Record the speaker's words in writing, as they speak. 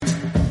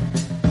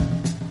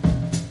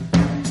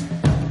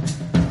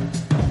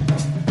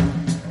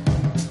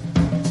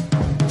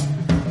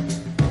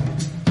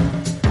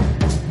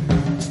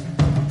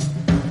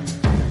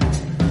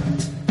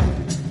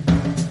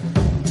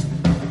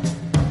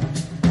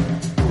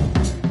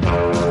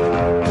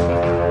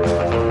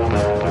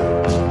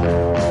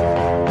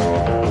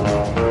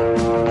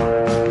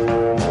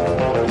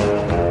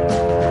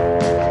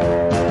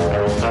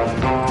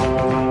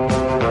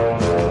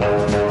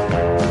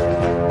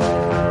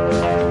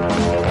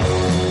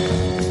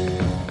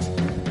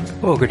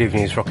Well, good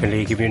evening, it's Rockin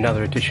Lee giving you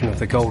another edition of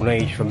the Golden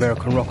Age of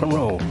American rock and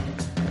roll.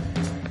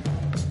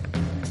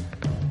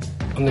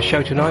 On the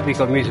show tonight we've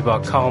got music by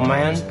Carl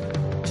Mann,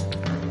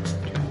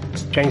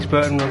 James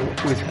Burton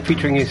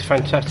featuring his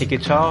fantastic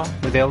guitar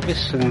with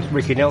Elvis and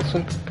Ricky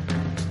Nelson,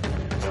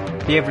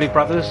 the Everly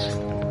Brothers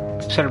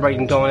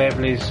celebrating Don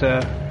Everly's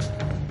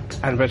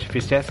anniversary of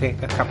his death a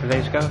couple of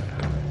days ago,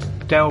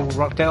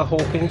 Dale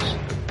Hawkins,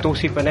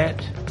 Dorsey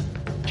Burnett,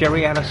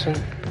 Jerry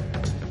Allison,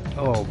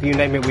 oh, you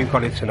name it, we've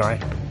got it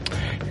tonight.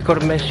 You've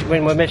got a message,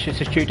 when my message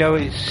to the studio,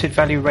 it's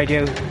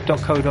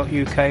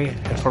sidvalleyradio.co.uk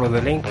and follow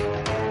the link.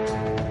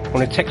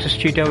 On the Texas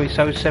studio, it's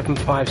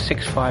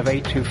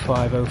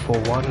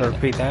 07565825041. I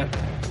repeat that,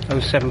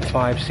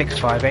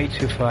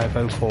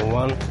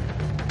 07565825041.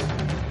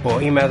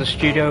 Or email the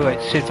studio at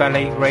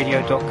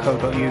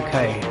sidvalleyradio.co.uk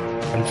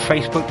and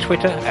Facebook,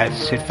 Twitter at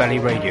Sid Valley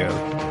Radio.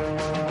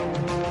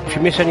 If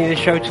you miss any of the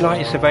show tonight,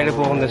 it's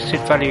available on the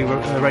Sid Valley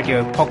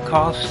Radio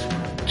podcast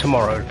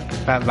tomorrow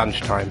about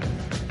lunchtime.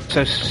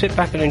 So sit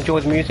back and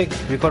enjoy the music.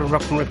 If you've got a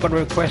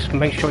request,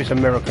 make sure it's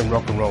American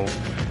rock and roll.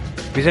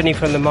 If there's any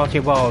from the Marty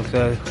Wild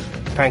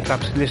fan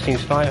clubs listening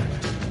tonight,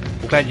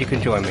 I'm glad you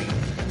can join me.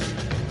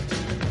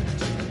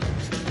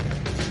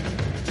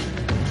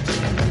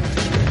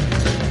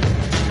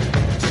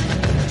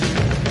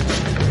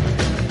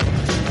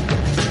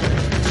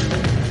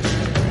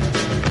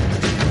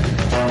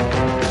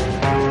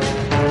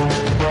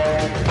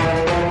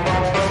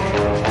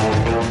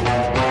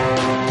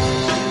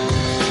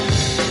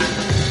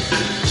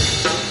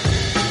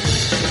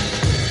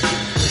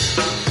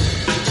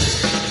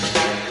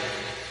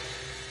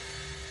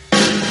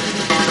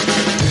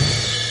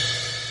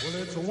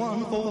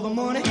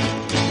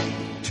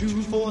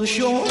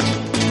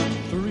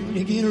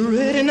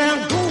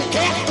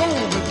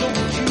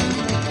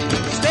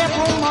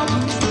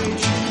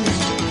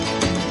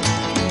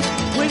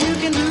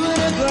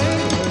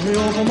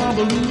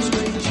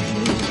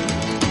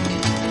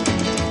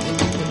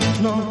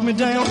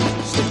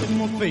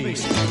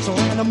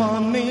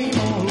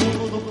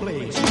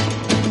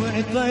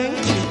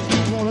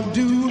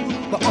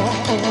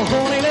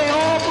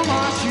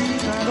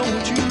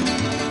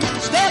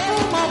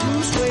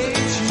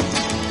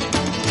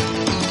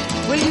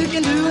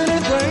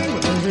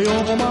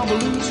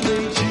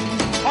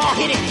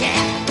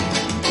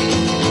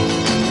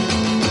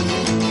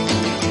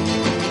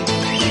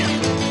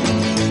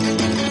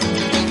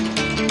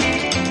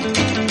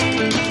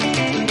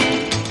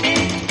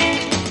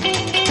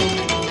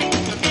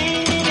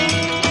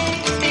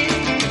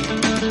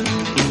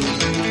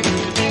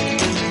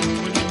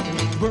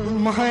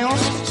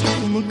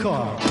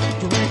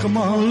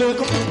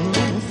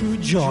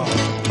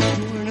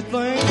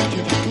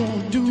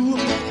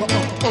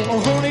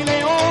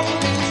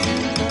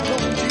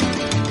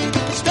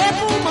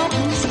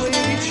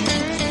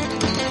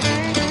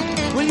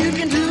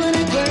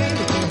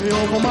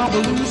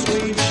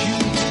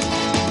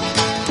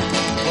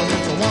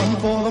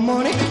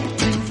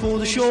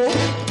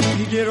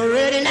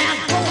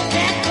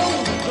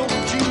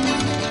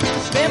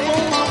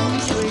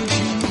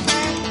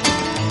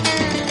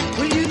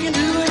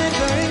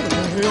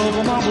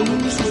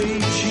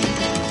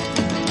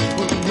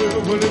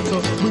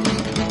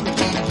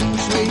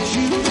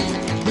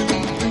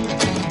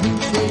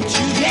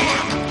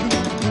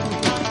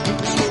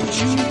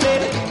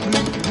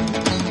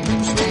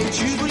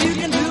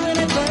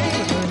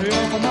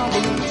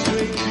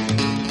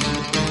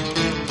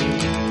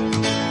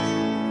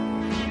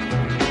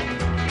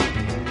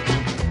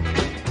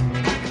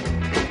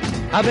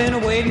 I've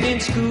been waiting in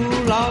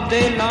school all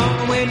day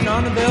long, waiting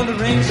on the bell to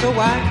ring so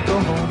I can go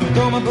home.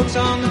 Throw my books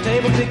on the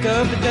table, pick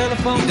up the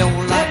telephone. You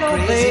don't like hello,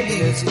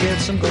 baby, let's get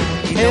some going.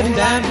 Heading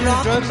down to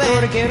the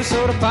drugstore to get a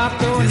soda pop,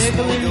 throw a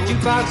nickel in the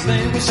jukebox,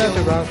 then we start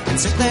to rock. And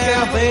sit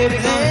there, baby,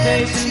 gonna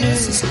taste the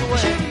news.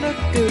 She look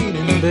good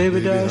in the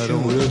baby doll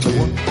shoe. It's a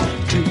 1,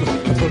 2, I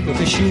put with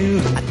the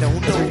shoe. I don't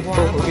know 3, 4,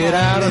 get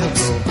out of the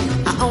floor.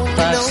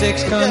 5,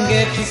 6, come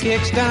get your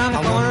kicks down the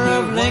corner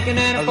of Lincoln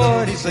and a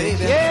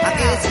 46. Yeah. I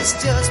guess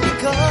it's just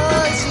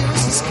because you're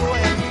so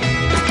square.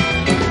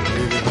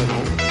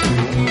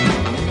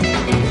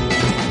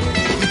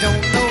 You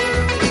don't know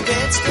the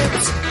dance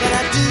steps that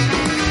I do.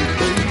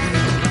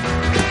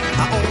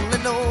 I only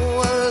know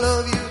I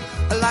love you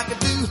like I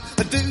do.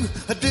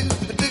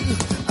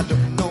 I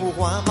don't know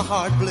why my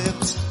heart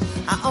blips.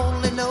 I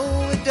only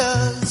know it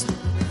does.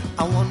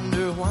 I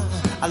wonder why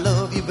I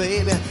love you,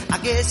 baby. I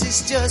guess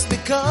it's just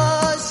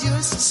because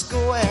you're so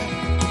square.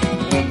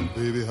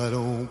 Baby, I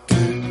don't care.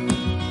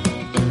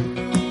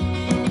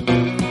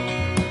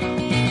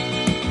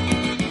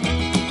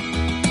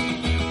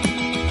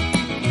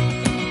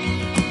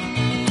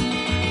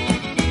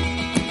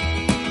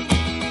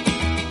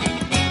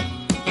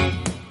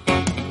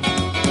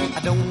 I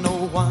don't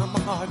know why my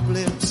heart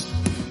blips.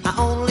 I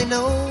only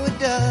know it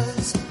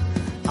does.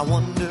 I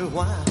wonder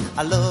why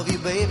I love you,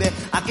 baby.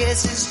 I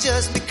guess it's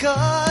just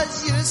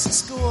because you're so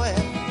square.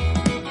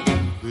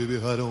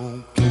 Baby, I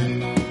don't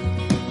care.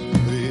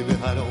 Baby,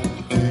 I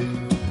don't care.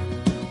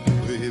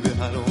 Baby,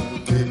 I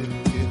don't care.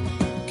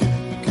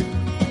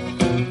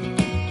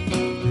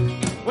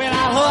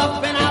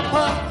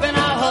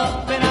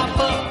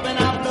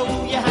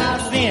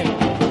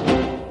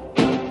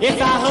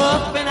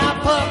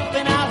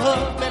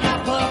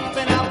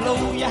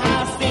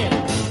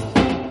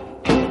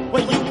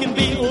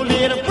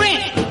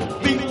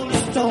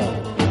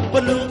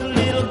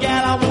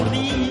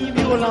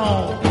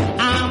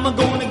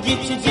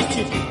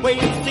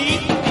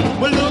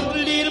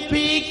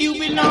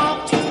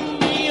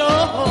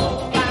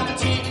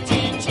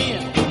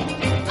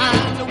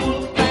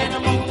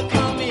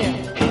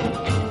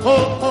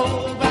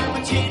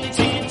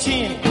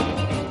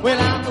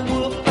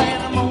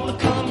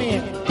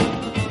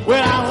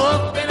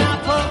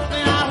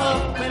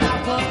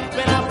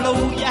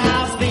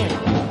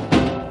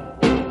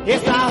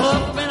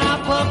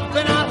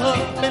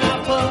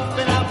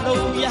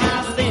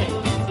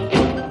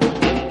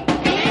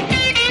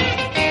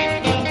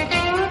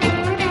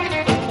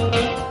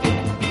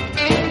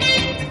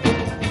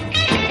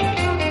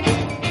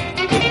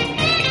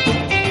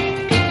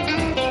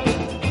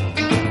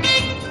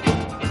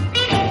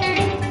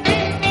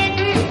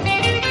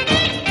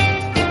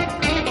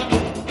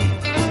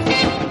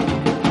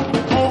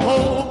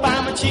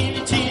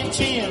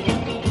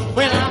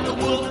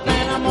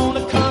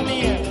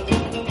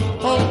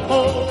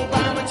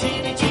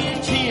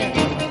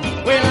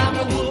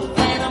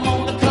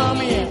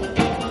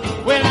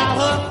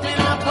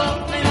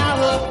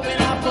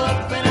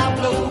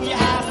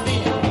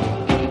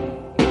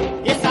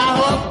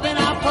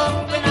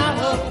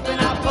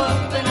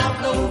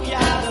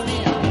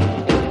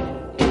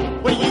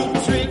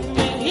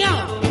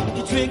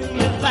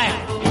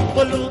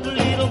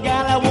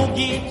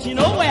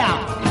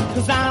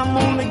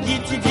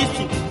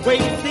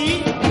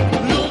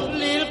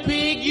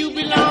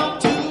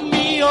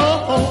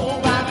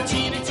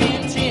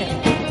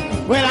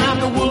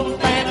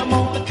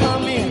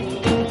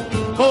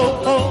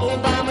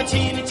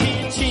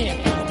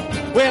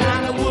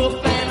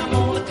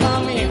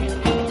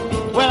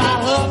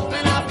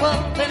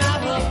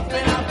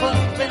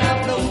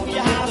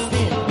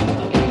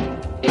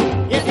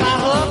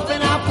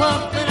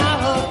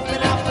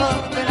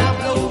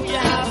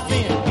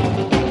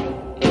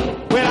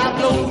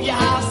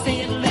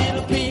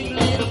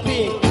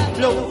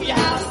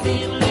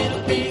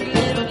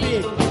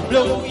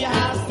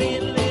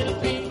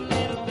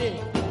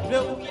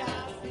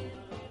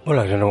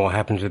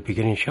 happened at the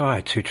beginning of the show. I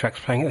had two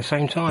tracks playing at the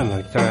same time.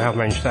 I don't know how I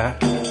managed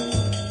that.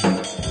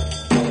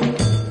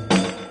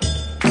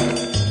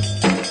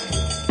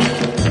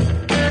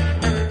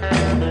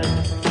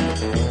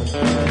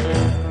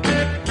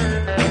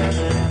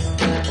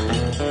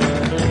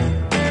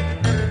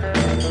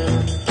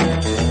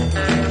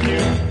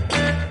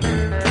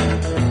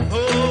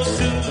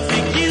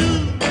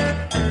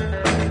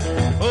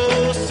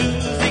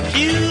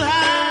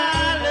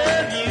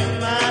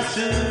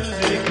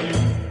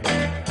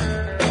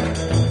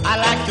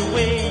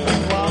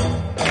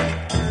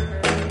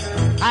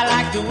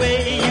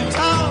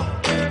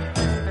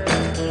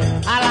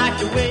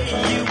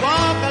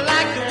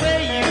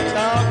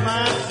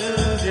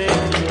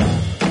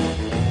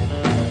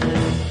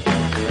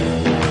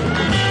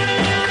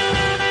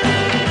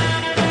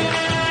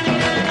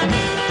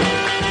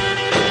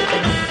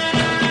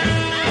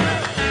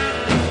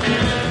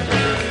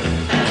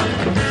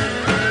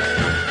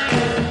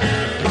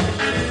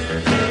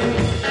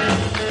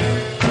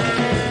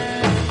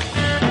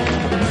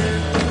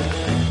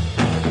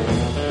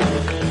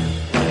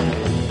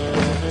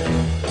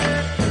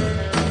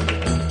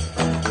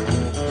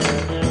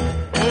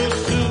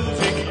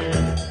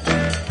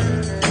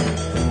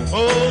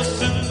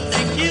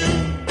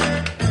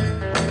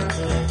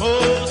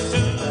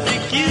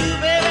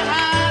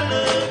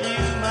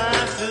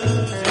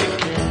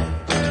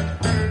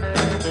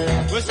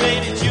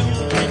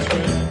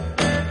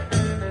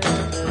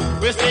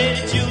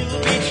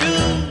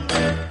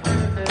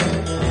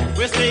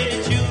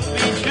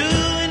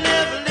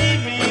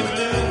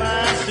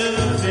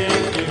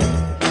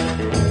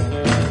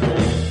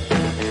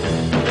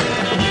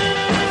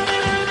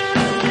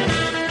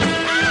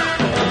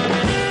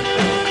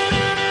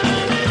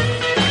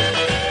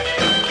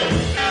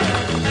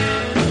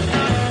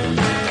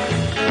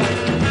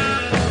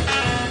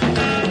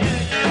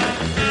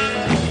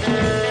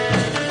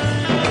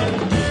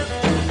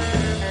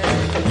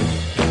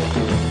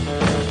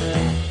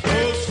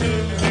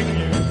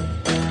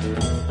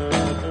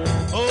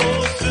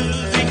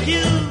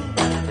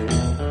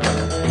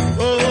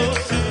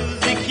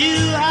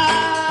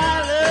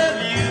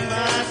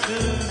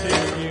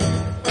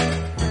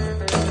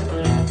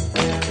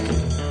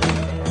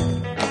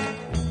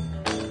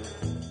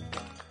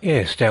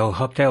 Yes, Dale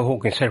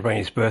Hawkins celebrating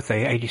his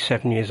birthday,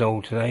 87 years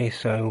old today,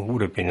 so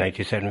would have been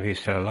 87 if he was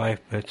still alive,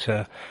 but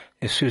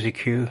it's Susie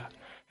Q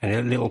and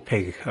a Little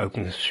Pig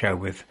opened the show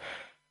with.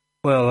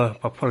 Well, I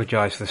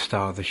apologise for the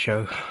start of the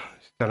show.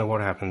 Don't know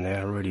what happened there,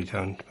 I really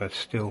don't, but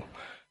still,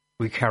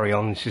 we carry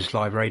on. This is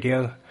live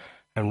radio,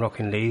 and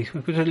Rockin Lee.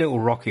 It was a little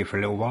rocky for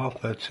a little while,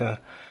 but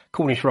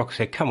Cornish Rock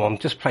said, come on,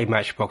 just play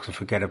Matchbox and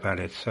forget about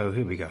it, so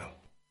here we go.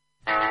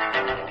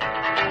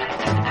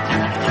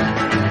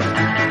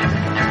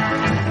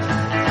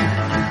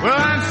 Well,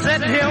 I'm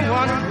sitting here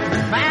one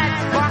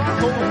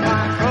matchbox over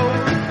my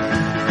clothes.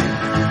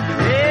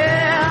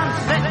 Yeah, I'm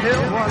sitting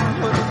here one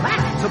with a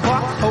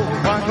matchbox over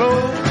my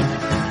clothes.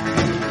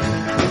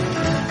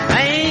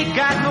 I ain't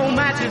got no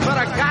matches, but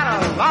I got a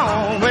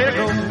long way to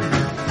go.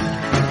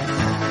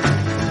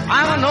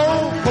 I'm an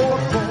old poor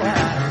boy,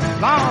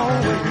 long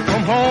way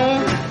from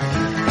home.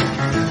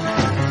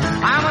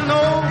 I'm an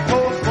old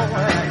poor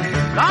boy,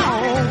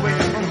 long way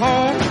from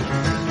home.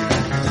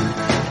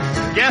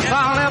 Guess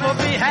I'll never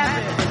be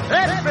happy.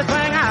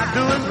 Everything I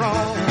do is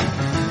wrong.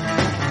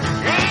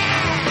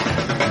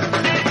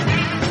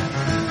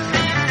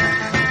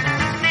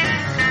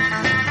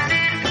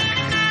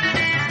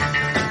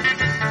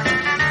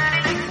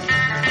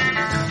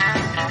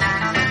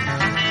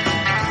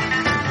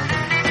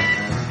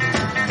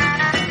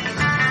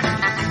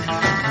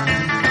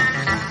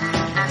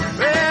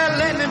 Well,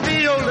 let me be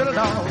your little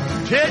dog.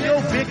 Tell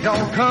your big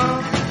dog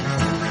come.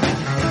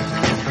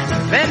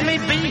 Let me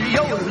be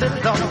your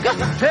little dog.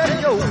 Just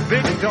tell your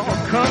big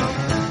dog come.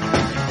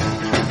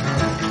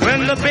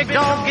 When the big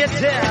dog gets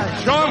here,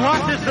 show him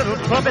what this little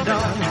puppy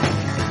done.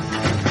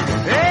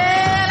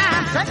 Well,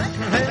 I'm sitting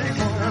here,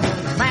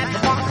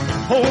 matchbox,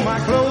 hold my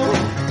clothes.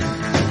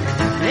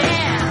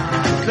 Yeah,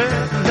 I'm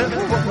sitting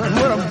little woman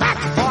with a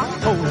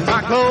matchbox, hold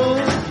my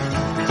clothes.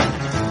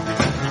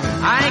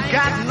 I ain't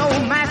got no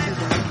matches,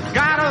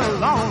 got a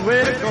long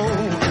way to go.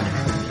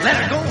 Let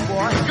it go,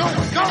 boy, go,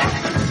 go.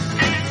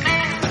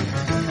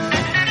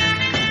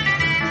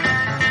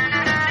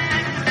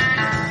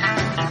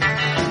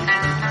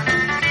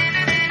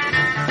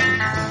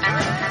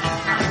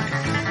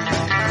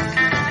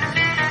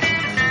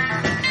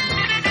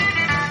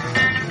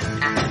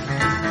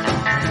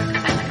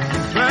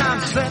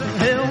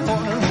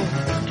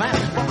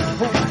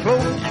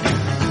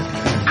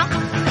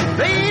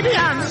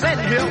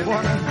 Here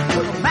one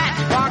with a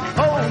matchbox,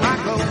 hold my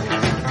clothes.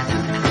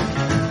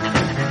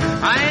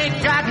 I ain't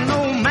got no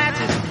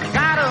matches,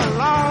 got a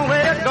long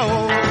way to go.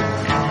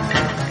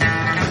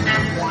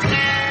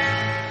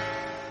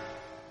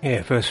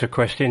 Yeah, first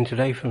request in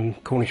today from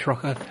Cornish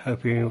Rocker.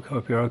 Hope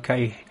you're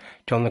okay,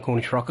 John the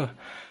Cornish Rocker.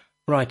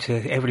 Right,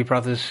 Everly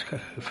Brothers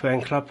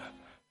fan club.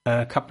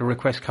 A couple of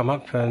requests come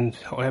up, and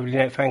on Everly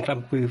Net fan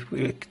club,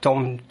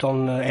 Don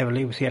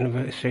Everly was the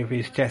anniversary of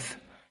his death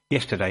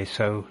yesterday,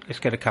 so let's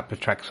get a couple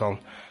of tracks on.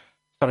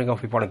 Starting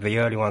off with one of the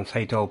early ones,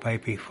 Hey Doll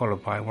Baby,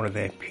 followed by one of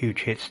their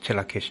huge hits, Till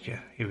I Kissed You.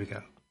 Here we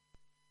go.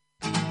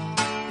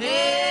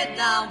 Hey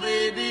now,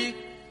 baby,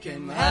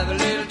 can we have a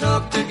little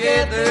talk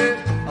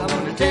together? I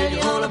want to tell you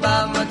all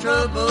about my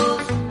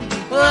troubles.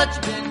 What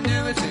you been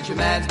doing since your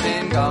man's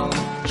been gone?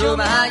 Show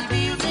me how you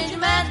feel since your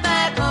man's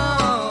back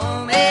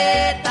home.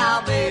 Hey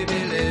now,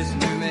 baby, listen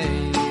to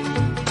me.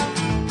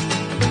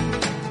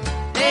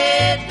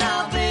 Hey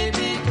now,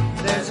 baby,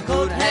 there's a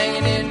coat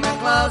hanging in my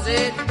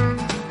closet.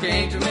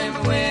 Can't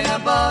remember when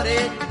I bought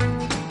it.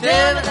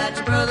 Tell me that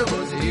your brother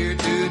was here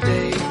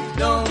today.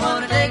 Don't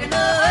wanna take it no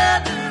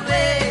other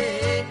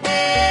way.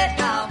 Hey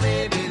now,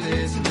 baby,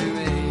 listen to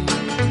me.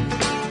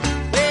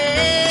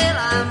 Well,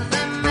 I'm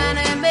the man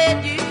that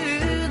made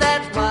you.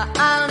 That's why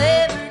I'll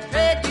never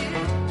trade you.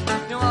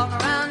 You walk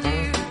around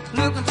you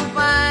looking so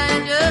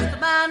fine, just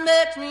about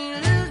makes me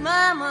lose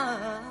my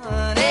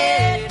mind.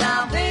 Hey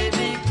now,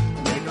 baby,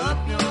 make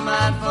up your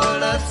mind for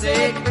love's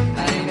sake.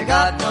 I ain't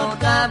got no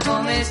time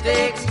for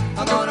mistakes.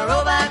 I'm gonna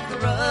roll back the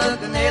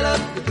rug and nail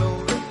up the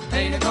door.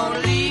 Ain't gonna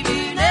leave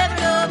you never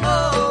no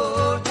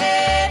more.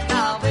 Hey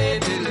now,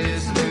 baby,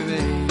 listen to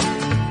me.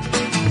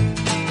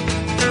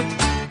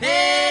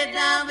 Hey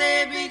now,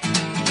 baby.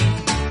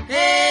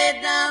 Hey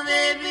now,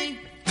 baby.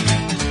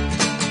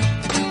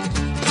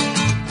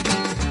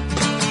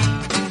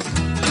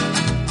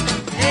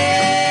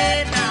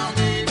 Hey now,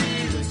 baby,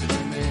 listen to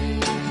me.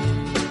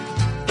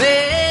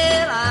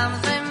 Well, I'm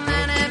the same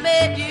man that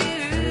made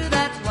you.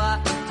 That's why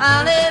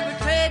I'll never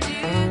trade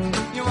you.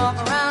 You walk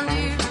around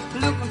you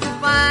looking so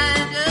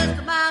fine, just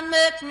about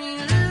makes me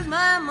lose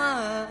my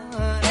mind.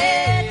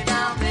 Hey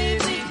now,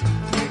 baby,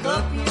 make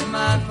up your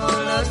mind for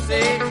love's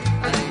sake.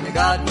 I ain't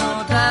got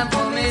no time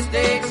for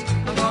mistakes.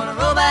 I'm gonna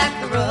roll back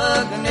the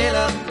rug and nail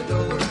up the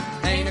door.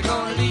 Ain't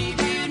gonna leave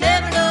you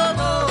never no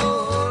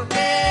more.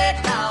 Hey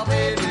now,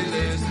 baby,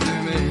 listen to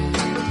me.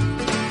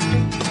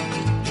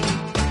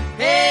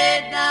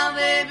 Hey now,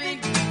 baby.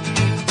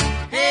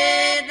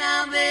 Hey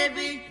now,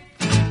 baby.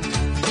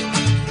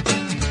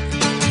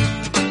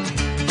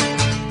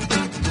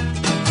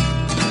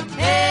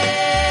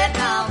 Hey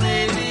now,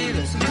 baby,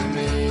 listen to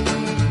me.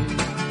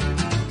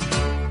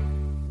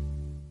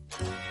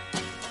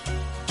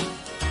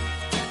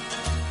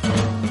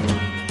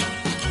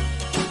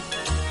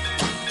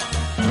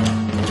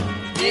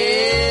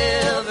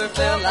 Never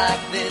felt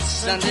like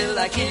this until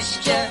I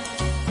kissed you.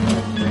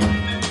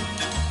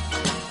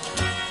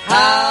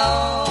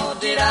 How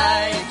did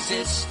I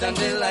exist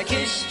until I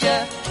kissed you?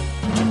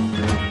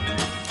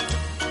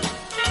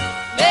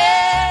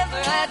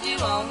 Never had you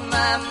on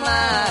my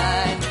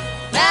mind.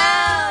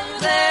 Now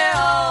you're there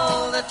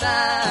all the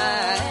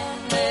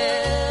time.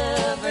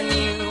 Never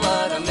knew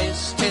what I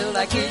missed till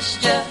I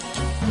kissed you.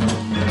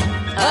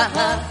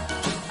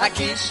 I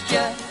kissed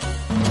you.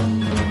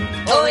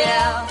 Oh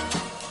yeah,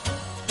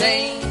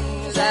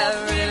 things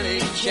have really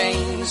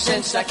changed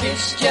since I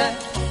kissed you.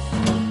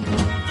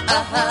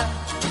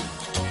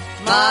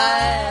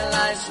 My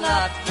life's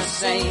not the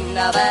same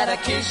now that I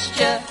kissed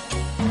you.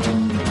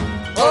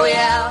 Oh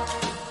yeah,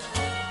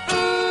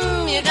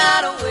 you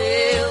got a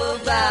way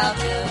about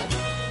you.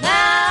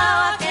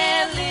 Now I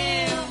can't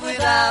live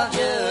without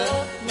you.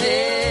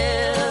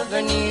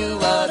 Never knew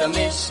what I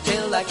missed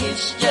till I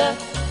kissed you.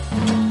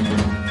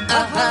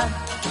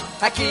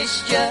 I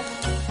kissed you.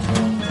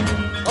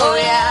 Oh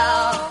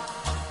yeah,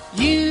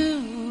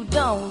 you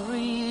don't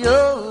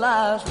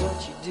realize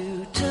what you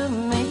do to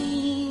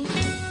me.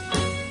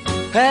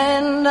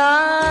 And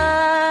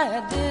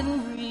I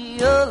didn't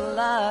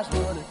realize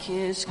what a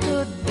kiss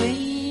could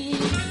be.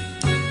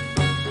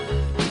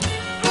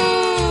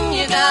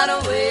 You got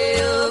a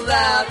way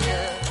about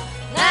you.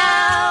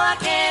 Now I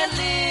can't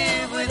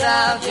live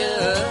without you.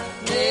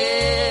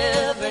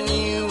 Never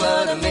knew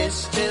what I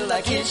missed till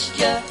I kissed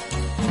you.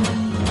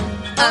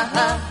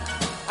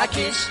 I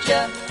kissed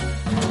you.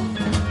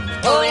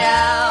 Oh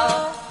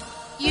yeah,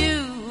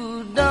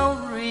 you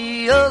don't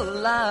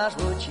realize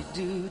what you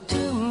do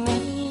to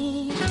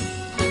me.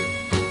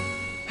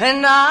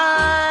 And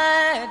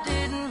I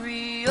didn't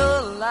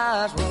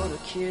realize what a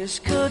kiss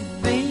could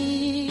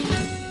be.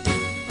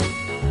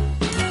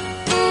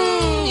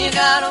 You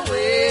got a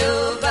way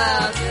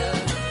about you.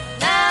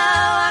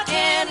 Now I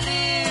can't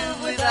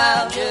live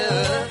without you.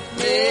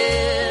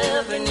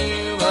 Never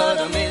knew what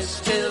I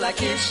missed till I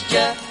kissed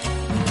you.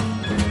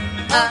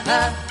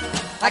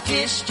 I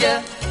kissed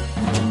you.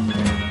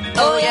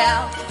 Oh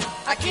yeah,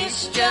 I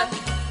kissed you.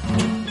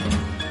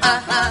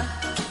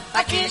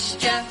 I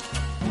kissed you.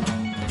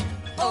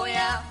 Oh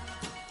yeah,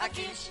 I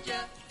kissed you.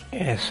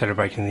 Yeah,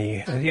 celebrating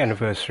the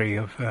anniversary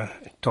of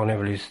Don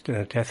Everly's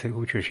death,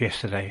 which was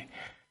yesterday.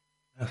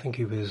 I think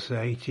he was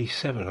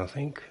 87, I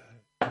think.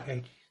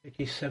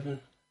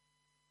 87.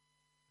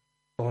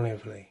 Don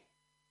Everly.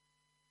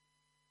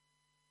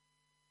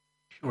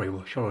 Sure he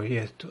was, sure,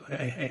 yeah.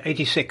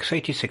 86,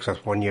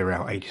 that's 1 year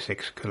out,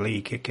 86.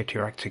 Lee, get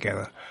your act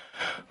together.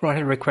 Right, I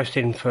had a request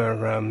in for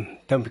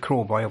Don't Be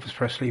Cruel by Elvis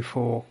Presley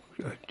for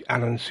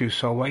Alan Sue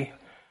Solway.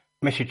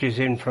 Messages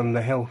in from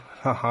the hill.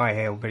 Oh, hi,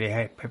 Hillbilly.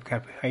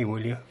 Hey,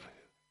 will you?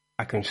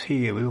 I can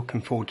see you. We're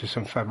looking forward to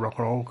some fab rock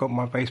and roll. Got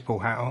my baseball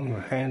hat on.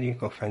 Handy.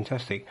 Got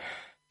fantastic.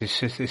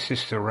 This is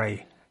Sister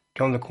Ray.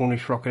 John the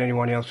Cornish Rock and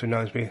anyone else who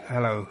knows me.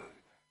 Hello.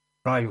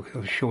 Right,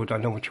 I'm sure I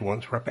know what you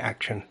want. Rapid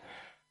action.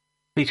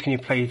 Please can you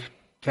play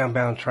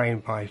Downbound Train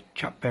by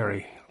Chuck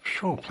Berry? I'm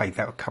sure I played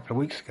that a couple of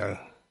weeks ago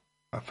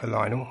for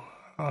Lionel.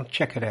 I'll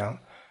check it out.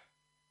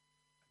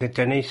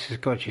 Denise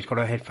she's got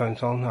her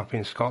headphones on up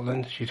in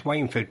Scotland. She's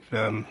waiting for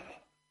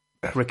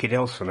Ricky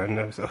Nelson, and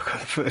the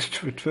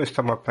first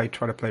time I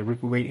tried to play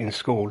Wheat in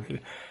school,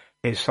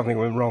 something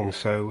went wrong.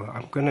 So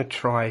I'm going to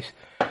try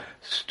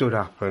Stood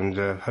Up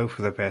and hope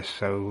for the best.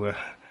 So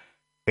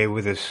bear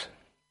with us,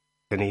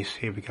 Denise.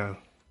 Here we go.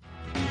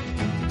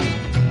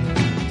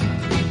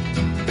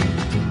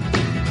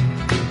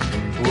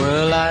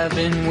 Well, I've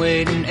been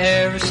waiting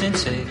ever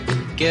since 8.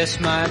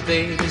 Guess my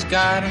baby's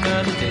got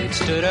another date.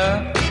 Stood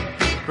up,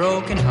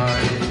 broken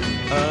hearted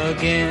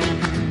again.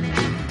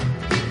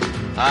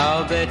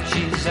 I'll bet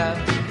she's out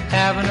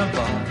having a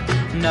ball,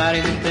 not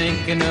even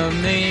thinking of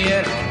me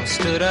at all.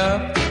 Stood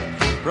up,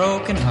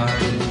 broken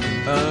hearted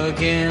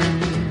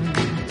again.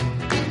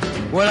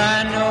 Well,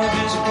 I know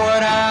just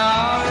what I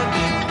ought to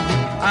do.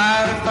 I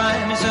ought to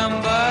find me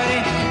somebody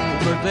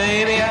new, but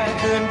baby, I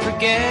couldn't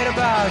forget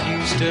about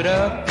you. Stood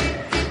up,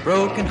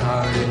 broken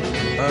hearted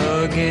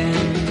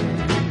again.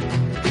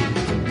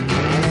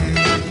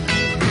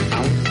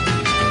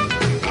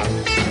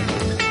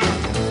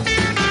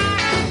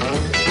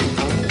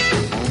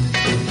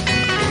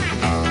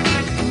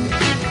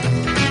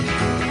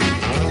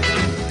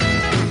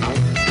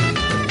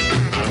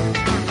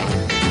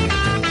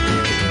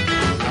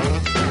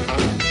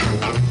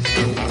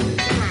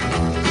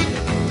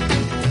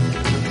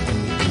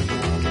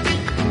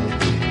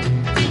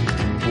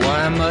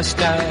 Why must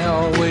I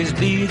always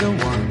be the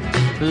one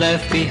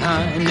left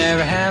behind,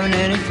 never having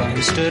any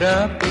fun? Stood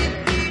up,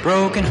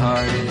 broken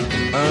hearted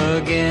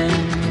again.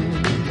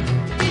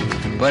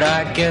 But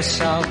I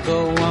guess I'll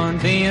go on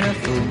being a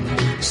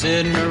fool,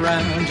 sitting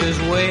around just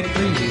waiting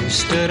for you.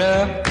 Stood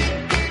up,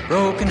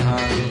 broken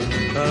hearted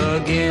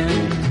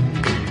again.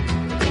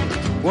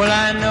 Well,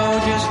 I know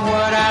just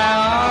what I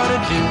ought to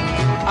do.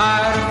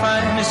 I ought to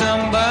find me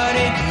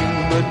somebody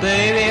new, but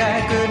baby,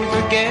 I couldn't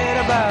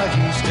forget about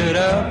you. Stood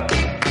up,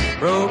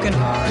 broken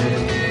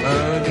hearted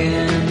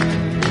again.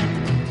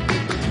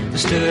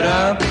 Stood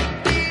up,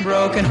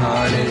 broken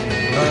hearted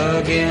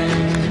again.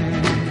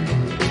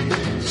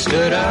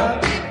 Stood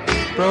up,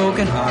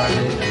 broken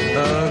hearted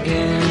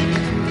again.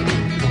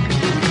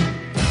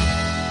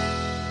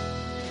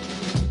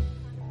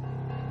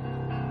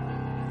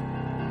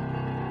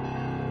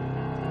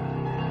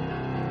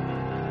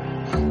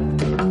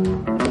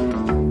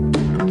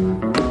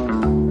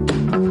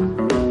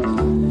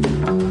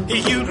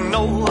 You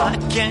know I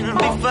can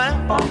be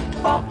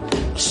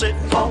found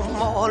sitting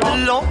home all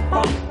alone.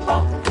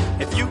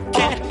 If you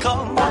can't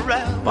come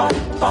around,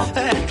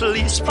 at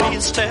least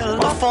please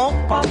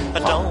telephone.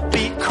 Don't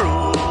be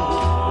cruel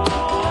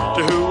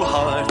to who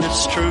heart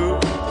is true.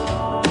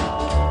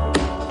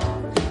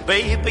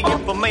 Baby,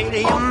 if I made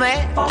you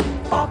mad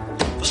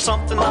for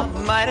something I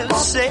might have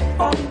said,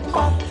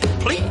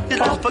 please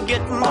don't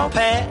forget my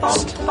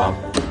past.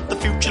 The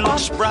future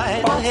looks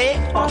bright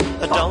ahead.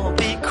 Don't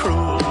be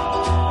cruel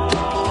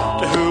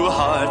to who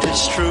heart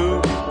is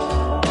true.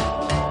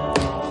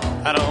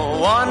 I don't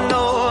want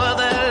no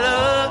other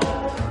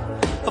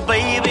love,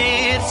 baby,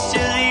 it's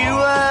just you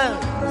I'm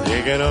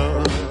thinking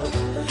of.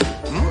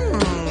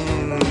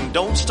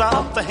 Don't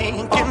stop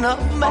thinking of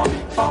me,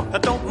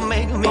 don't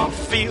make me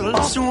feel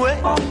this way.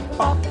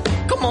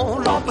 Come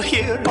on over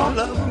here and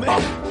love me,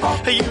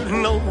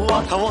 you know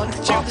what I want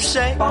you to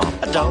say.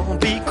 Don't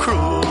be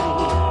cruel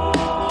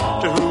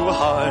to who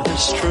heart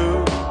is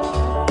true.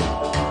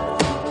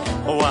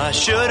 Why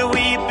should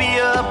we be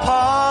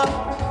apart?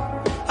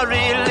 I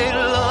really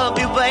love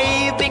you,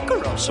 baby,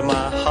 cross my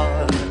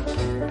heart.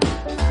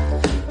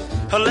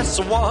 Let's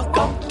walk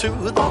up to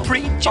the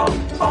preacher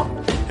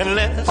and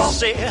let's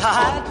say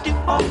I do.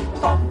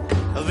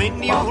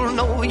 Then you'll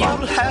know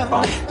you'll have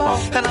me,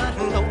 and I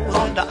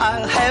know that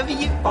I'll have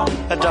you.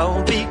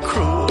 Don't be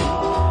cruel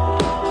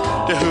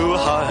to who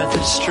heart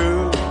is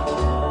true.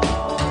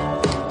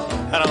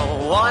 I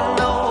don't want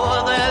no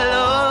other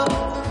love,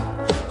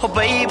 oh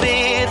baby,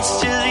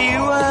 it's just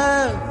you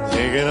I'm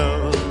thinking of.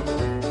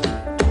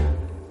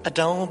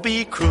 Don't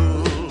be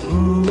cruel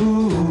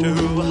to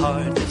who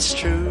heart is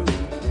true.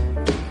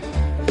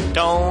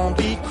 Don't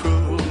be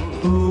cruel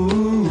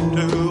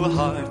to who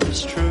heart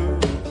is true.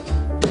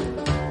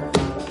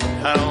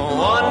 I don't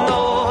want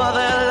no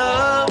other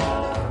love,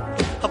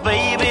 oh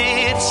baby,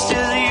 it's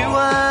just you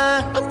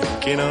I'm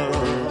thinking of.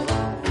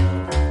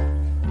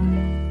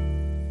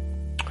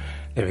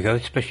 There we go,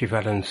 especially for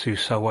Alan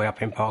Suso way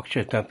up in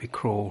Berkshire, Don't Be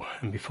Cruel.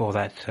 And before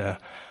that,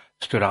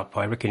 Stood Up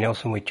by Ricky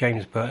Nelson with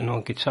James Burton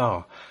on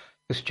guitar.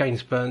 It's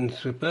James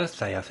Burton's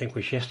birthday, I think,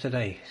 was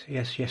yesterday.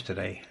 Yes,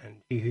 yesterday.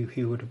 And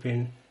he would have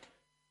been,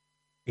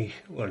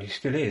 well, he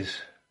still is.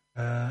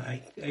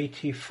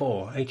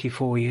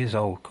 84 years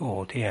old.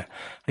 God, yeah.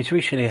 He's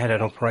recently had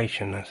an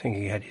operation. I think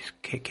he had his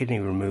kidney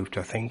removed,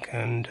 I think,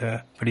 and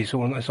but it's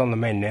on the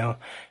mend now,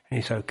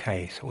 and he's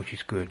okay, so, which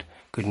is good.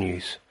 Good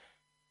news.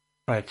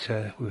 Right,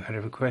 we've had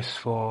a request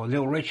for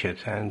Little Richard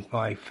and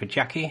for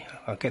Jackie.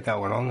 I'll get that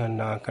one on,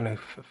 and I'm going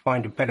to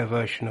find a better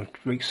version of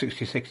Route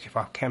 66 if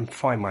I can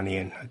find money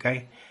in,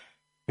 okay?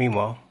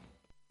 Meanwhile...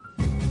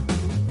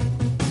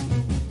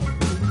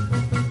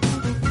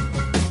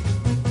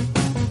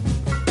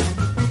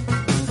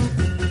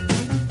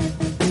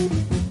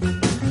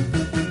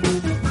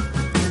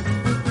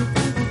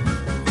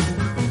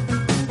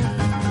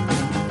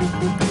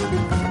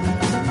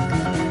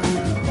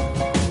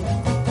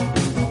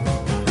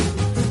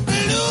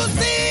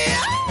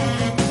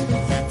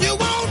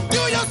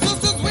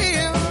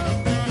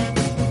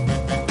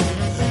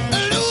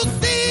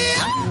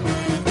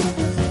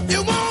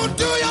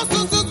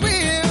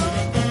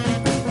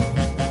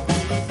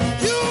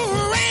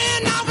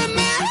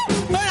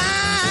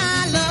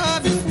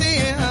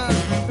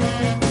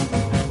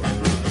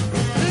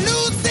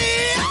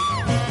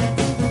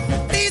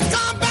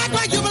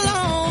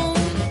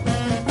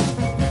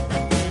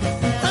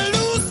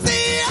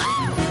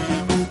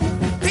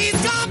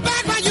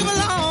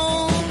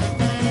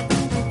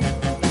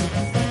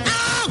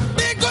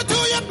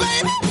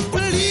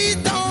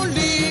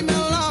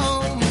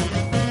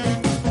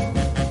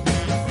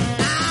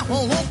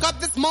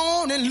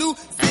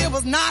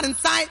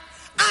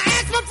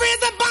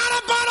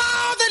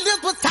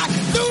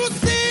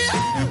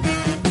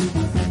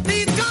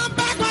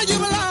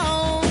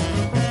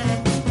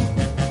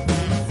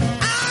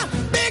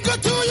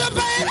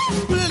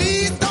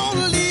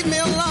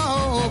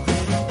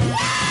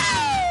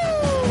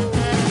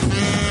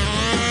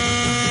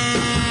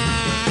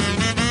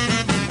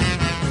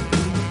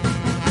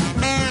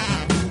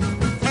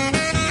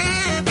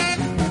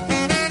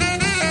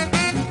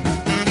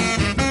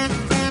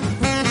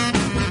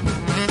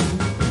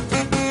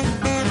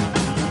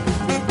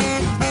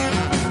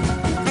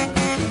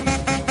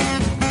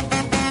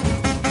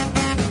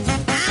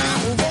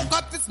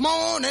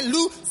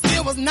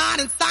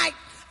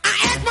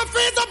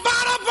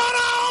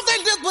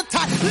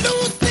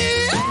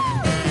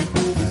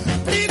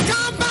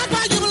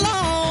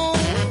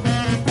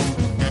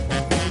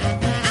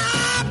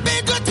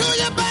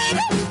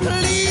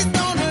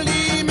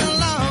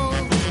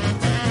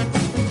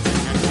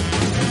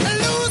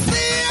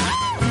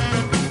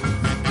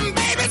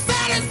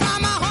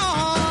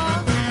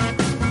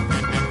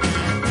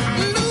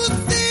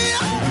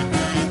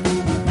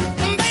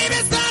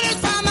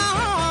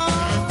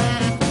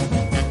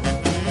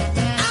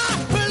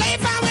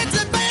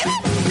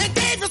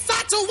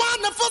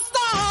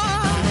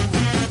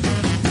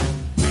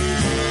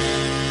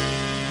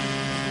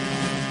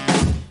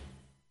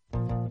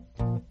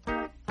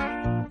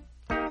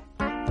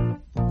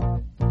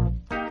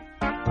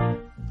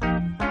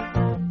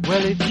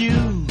 Well, if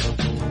you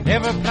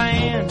ever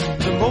plan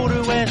to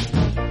motor west,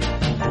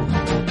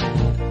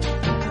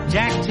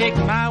 Jack, take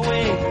my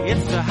way,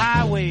 it's the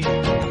highway,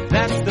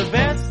 that's the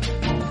best.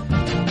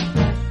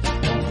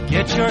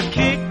 Get your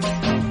kicks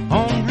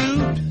on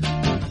Route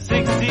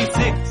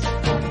 66.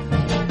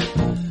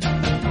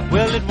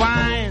 Well, it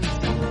winds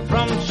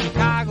from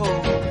Chicago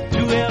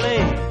to L.A.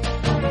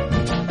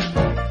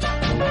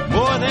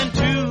 More than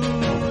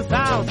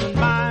 2,000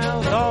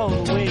 miles all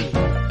the way.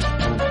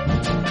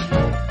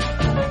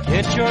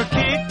 Get your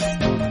kicks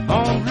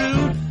on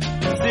Route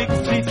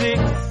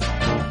 66.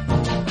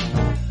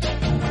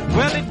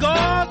 Well, it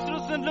goes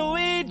through St.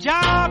 Louis,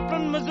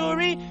 Joplin,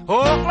 Missouri,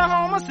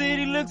 Oklahoma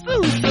City looks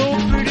so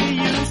pretty,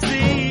 you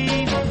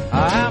see.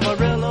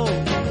 Amarillo,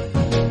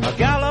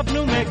 Gallup,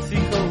 New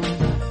Mexico,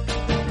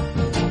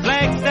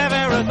 Flagstaff,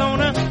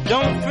 Arizona,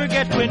 don't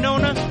forget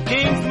Winona,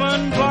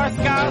 Kingsman,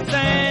 Barstow,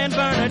 San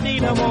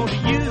Bernardino. Won't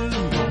you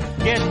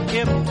get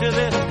hip to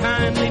this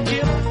kindly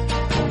tip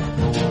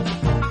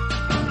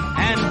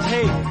and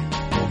take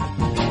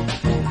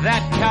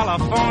that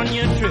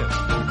California trip?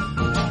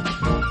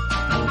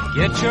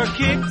 Get your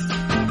kicks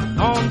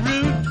on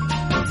Route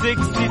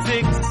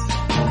 66.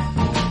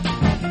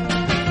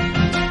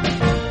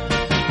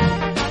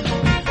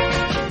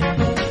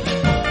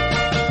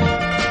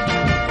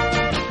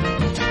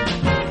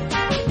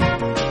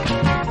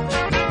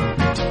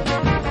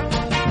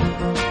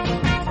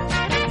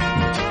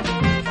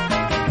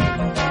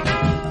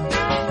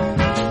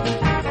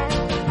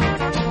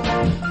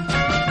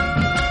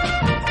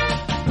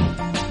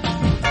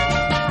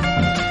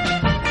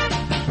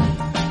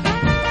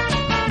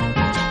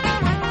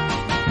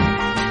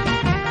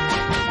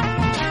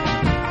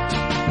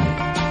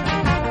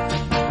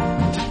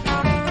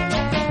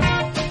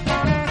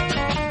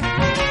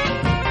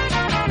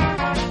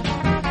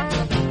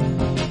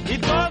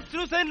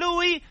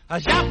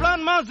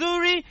 Joplin,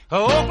 Missouri,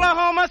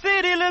 Oklahoma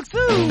City looks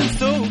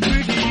so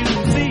pretty,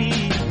 you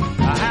see.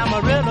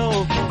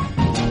 Amarillo,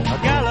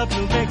 Gallup,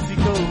 New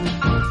Mexico,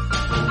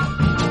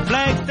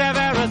 Flagstaff,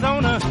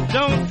 Arizona,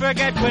 don't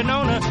forget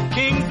Winona,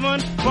 Kingsman,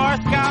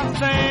 Barstow,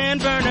 San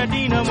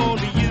Bernardino.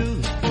 Won't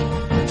you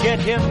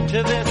hip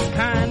to this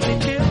kindly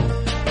tip.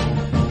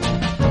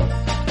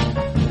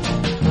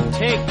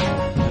 Take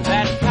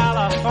that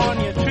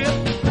California trip.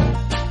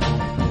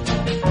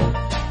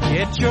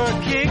 Get your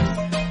kicks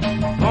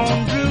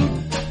on Route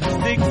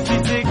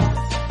 66.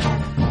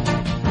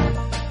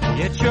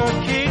 Get your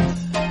kicks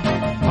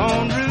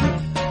on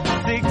Route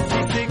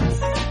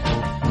 66.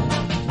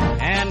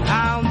 And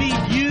I'll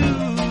meet you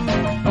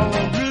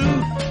on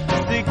Route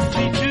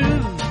 62.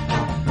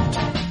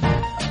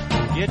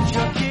 Get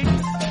your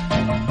kicks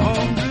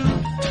on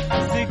Route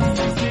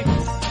 66.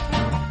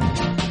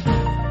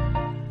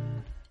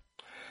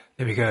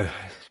 There we go,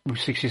 Route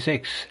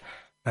 66.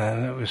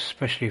 That was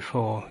especially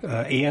for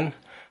Ian.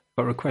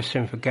 Got a request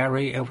in for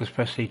Gary, Elvis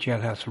Presley,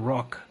 Jailhouse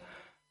Rock.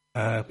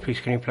 Please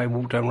can you play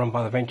Walk Down Run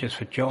by the Ventures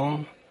for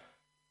John?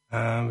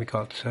 We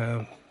got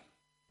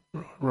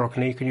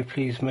Rockin Lee, can you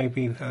please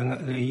maybe...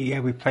 yeah,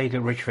 we played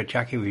the Rich for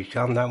Jackie, we've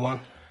done that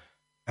one.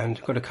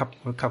 And got a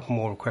couple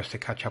more requests to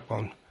catch up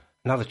on.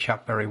 Another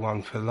Chapberry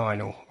one for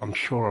Lionel. I'm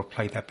sure I've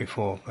played that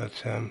before,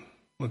 but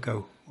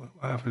I'll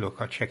have a look,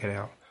 I'll check it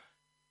out.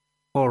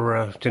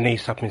 Or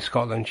Denise up in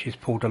Scotland, she's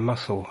pulled a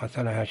muscle. I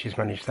don't know how she's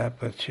managed that,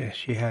 but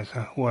she has.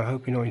 Well, I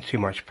hope you're not in too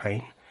much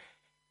pain.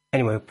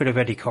 Anyway, a bit of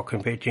Eddie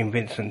Cochran, a bit of Jim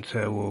Vincent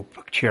will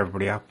cheer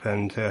everybody up,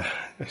 and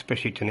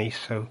especially Denise.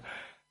 So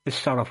let's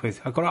start off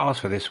with, I've got to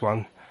ask for this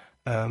one.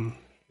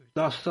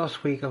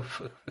 Last week, I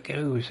forget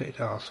who was it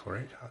that asked for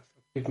it. I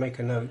did make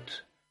a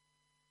note.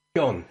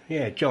 John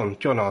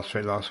asked for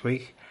it last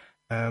week.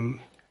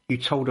 You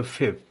Told a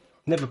Fib.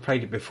 Never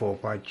played it before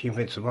by Jim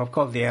Vincent. Well, I've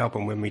got the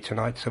album with me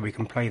tonight, so we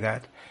can play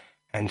that.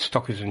 And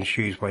Stockings and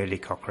Shoes by Eddie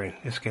Cochran.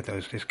 Let's get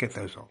those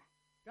on.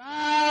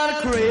 Got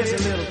a crazy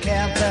little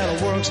cab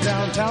that works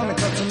downtown and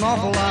cuts an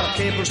awful lot of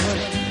capers when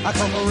I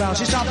come around.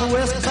 She stopped the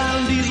West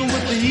Side Diesel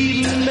with the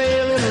evening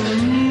mail in her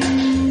room.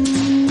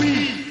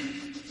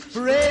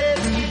 Red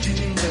blue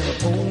jeans and a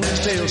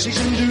ponytail. She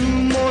can do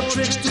more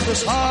tricks to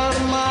this heart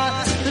of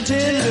mine. The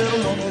 10 little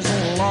monkeys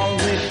on a long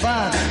way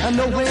fine. I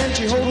know when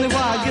she holds me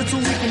why I get so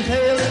weak and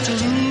pale. It's a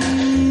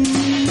room.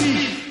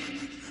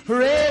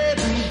 Red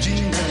blue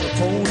jeans and a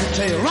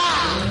ponytail. Rock!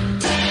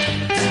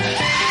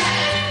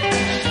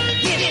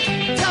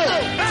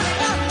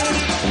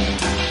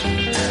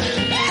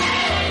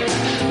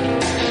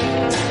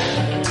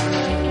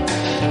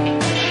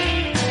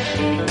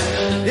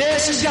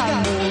 She's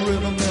got more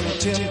rhythm than a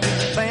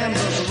 10-piece band.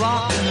 Does a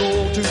rock and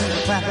roll to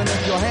the clapping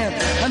of your hand.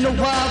 I know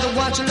why they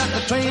watch it like the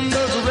train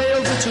does the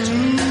rails. It's a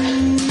room.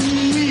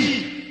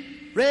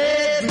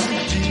 Red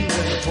blue jeans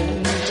and a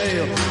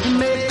ponytail. You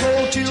make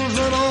cold chills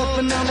run up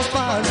and down my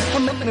spine.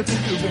 I'm making it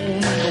think you're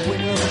warm in the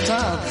winter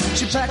time.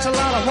 She packs a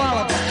lot of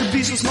wallet to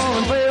be so small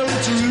and frail.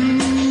 It's a room.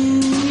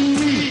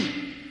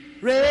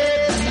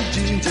 Red blue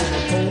jeans and a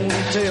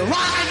ponytail.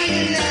 Rock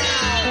it now.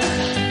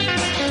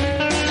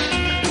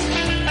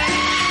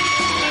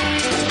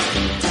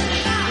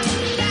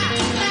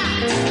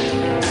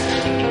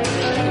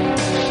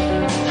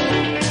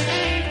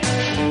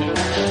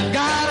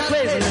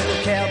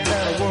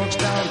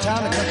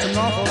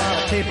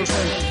 Papers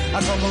when I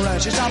come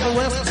around. She's out the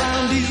West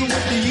Side Diesel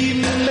with the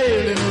evening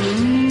mail in her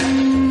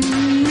room.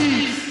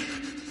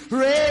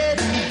 Red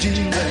blue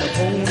jeans and a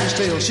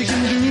ponytail. She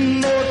can do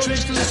more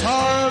tricks to this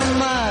heart of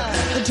mine.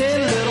 The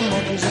 10 little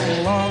monkeys on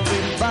a long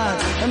way by.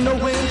 I know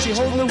when she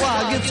holds me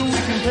why I get so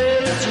weak and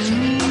pale. It's a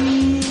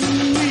room.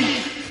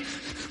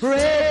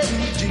 Red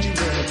blue jeans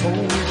and a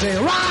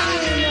ponytail. Right!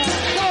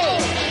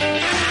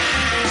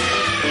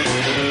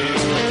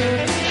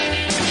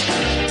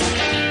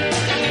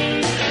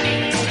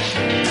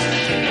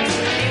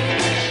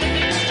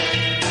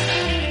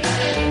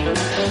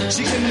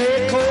 She can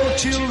make cold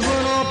chills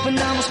run up and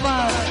down my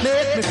spine.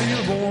 Make me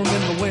feel warm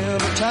in the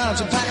winter time.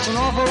 She packs an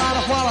awful lot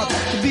of wallet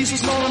to be so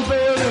small and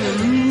frail in a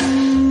room.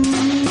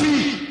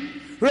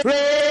 Red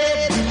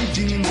blue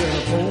jeans and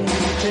a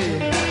ponytail.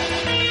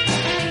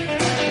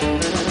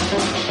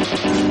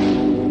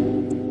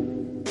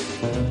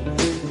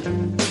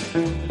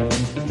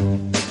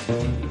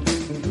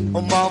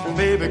 Oh, my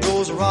baby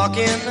goes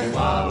rockin',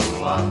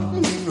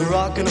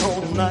 rockin'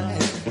 all night.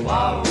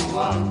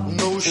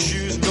 No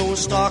shoes, no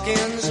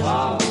stockings,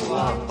 oh,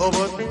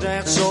 but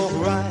that's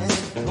alright.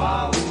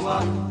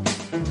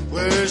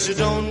 Well, she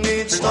don't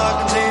need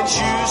stockings and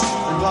shoes to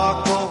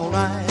rock all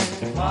night.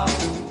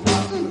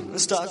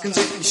 Stockings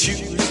and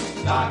shoes,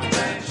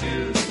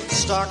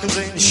 stockings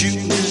and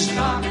shoes.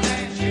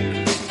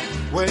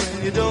 Well,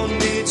 you don't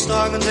need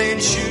stockings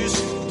and shoes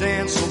to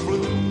dance so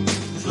blue.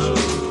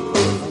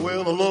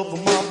 Well, I love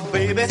my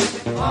baby,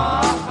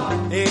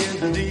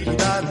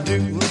 indeed I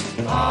do.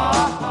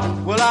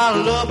 Well, I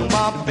love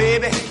my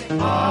baby,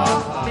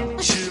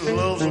 she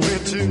loves me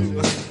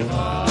too.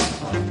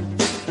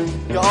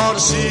 You ought to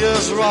see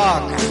us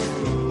rock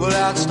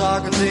without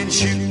stockings and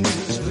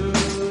shoes.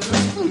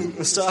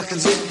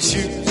 Stockings and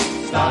shoes,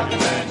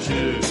 stockings and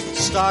shoes,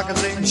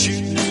 stockings and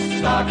shoes,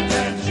 stockings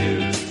and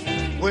shoes.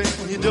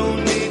 Well, you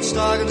don't need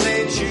stockings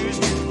and shoes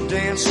to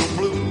dance so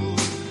blue.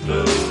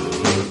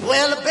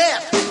 Well, the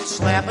best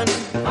slapping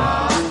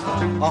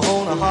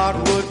on a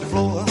hardwood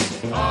floor.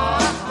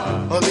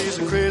 These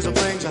are crazy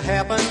things that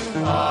happen.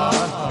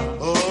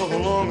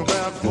 Long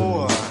about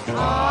 4.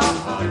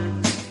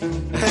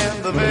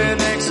 And the very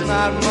next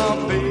night, my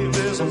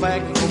baby's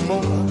back for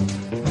more.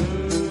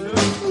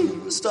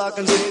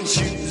 Stockings and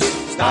shoes.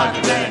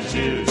 Stockings and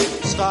shoes.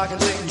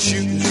 Stockings and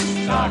shoes.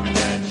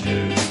 Stockings and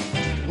shoes.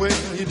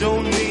 Well, you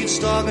don't need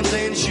stockings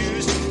and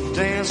shoes to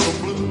dance the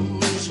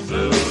blues.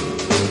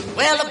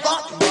 Well, I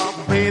bought my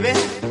baby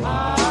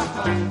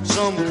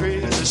some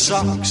crazy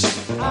socks.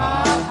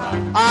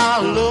 I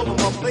love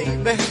my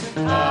baby.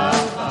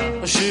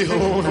 She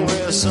only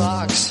wears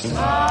socks.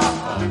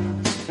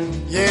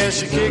 Yeah,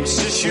 she kicks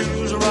the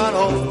shoes right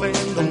off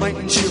and the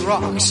man she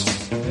rocks.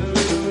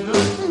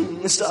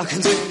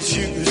 Stockings and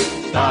shoes.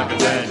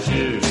 Stockings and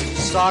shoes.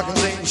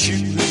 Stockings and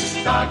shoes.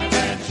 Stockings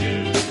and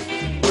shoes.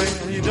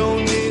 Well, you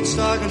don't need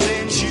stockings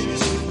and shoes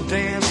to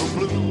dance the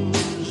blues.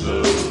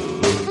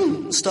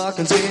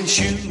 Stockings and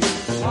shoes.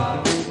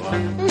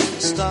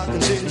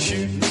 Stockings and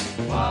shoes.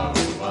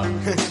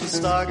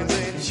 Stockings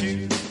and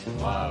shoes.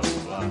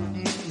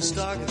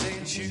 Stockings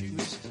and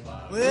shoes.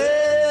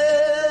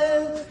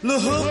 Well,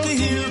 looky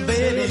here,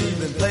 baby, you've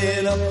been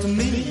playing up to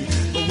me,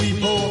 but we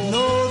both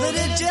know that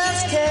it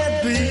just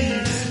can't be.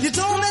 You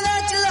told me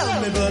that you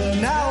love me, but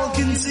now I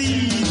can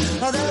see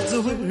that's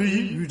the way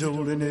you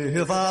told me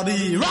if I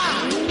be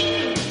right.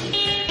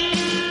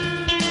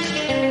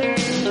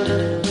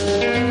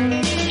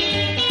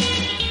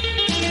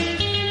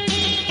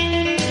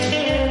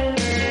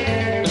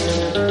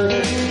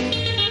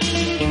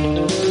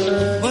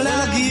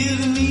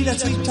 That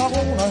sweet talk,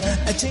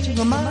 I changed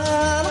my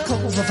mind,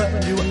 cause I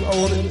found you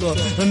out in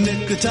the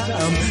nick of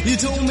time. You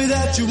told me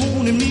that you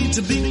wanted me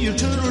to be your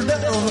turtle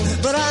dove,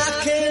 but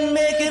I can't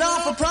make it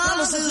off of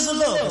promises of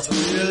love. That's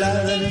where you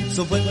lie, that's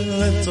where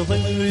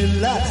you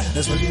lie.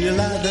 That's where you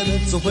lie,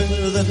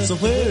 that's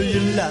where you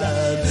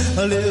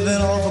lie.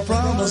 Living off of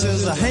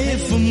promises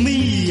ain't for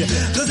me,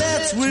 cause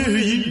that's where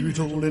you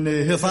told me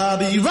if I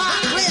be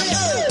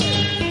right.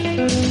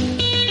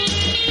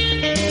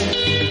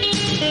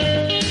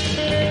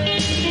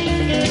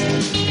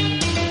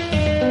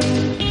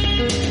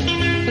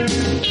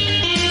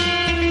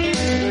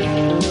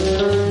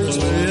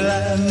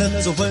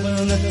 That's where you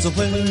lie, that's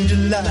where you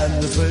lie,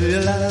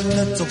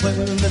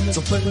 that's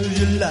where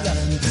you lie.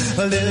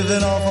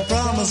 Living off of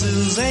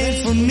promises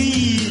ain't for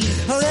me.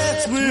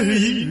 That's where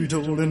you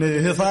told me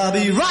if I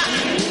be right.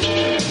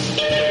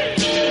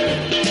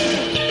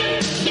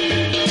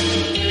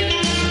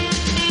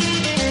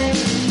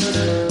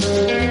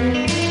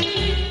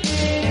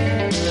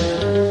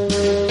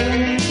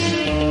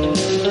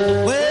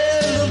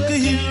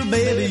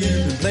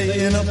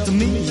 Up to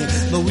me,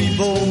 but we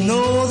both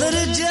know that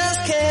it just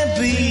can't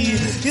be.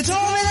 You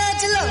told me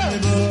that you love me,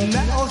 but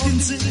now I can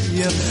see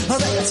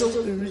that's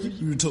where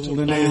you told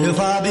me if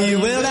I be.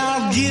 Well,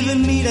 now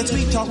giving me that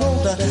sweet talk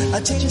water,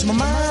 I changed my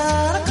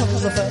mind,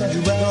 cause I found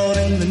you out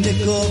in the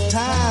nick of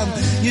time.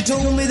 You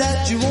told me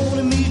that you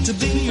wanted me to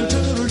be your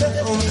turtle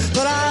dove,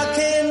 but I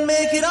can't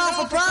make it off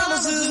of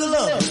promises of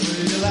love. That's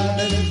where you lie,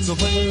 that's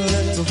where you lie,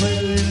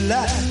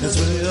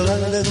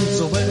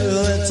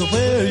 that's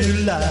where you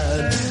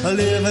lie.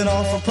 Living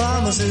off of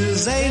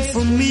promises ain't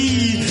for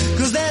me,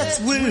 cause that's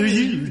where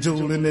you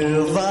told me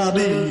if I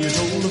be. You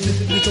told me,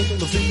 you told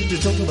me, you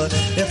told me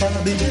if I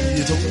be.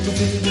 You told me,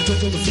 you told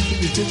me,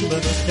 you told me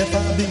if I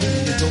be.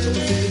 You told me,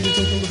 you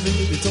told me,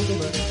 you told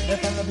me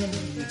if I be.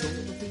 You told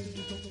me.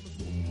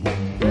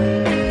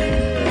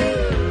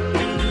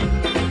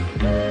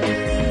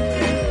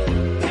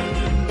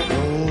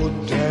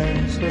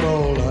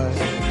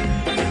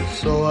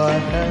 So I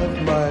have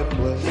my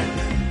play,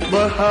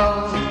 but how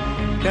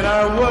can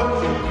I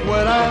work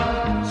when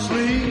I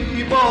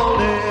sleep all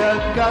day?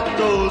 I've got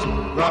those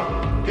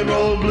rock and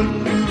roll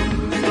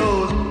blues,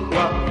 those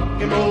rock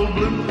and roll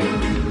blues.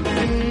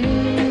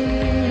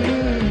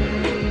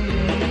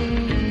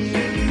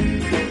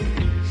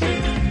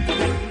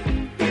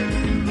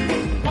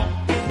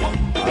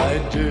 I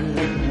did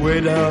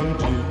way down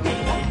to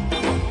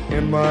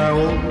in my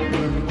old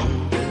blue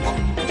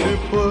to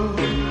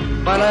put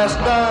my last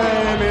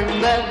dime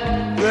in that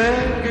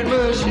record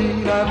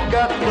machine. I've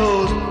got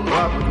those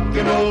rock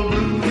and roll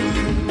blues,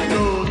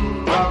 those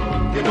rock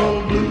and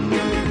roll blues.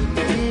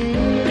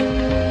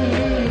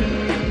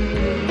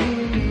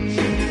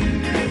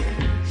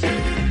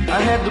 I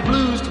had the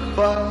blues to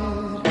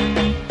fight,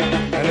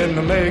 and then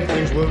to make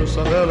things worse,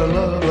 I fell in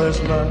love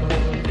last night.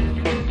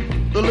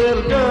 The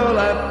little girl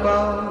I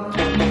found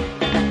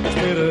asked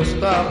me to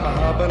stop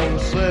hopping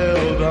and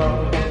settle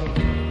down.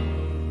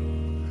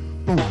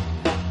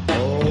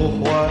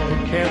 Why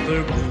can't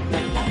there be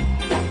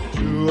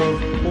two of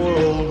poor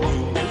old me?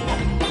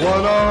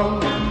 One on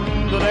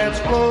the dance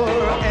floor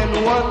and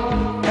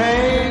one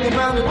hanging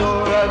round the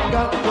door. I've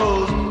got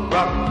those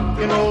rock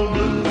and roll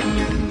blues,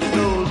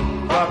 those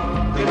rock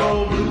and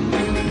roll blues.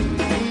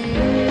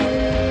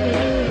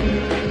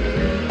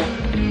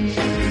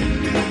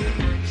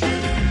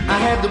 I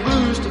had the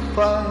blues to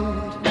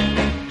fight,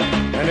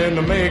 and then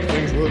to make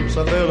things worse, I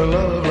fell in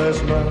love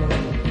last night.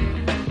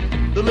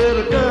 The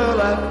little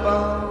girl I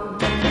found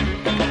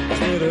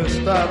to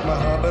stop stop my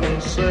hopping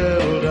and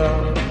settle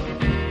down.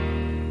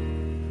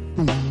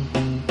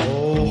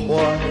 Oh,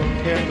 why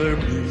can't there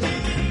be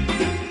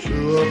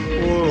to a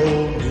poor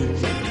old me?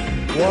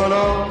 One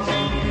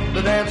on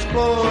the dance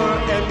floor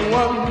and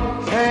one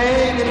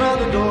hanging around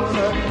the door.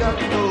 I've got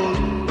those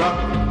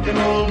rock and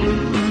roll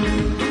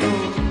blues,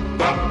 those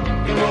rock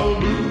and roll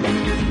blues.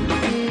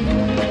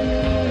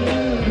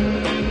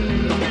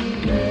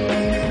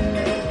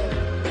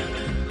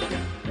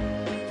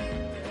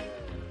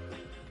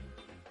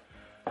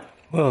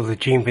 Well, the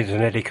Gene Vincent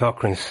and Eddie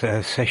Cochran's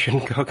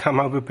session come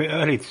over a bit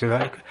early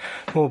today,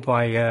 more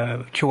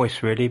by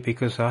choice really,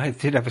 because I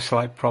did have a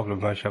slight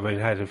problem. I've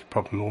had a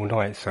problem all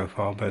night so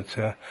far, but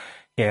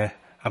yeah,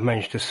 I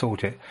managed to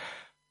sort it.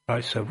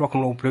 Right, so Rock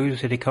and Roll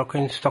Blues, Eddie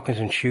Cochran, Stockings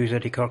and Shoes,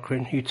 Eddie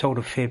Cochran, You Told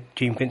a Fib,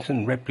 Gene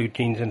Vincent, Red Blue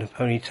Jeans and a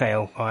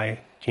Ponytail by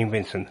Gene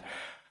Vincent.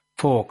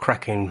 4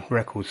 cracking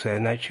records there,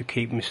 and that should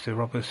keep Mr.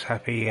 Roberts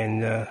happy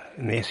and the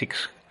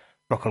Essex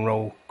Rock and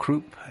Roll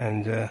Group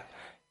and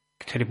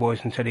Teddy Boys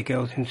and Teddy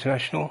Girls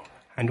International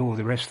and all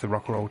the rest of the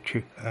rock and roll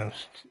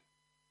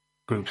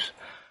groups.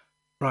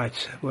 Right,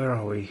 where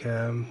are we?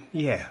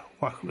 Yeah,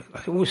 well,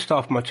 I always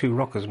start with my 2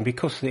 rockers, and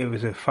because it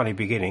was a funny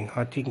beginning,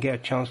 I didn't get a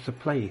chance to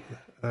play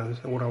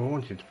what I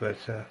wanted, but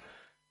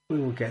we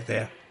will get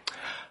there.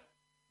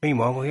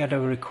 Meanwhile, we had a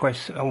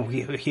request. Oh,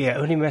 yeah,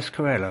 Ernie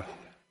Marisca.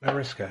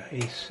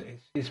 It's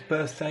his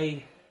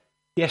birthday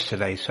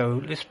yesterday, so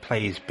let's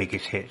play his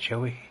biggest hit, shall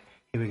we?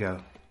 Here we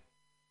go.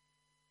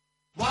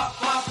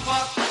 Wop wop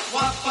wop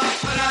wop wop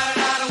ba da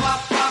da da wop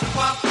wop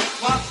wop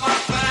wop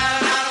wop ba da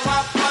da da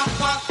wop wop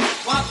wop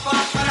wop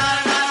wop ba da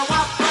da da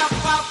wop wop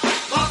wop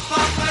wop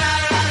wop ba da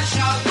da da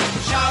shout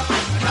shout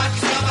knock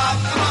yourself out,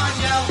 come on,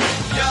 yell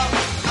yell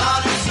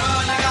loud and slow,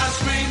 you gotta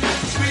scream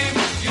scream,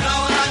 you know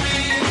what I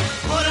mean,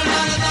 put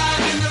another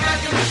dime in the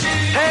record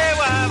machine. Hey,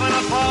 we're having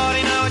a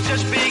party now, it's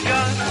just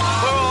begun,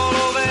 we're all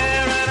over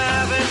here and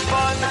having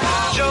fun.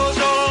 Joe's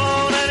all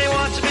alone and he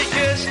wants to be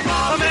kissed,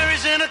 but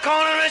Mary's in a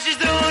corner and she's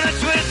doing it.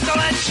 So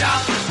let's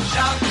shout,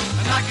 shout,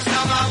 and knock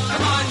yourself out.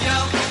 Come on,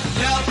 yell,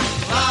 yell,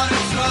 loud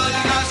and slow.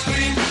 You gotta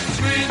scream,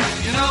 scream.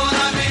 You know what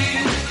I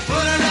mean?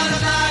 Put another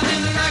dime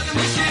in the record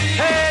machine.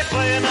 Hey,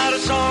 play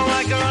another song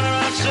like a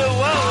runaround Sue.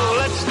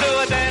 Whoa, let's do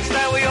a dance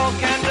that we all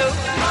can do.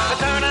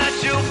 Turn that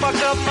jukebox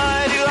up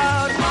mighty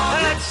loud,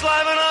 and let's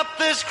liven up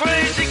this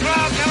crazy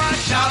crowd. Come on,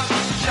 shout,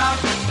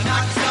 shout, and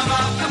knock yourself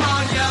out. Come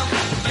on, yell,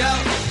 yell,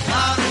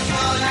 loud and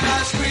slow. You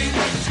gotta scream,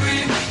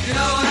 scream. You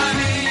know what I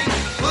mean?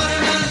 Put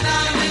another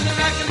dime in the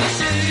record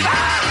machine.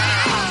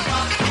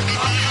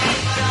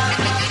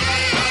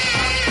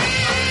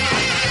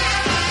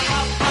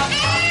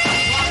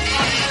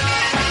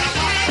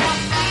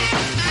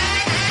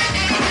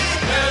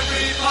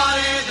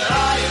 Everybody that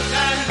I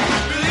attend,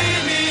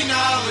 believe me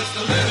now, it's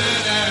the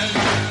living end.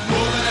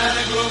 Moving and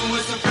a grooving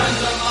with some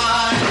friends of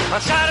mine.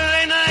 On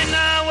Saturday night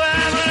now, we're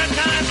having a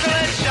time, so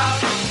let's shout,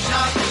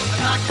 shout,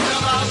 and knock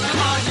yourself out.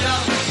 Come on,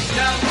 yell,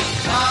 yell,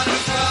 loud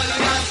and slow. You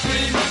gotta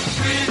scream,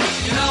 scream.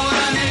 You know what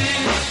I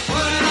mean?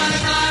 Put another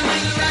dime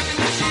in the record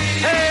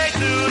machine. Hey,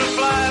 through the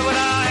fly with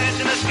our hands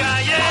in the sky.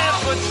 Yeah,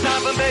 foot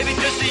stomping, baby,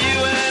 just to you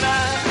and I.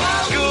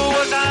 School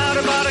was out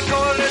about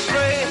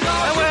 2:45,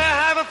 and we're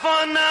having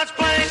fun now. It's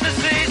plain to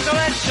see. So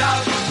let's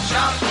shout,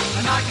 shout,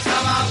 and knock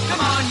yourself out.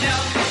 Come on,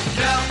 yell,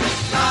 yell,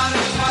 loud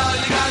and well.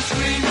 You gotta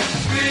scream,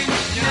 scream.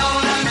 You know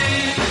what I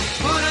mean?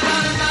 Put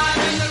another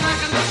dime in the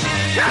record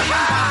machine. Wop,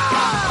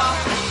 wop, wop,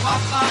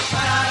 wop, wop,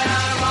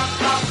 ba-da-da-da, wop,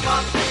 wop,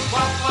 wop,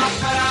 wop, wop,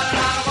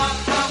 ba-da-da-da, wop,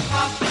 wop,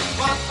 wop,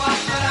 wop, wop,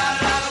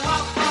 ba-da-da-da,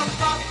 wop, wop,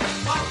 wop,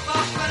 wop,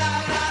 wop,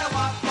 ba-da-da-da,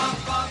 wop, wop,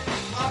 wop,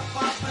 wop,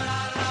 wop,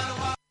 ba-da-da-da,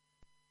 wop.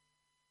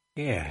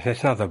 Yeah,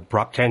 there's another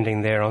abrupt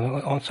ending there.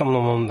 On some of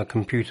them on the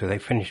computer, they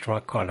finished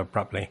right quite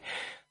abruptly.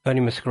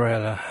 Ernie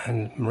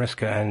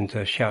Marisca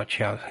and Shout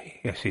Shout.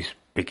 Yes, his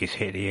biggest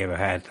hit he ever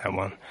had, that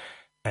one.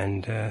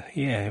 And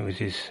yeah, it was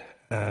his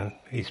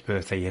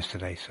birthday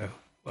yesterday. So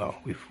well,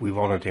 we've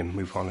honoured him.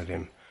 We've honoured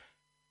him.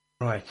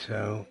 Right,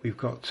 we've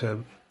got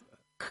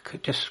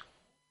just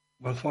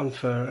one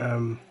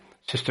for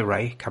Sister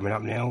Ray coming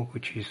up now,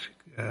 which is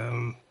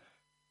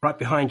Right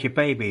Behind Your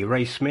Baby,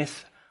 Ray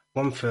Smith.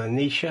 One for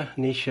Nisha.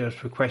 Nisha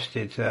has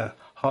requested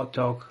Hot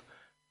Dog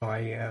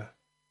by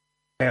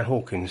Dan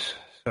Hawkins.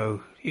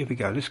 So here we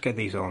go. Let's get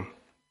these on.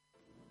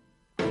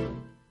 You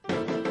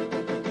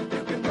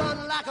can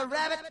run like a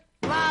rabbit,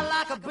 fly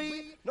like a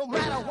bee. No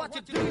matter what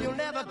you do, you'll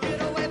never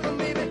get away from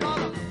me because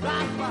I'm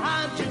right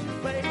behind you,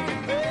 baby.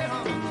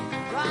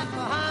 Right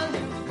behind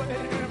you, baby.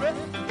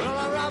 Well,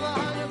 I'm right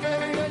behind you,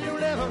 baby, and you'll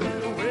never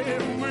get away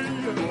from me.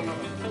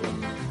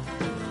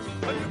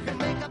 Well, you can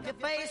make up your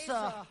face,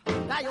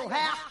 dye your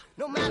hair.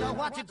 No matter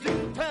what you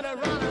do, turn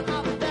around and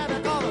up and down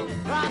because I'm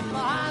right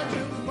behind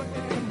you,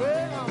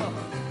 baby.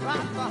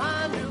 Right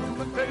behind you,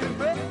 baby.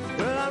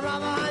 Well, I'm right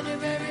behind you,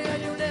 baby,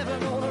 and you're never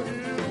gonna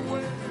get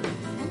away.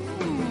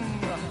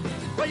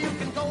 Well, you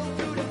can go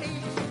to the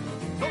east,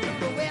 go to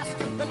the west,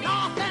 the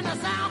north and the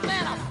south,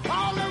 and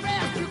all the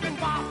rest. You can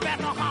walk at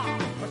the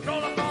heart,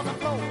 stroll across the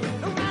floor.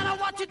 No matter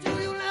what you do,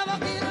 you'll never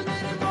get a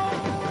minute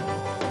more.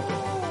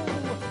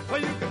 Well,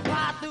 you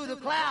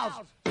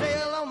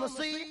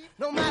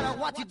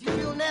what you do,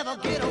 you'll never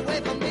get away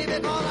from me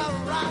because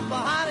I'm right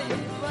behind you,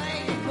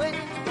 baby.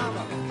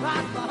 I'm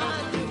right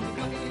behind you,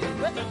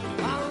 baby.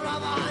 I'm right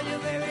behind you,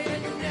 baby,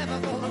 and you're never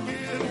gonna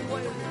get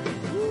away.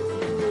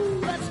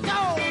 Woo, let's go.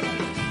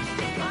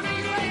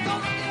 Honey, you ain't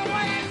gonna get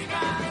away this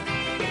time.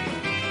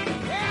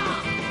 Yeah.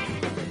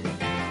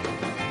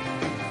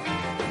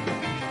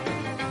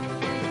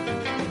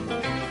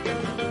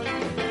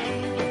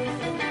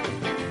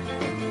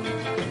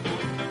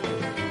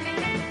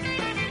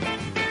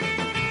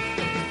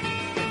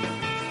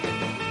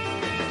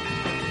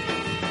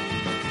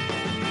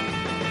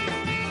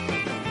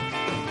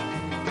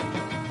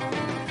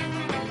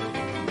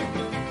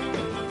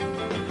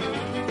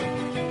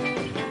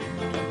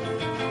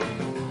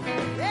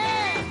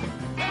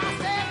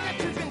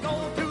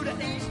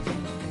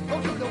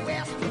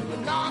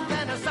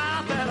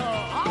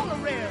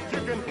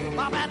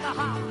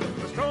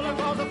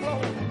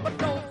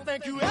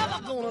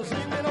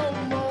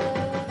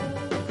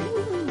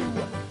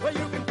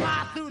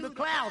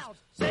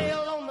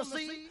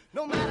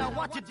 No matter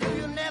what you do,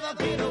 you'll never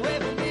get away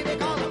from me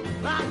because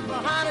I'm right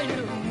behind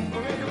you.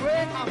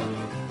 Baby, I'm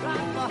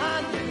right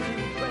behind you,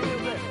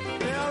 baby.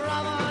 Yeah,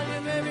 right behind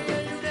you, baby,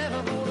 and you're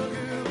never gonna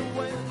get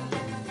away.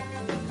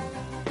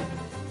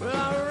 Well,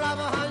 I'm right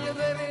behind you,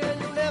 baby,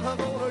 and you're never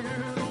gonna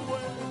get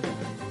away.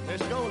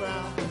 Let's go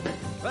now.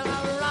 Well,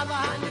 I'm right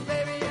behind you,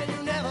 baby, and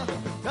you're never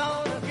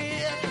gonna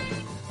get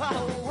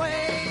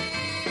away.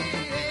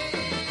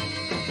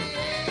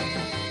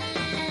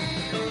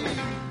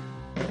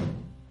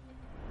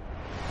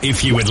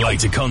 If you would like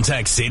to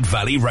contact Sid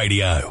Valley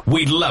Radio,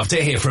 we'd love to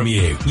hear from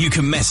you. You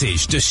can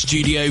message the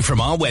studio from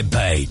our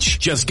webpage.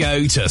 Just go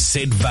to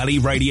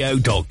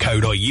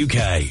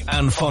sidvalleyradio.co.uk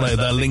and follow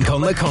the link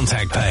on the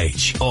contact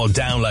page, or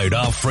download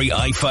our free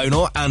iPhone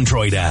or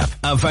Android app,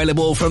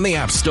 available from the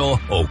App Store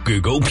or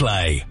Google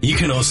Play. You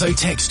can also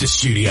text the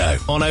studio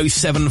on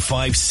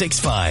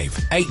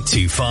 07565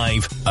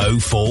 825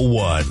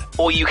 041,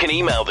 or you can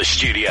email the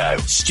studio at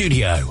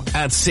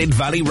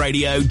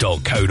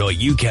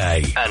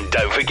sidvalleyradio.co.uk. And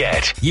don't forget,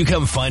 you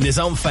can find us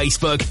on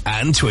Facebook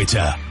and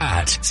Twitter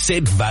at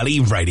Sid Valley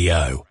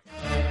Radio.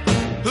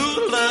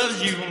 Who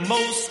loves you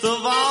most of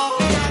all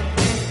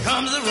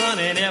comes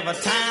running every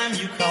time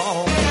you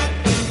call.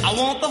 I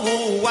want the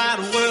whole wide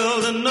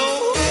world to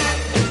know.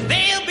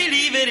 They'll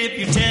believe it if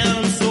you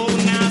tell them so.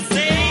 Now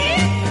say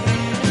it.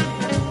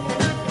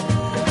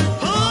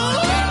 Oh,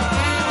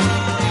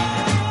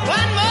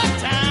 one more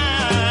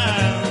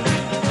time.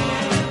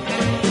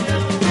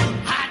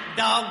 Hot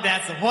dog,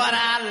 that's what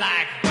I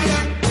like.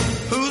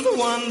 Who's the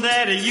one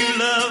that you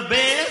love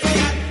best?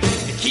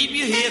 To keep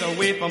you hid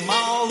away from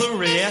all the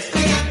rest.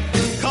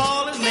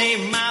 Call his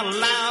name out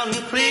loud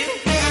and clear,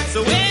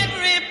 so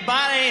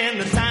everybody in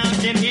the town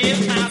can hear.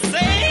 Now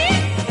say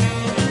it.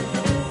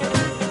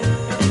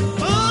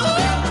 Ooh.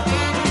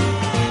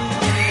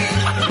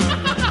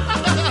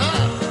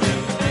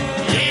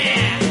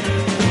 Yeah.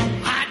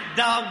 Hot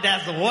dog,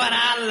 that's what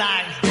I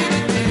like.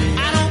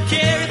 I don't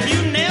care if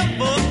you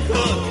never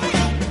cook.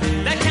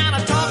 That kind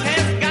of talk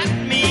has got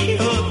me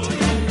hooked.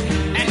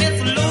 And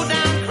it's low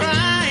down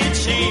crying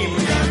shame,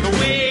 the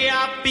way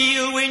I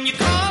feel when you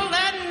call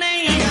that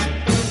name.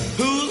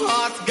 Whose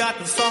heart's got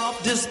the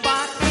softest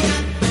spot?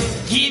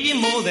 Give you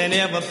more than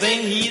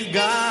everything he's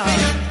got.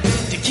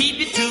 To keep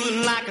you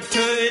tooting like a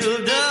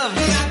turtle dove.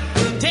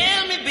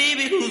 Tell me,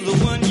 baby, who's the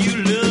one you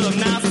love?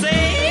 Now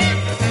say it.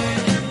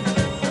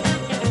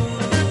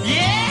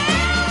 Yeah.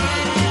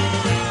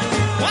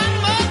 One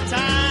more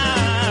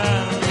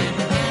time.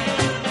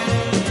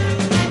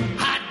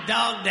 Hot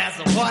dog, that's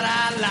what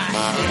I like.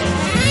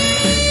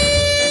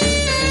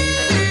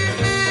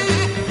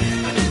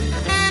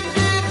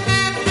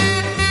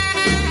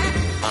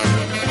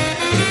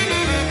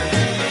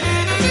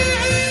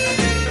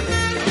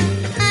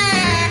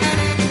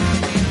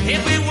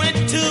 If we went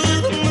to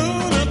the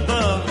moon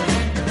above,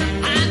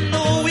 I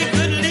know we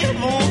could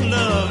live on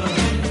love.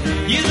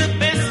 You're the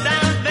best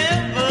I've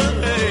ever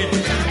heard.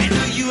 And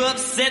do you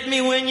upset me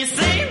when you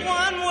say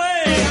one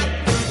word?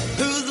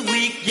 Who's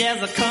weak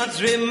as a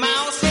country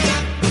mouse?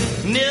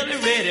 Nearly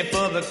ready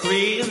for the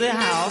crazy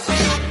house.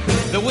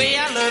 The way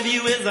I love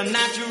you is a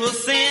natural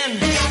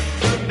sin.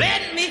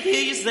 Let me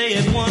hear you say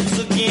it once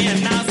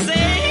again. Now say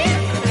it.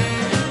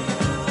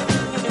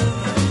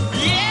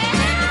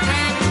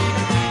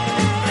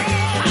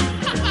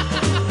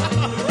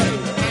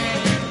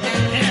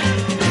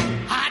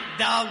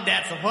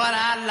 That's what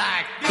I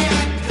like.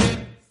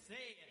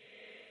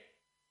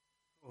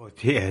 Oh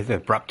dear, the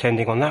abrupt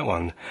ending on that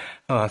one.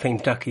 Oh, I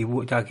think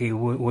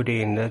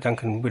Woody and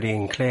Duncan, Woody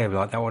and Claire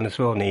like that one as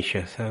well,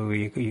 Nisha. So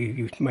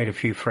you've made a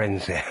few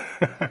friends there.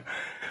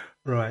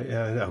 Right,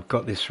 I've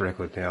got this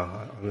record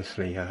now.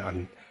 Honestly,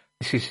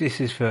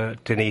 this is for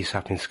Denise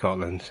up in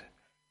Scotland.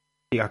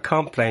 Yeah, I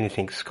can't play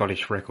anything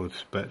Scottish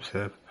records, but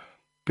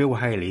Bill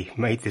Haley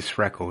made this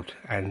record,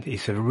 and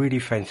it's a really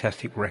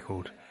fantastic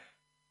record.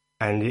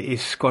 And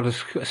it's got a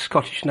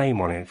Scottish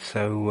name on it,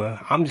 so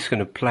I'm just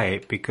going to play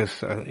it because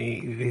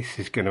this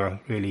is going to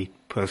really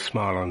put a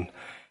smile on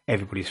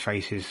everybody's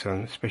faces,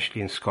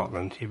 especially in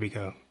Scotland. Here we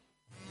go.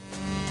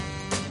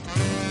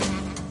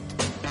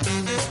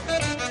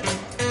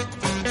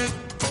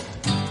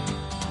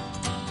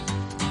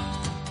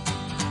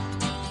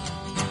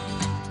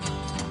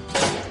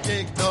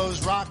 Dig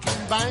those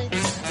rocking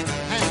banks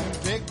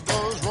and dig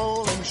those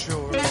rolling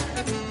shores.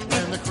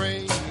 When the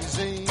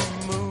crazy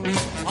moon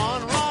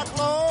on Rock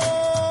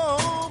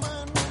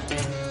Lomond,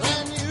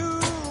 then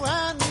you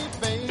and me,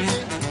 baby,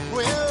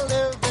 will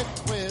live it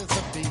with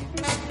a beat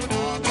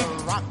on the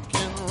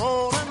rockin'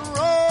 rollin'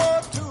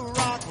 road to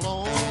Rock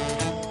Lomond.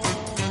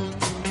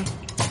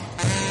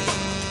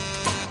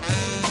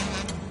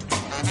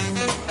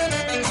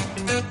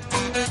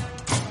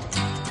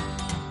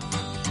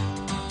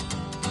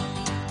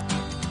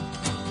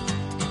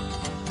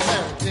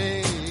 They're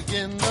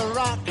digging the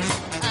rock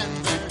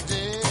and they're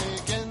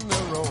digging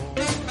the roll,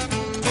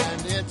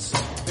 and it's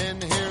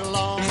been here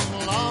long,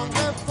 long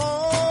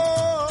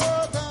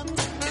before them.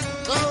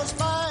 Those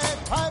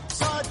five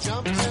pipes are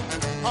jumping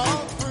all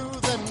through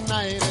the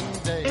night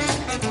and day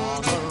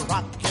on the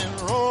rockin'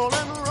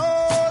 rollin'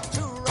 road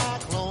to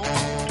Rock Lomond.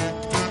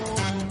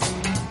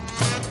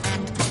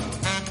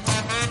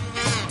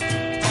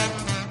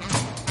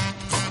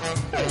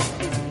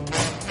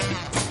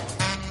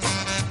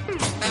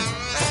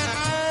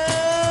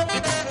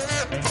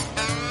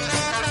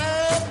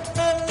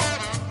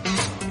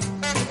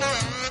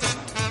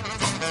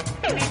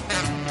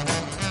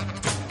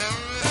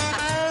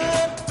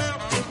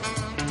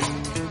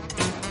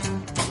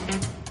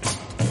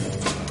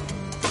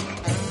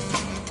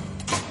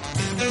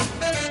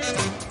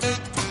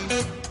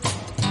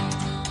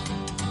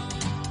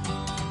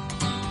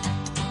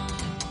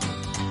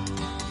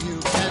 You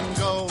can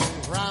go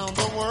round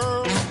the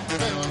world,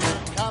 fill your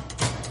cup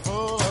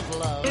full of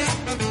love,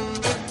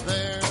 but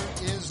there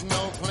is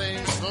no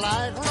place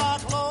like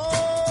Rock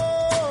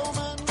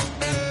Lomond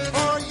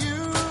for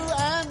you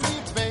and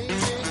me, baby.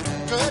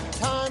 Good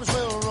times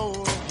will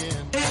roll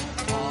again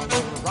on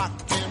the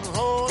rockin'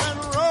 rollin'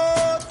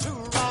 road to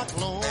Rock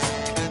Lomond.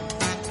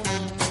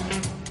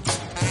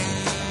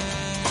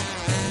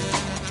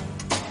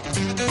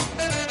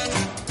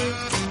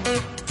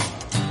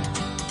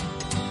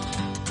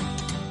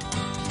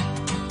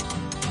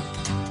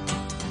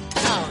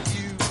 Now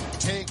you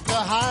take the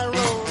high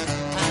road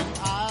and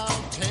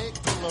I'll take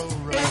the low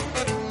road,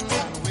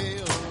 and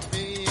we'll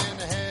be in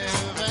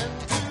heaven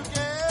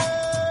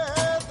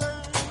together.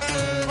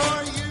 For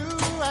you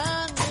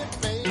and me,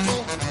 baby,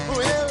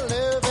 we'll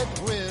live it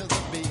with a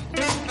beat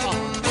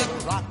on the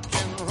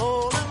rockin'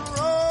 rollin'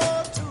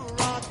 road to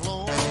Rock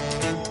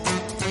Lomond.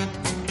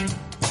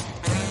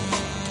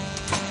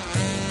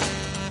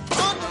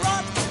 On the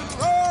rockin'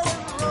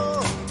 rollin'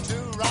 road to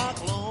Rock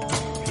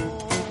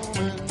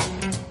Lomond.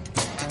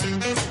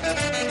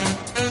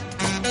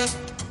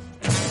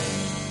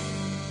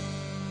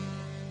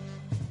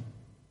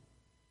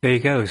 There you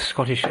go, a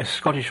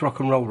Scottish rock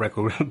and roll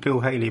record.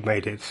 Bill Haley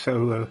made it,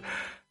 so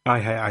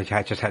I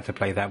just had to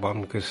play that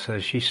one because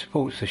she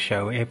supports the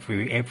show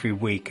every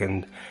week,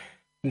 and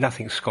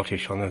nothing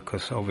Scottish on her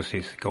because obviously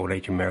it's the Gold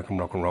Age American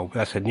rock and roll. But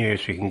that's the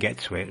nearest we can get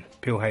to it.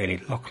 Bill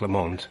Haley, Loch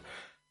Lomond,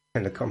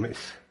 in the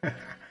comments.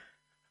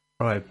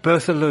 Right,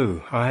 Bertha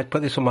Lou. I had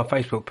put this on my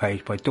Facebook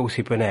page by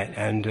Dorsey Burnett,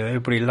 and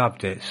everybody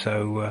loved it,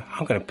 so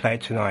I'm going to play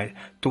it tonight.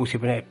 Dorsey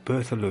Burnett,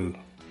 Bertha Lou.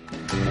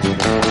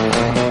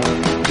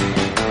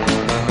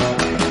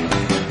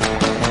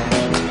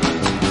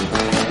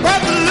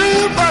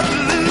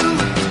 Buckaloo,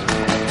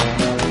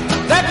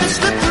 let me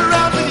slip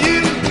around with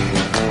you.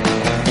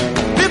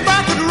 If I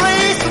could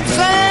raise some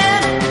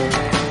sand,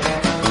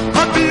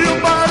 I'd be your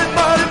body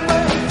man.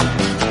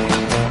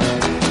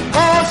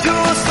 'Cause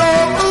you're so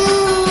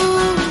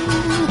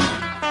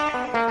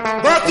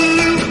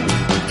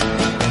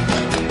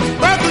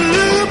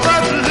Buckaloo,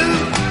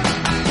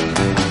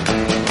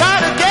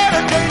 gotta get a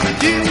date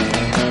with you.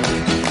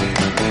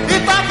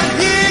 If I could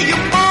hear you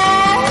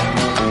moan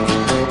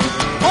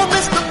on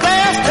Mr.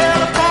 Blair's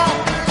telephone,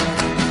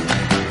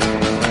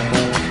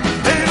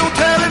 ain't no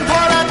telling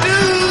what I do.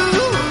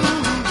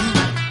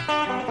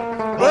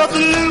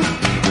 Buckaloo,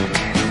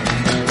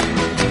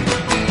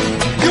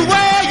 you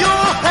wear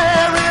your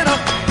hair in a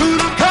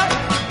poodle cut.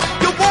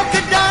 You're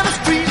walking down the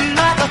street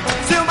like a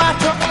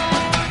semi-truck,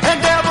 and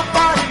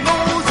everybody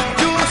knows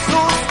you're so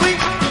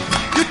sweet.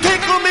 You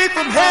tickle me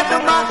from head to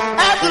my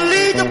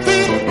athlete to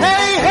feet.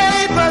 Hey, hey,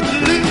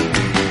 Buckaloo,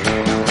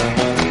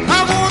 I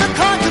wanna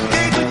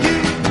conjugate with you.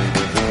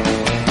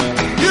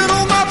 You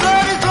know my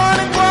blood is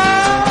running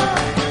wild,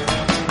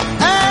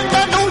 and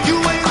I know you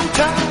ain't on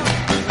time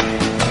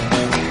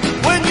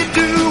when you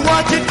do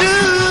what you do.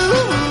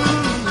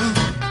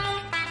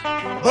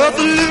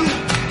 Buckaloo,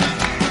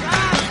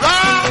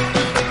 rock,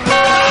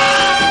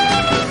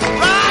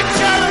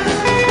 chillin'.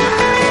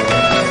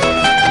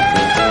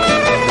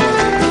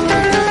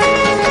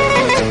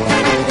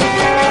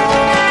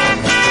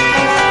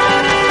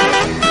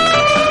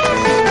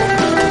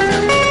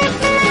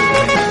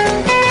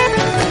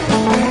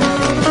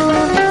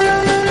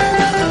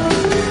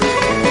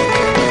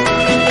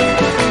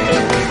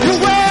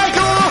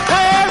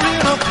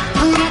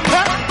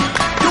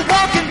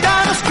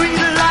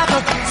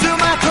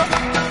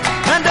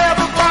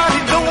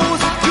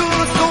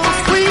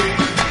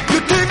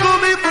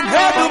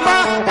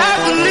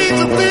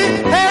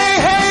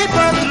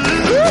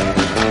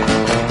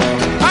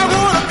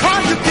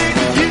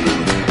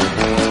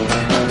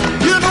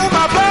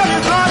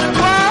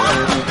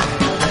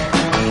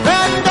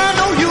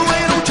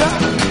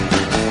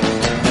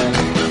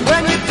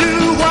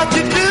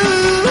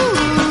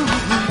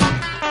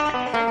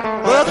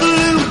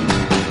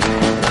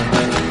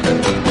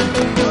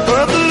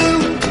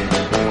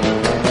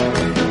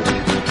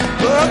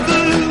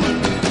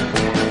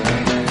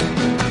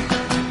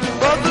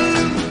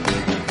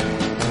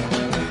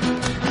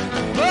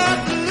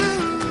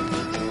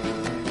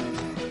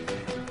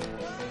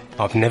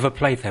 I've never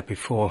played that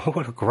before.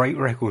 What a great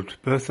record.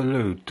 Bertha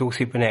Lou,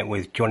 Dorsey Burnett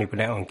with Johnny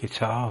Burnett on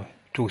guitar,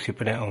 Dorsey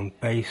Burnett on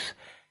bass.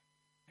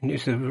 And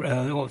it's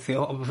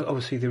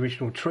obviously the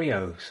original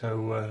trio.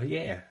 So,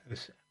 yeah,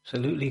 it's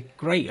absolutely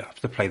great. I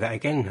have to play that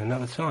again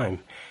another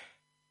time.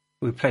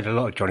 We played a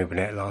lot of Johnny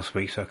Burnett last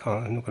week, so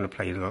I'm not going to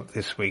play a lot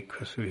this week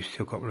because we've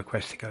still got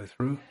requests to go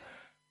through.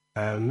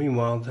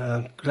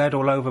 Meanwhile, Glad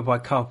All Over by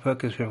Carl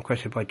Perkins, been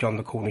requested by John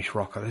the Cornish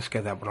Rocker. Let's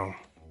get that one on.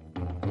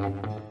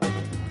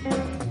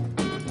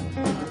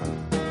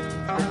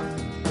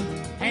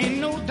 Ain't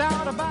no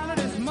doubt about it,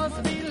 this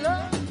must be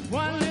love.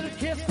 One little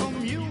kiss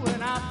from you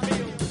and I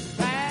feel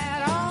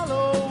glad all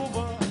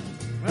over.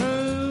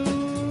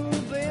 Ooh,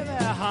 baby,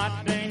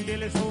 hot dang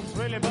dilly, so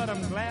thrilly, but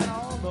I'm glad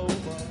all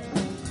over.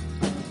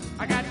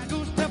 I got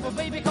goose pepper,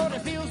 baby, 'cause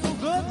it feels so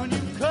good when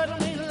you cuddle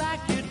me like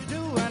you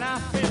do, and I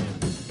feel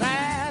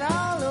glad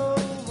all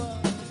over.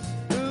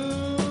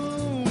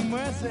 Ooh,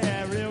 mercy,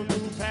 real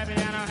goose happy,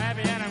 and I'm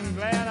happy, and I'm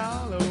glad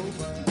all over.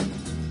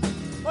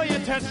 Oh, your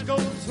touch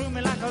goes through me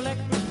like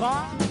electric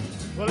fire.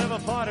 Will every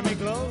part of me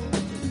glow.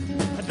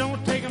 I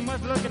don't take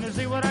much looking to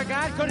see what I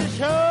got, 'cause it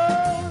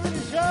shows,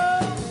 it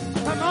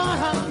shows. Come on,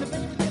 honey,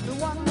 baby, get me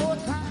one more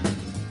time.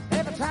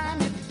 Every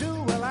time you do,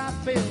 well, I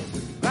feel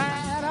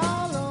glad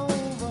all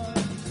over.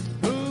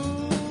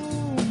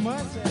 Ooh,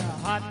 mercy,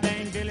 hot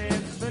dang dilly,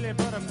 it's silly,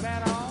 but I'm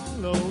glad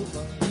all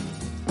over.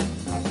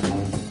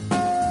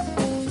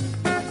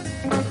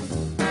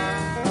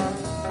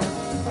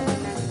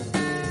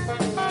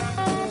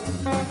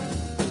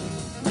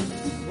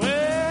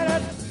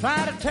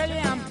 Try to tell you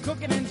I'm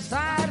cooking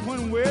inside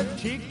when we're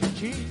cheek to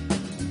cheek.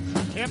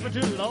 My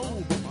temperature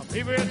low, but my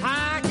fever is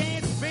high. I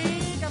can't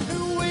speak, I'm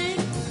too weak.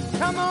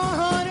 Come on,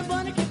 honey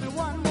bunny, give me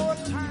one more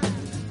time.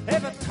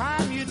 Every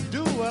time you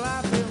do, well,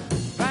 I feel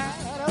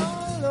glad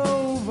all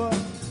over.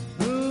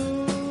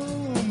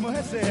 Ooh,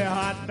 mercy,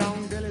 hot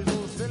dang dilly,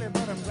 so silly,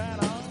 but I'm glad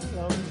all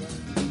over.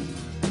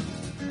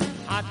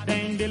 Hot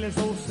dang dilly,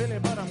 so silly,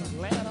 but I'm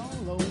glad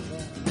all over.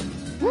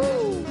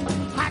 Woo!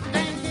 Hot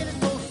dang dilly,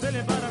 so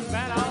silly, but I'm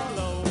glad all over.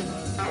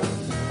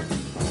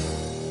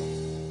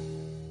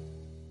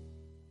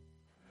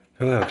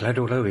 Well, Glad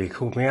All Over, he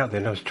called me out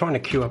then. I was trying to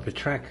queue up a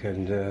track,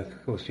 and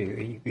of course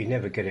you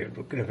never get it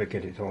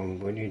on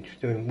when you're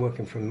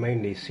working from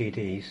mainly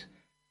CDs.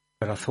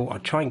 But I thought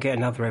I'd try and get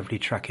another Everly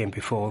track in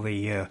before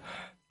the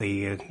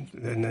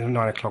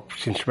 9 o'clock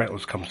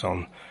instrumentals comes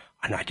on,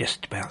 and I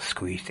just about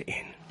squeezed it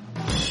in.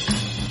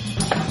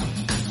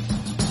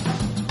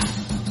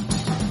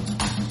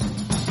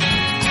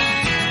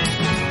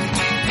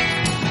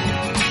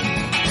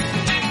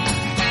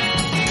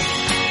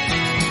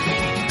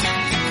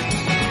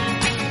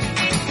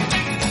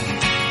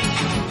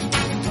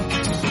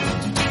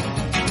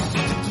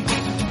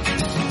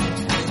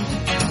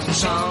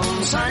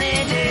 Some sunny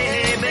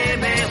day,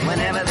 baby, when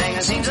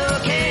everything seems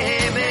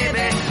okay,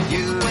 baby,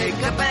 you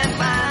wake up and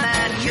find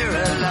that you're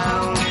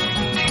alone,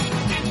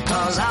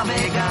 'cause I'll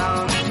be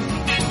gone.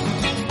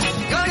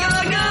 Gone,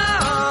 gone,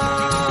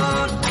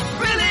 gone,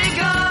 really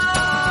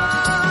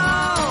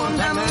gone.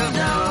 I moved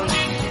on,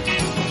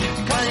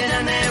 'cause you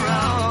done me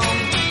wrong.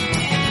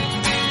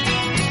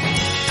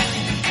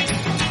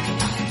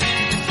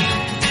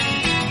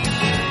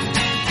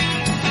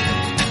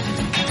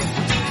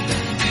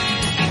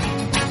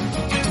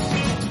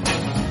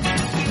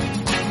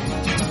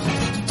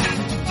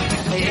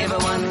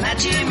 Everyone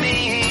that you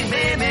meet,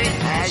 baby,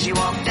 as you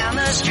walk down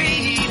the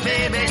street,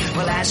 baby,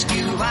 will ask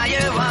you why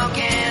you're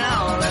walking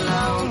all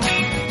alone,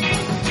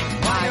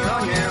 why you're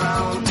on your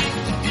own.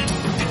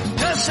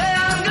 Just say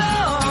I'm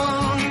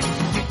gone,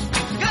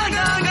 gone,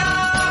 gone,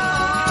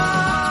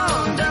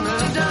 gone, done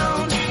moved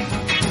on,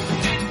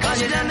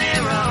 'cause you done me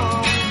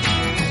wrong.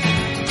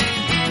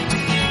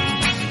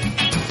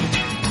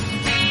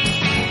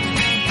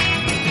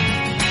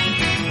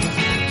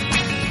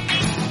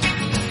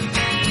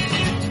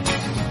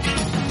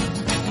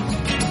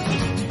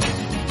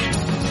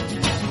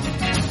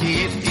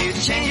 If you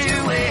change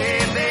your way,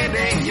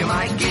 baby, you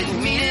might get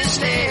me to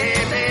stay,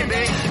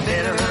 baby.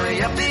 Better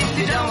hurry up if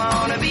you don't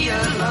want to be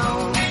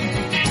alone,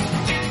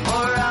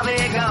 or I'll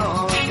be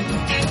gone.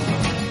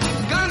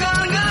 Gone,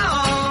 gone,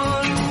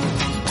 gone,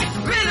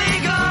 really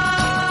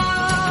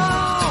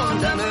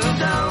gone. Done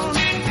moved on,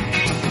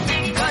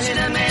 'cause you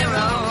done me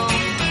wrong.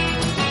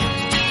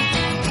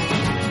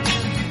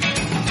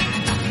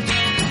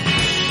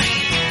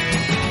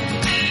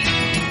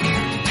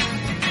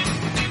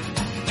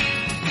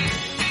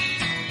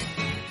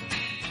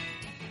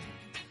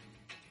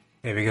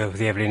 There we go for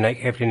the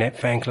Everlynet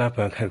fan club.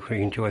 I hope you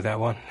enjoyed that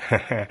one.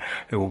 They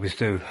always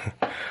do.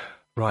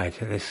 Right,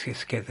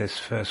 let's get this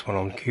first one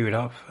on queued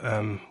up.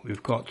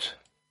 We've got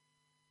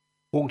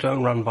Walk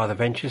Don't Run by the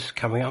Ventures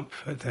coming up,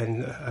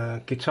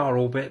 then Guitar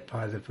Orbit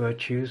by the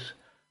Virtues,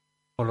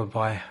 followed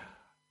by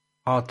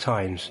Hard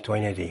Times,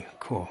 Dwayne Eddy.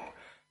 Cool.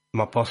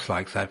 My boss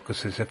likes that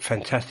because there's a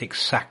fantastic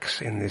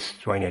sax in this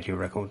Dwayne Eddy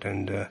record,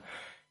 and it's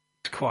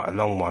quite a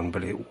long one,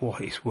 but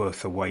it's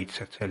worth the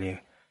wait, I tell you.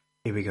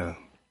 Here we go.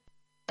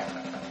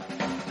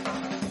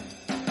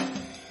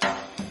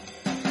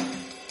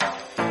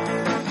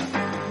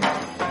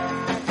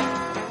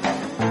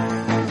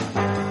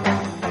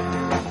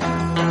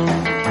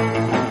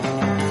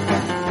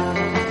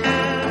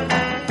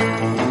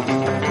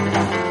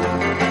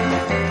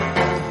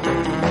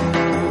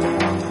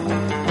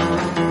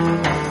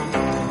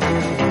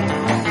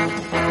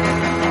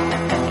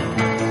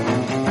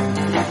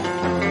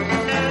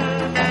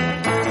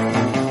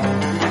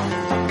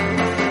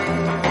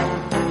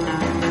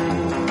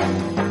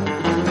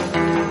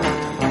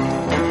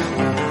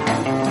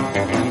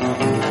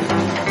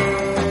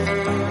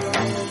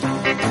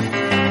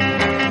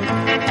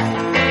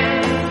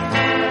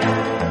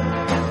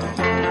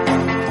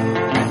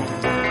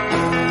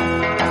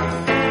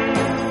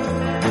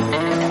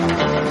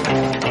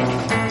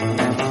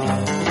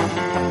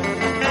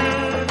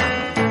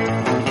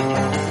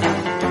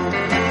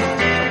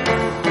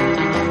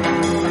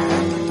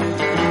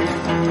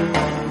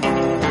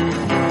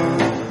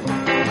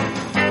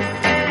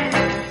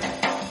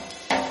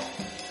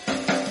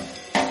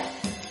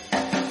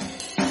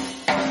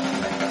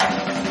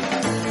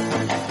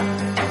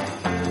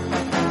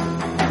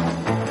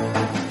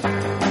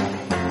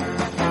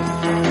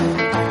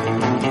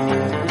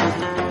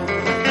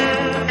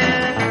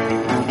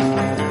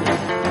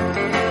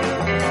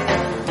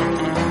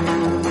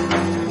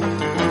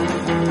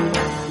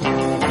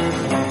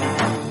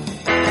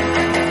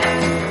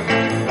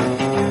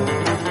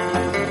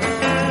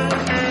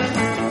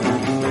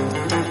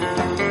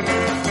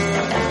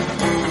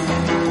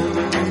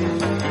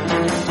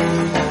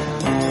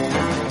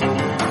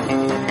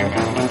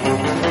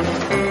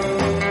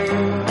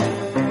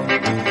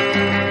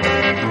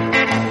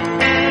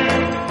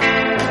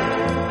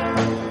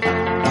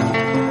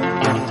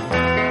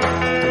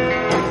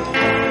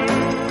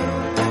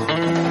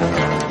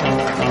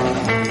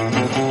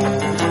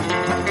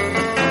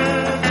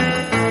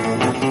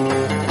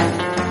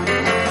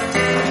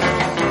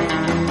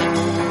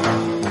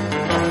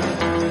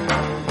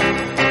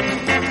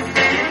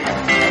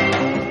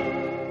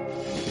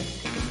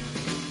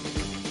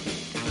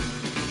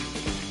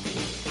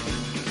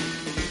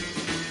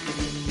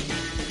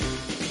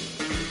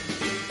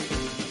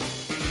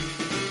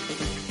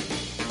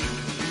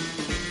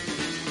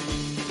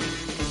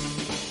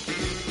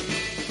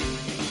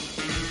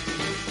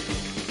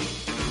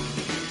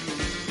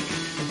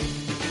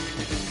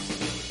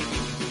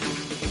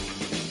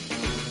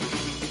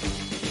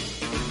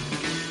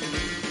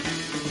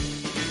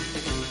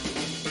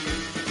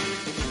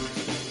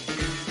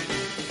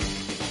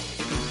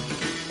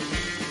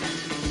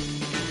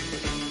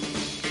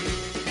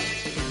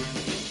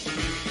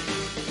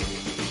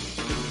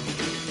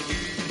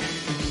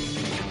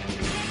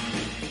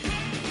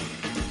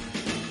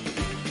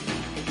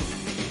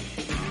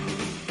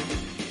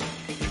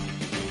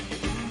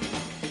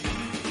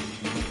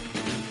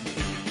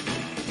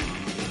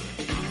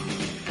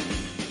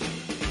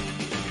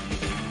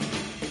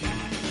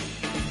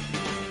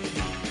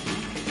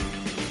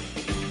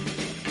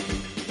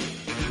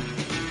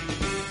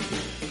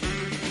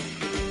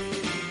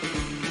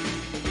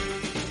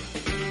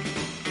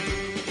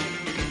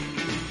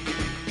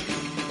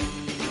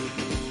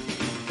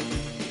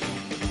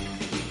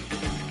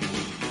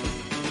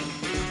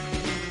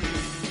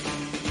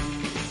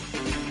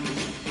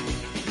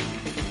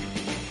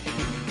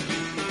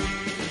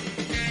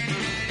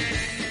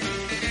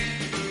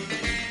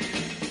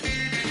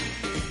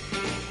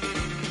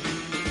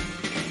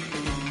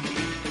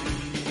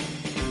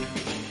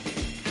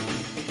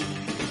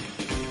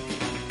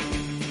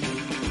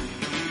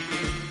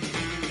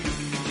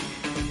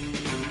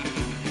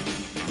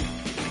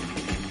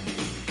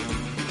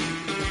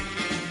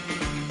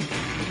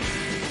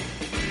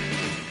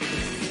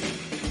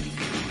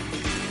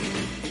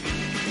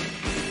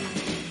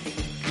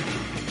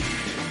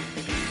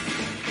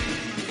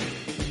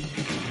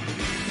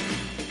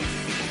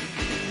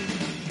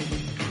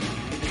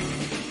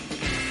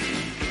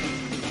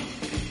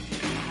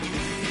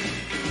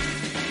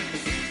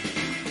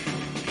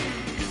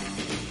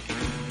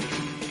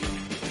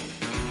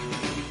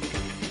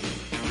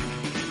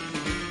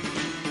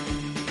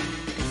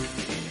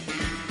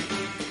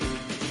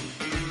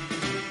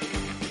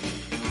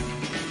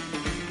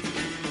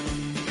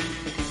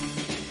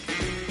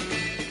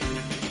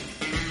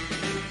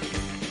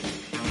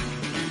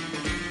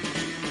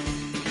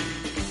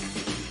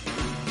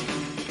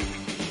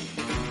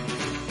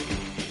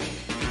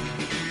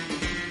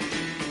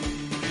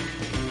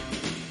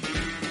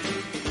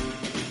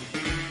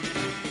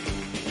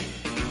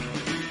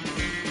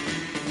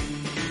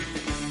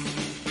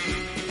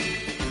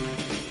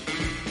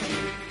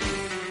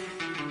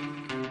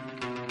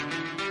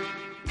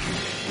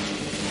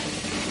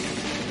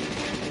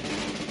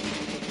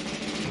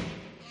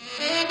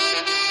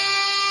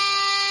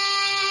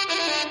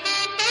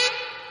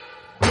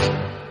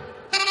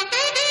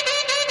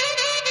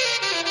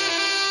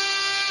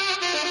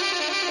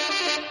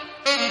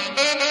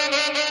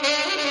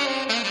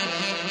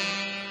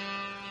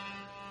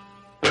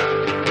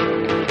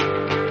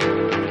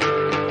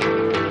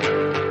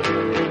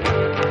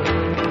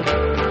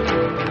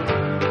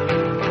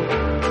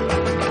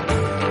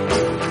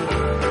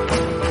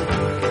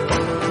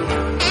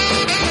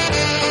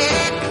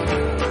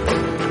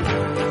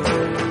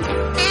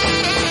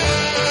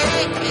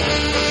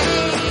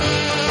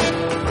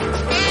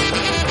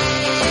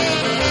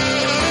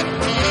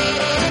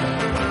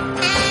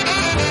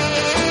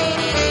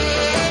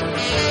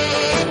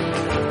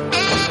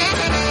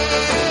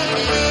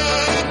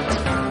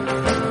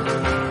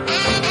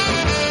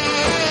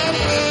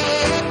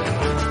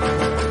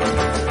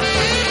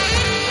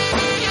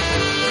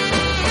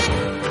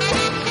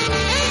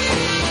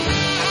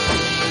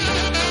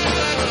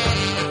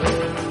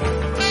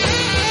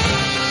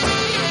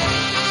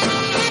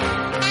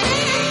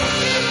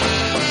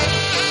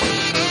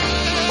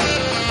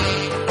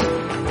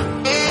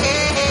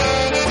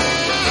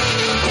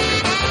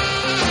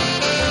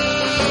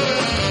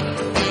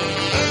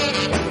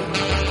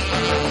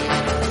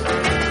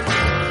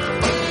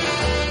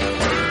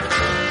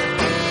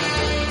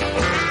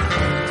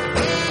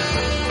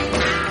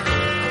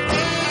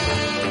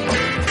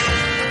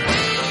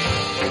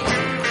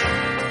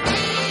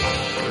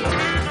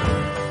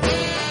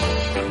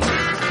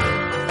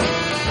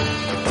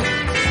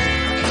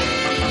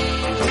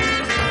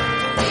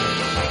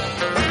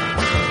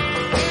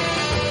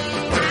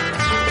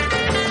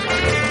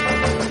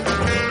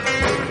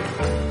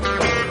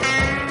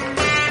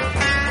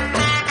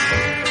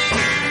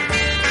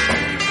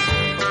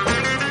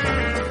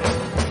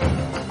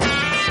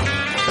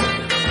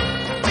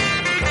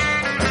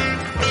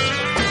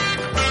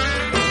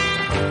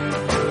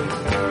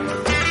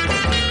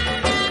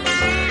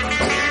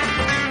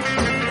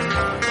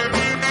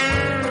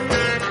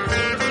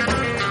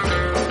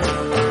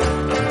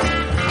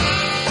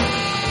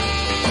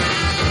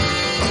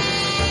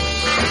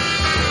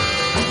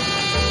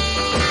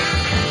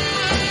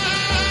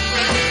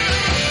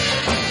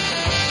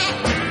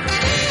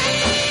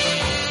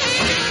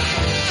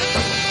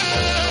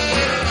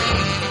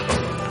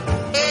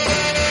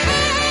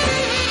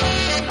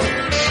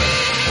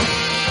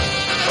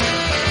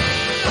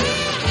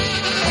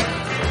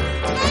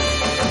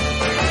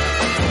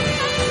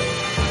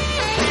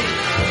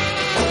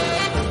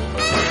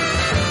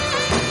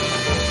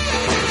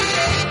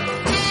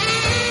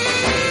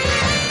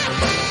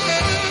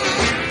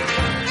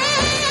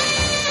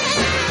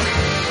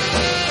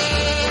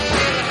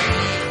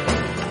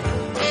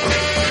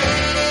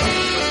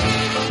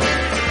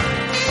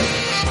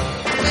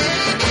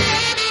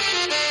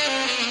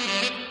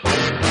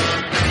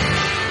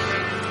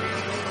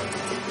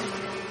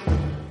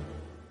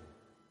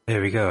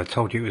 There we go. I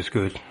told you it was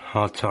good.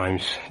 Hard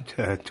Times.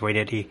 Dwayne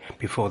Eddy.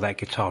 Before that,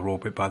 Guitar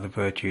Orbit by the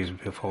Virtues.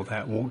 Before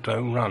that, Walk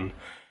Don't Run,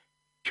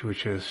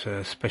 which was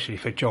especially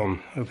for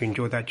John. Hope you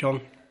enjoyed that, John.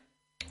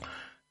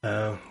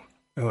 Where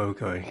are we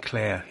going?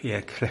 Claire.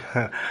 Yeah,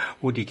 Claire.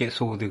 Woody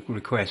gets all the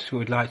requests. We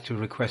would like to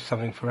request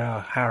something for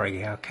our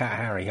Harry, our cat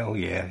Harry. Oh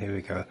yeah, here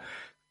we go. Could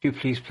you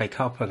please play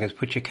Carpenter's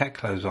Put Your Cat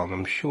Clothes On?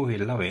 I'm sure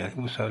he'd love it.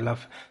 I also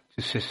love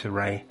to Sister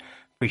Ray.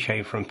 Appreciate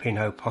it from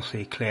Pinho,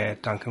 Posse, Claire,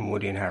 Duncan,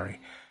 Woody and Harry.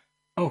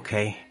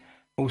 Okay.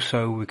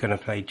 Also, we're going to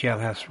play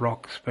Jailhouse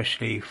Rock,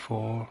 especially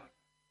for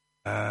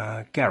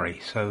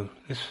Gary. So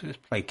let's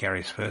play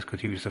Gary's first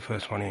because he was the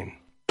first one in.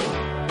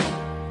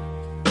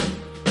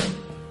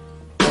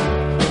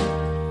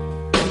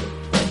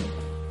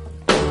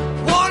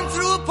 Walking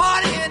through a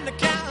party in the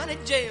county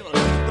jail.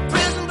 The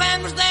prison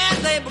band was there,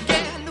 they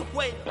began to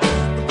wail.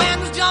 The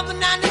band was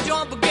jumping and the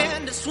joint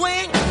began to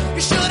swing.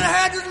 You should have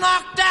heard this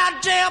knocked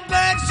out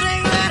jailbird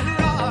sing. Let it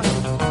rock.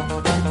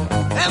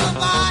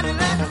 Everybody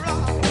let it rock.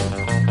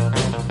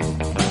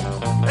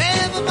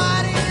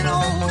 Everybody in the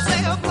old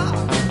cell block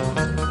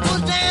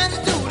was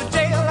dancing to the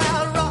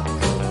jailhouse rock.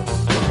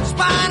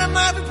 Spider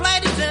Murphy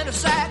played his inner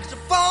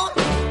saxophone.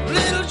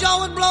 Little Joe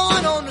was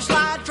blowing on the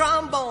slide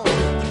trombone.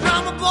 The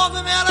drummer boy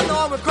from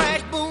Illinois would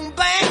crash, boom,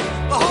 bang.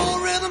 The whole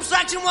rhythm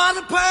section was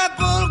a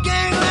purple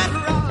gang. Let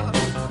it rock.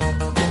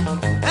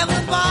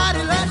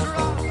 Everybody let it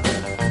rock.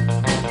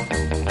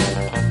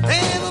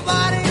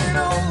 Everybody in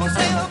the old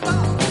cell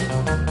block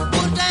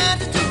was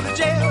dancing to the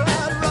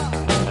jailhouse rock.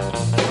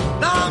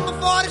 Number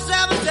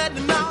 47 said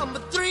to number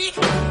 3,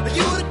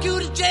 you the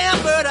cutest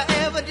jailbird I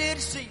ever did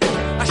see.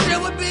 I sure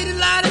would be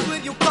delighted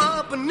with your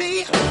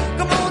company.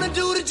 Come on and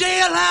do the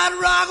jailhouse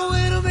rock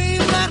with me.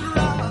 Let it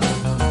rock.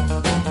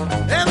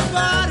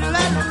 Everybody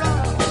let it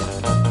rock.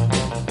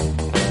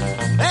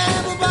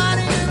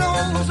 Everybody in the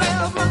old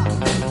cell block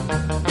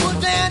was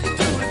dancing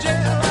to the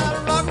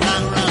jailhouse rock.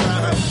 Rock, rock,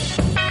 rock.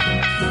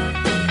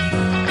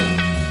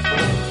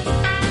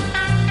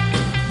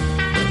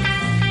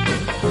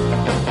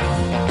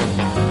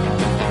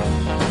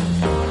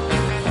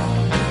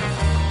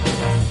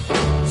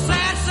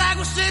 Sad sack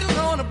was sitting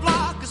on a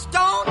block of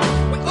stone.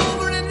 Way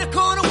over in the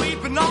corner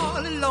weeping all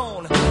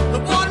alone. The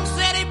warden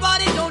said, hey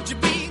buddy, don't you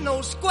be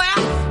no square.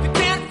 If you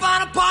can't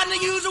find a partner,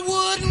 use a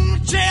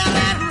wooden chair.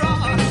 Let it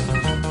rock.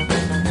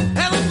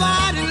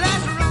 Everybody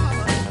let it rock.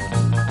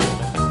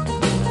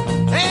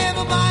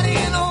 Everybody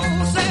in the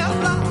old cell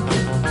block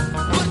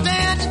was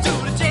dancing to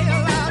the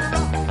jailhouse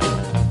rock.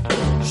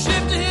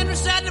 Shifter Henry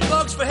said the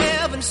books for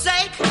heaven's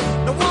sake.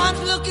 No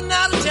one's looking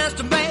out a chance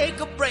to make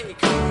a break.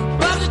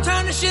 Bugsy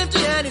turned to Shifty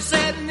and he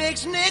said,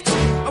 nix, nix.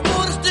 I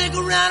wanna stick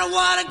around, I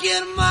wanna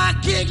get my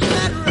kicks.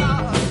 Let it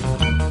rock.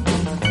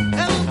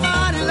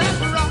 Everybody let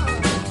it rock.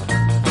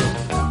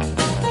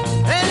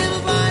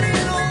 Everybody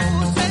in the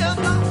old cell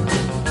block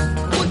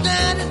was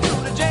dancing to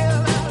the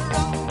jailhouse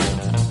rock.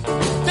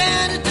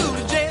 Dancing to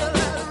the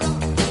jailhouse rock.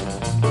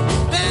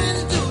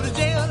 Dancing to the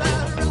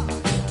jailhouse rock.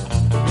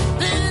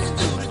 Dancing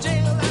to the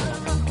jailhouse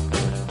rock.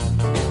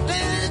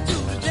 Dancing to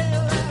the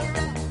jailhouse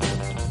rock.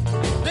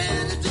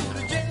 Dancing to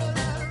the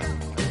jailhouse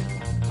rock.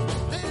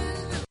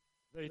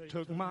 They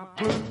took my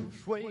blue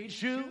suede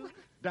shoe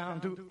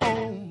down to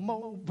Old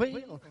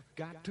Mobile.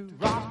 Got to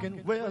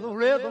rockin' with a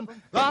rhythm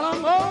while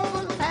I'm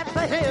over at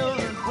the hill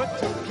and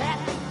put your cat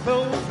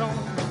clothes on.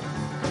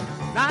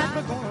 Now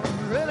we're gonna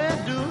really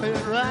do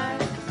it right.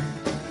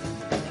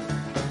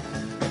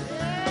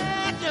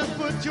 Yeah, just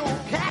put your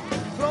cat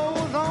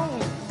clothes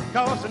on,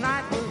 'cause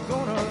tonight we're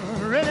gonna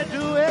really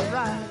do it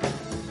right.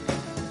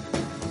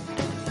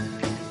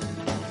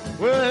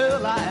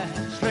 Well, I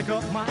slick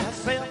up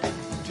myself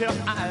till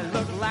I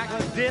look like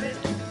I did it.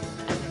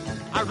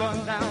 I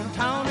run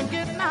downtown and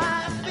get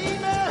my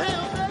female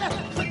hillbilly.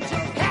 Put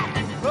your cat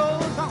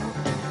clothes on.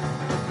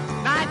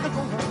 Night we're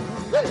gonna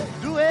really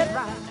do it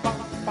right. Ba,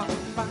 ba,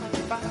 ba,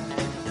 ba.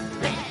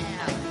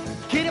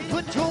 Yeah. Kitty,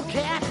 put your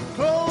cat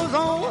clothes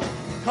on,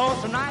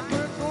 'cause tonight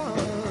we're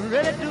gonna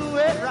really do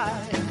it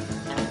right.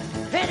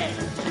 Hit it.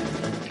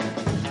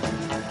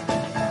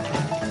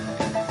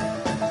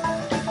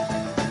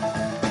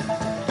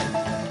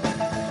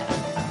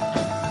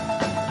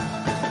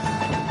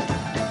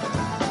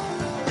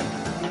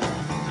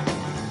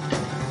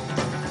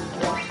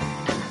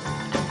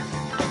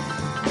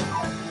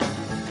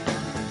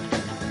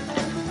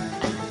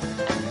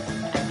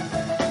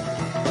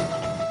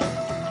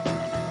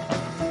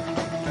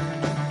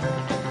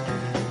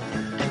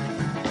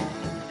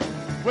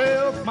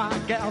 Well, my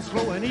gal's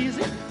slow and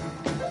easy.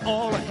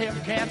 All the hip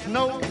cats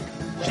know.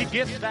 She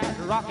gets that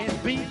rockin'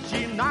 beat.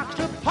 She knocks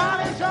the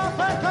polish off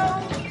her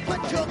toe.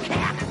 Put your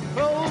cat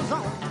clothes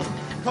on,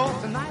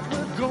 'cause tonight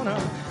we're gonna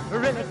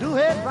really do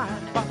it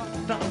right. Ba,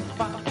 da,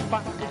 ba, ba,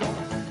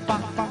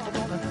 we're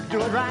gonna do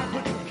it right.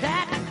 Put your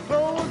cat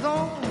clothes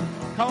on,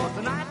 'cause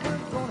tonight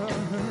we're gonna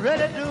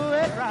really do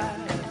it right.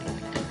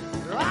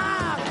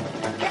 Rock,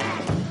 cat.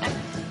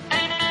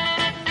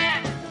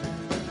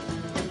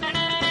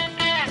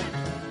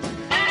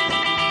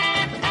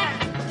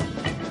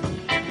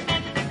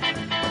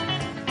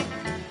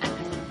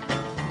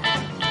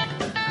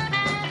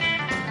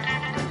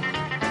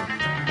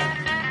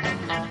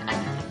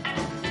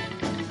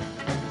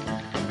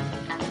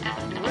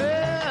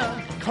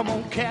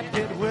 cat,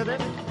 get with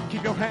it.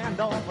 Keep your hand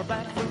off of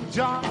that food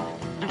jar.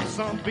 Do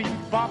some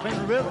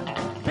beat-bopping rhythm.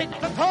 Pick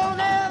the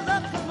toenails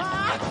up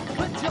tomorrow.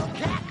 Put your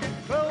cat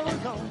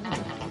clothes on.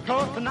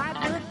 'Cause tonight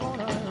we're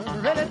gonna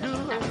really do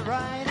it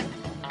right.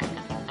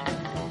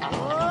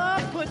 Oh,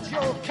 put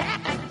your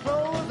cat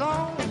clothes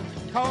on.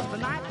 'Cause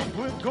tonight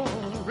we're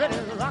gonna really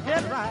rock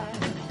it right.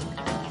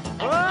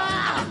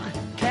 Oh,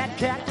 cat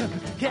clothes.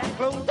 Cat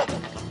clothes.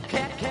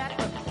 Cat clothes.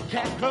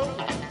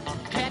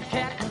 Scat,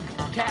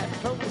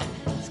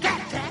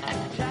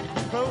 cat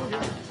clothes.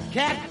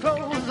 Cat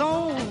clothes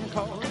on.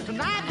 'Cause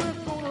tonight we're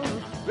gonna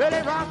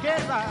really rock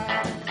it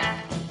right.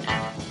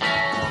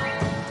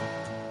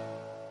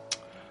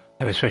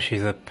 Especially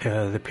the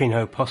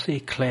Pinot Posse,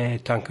 Claire,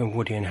 Duncan,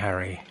 Woody and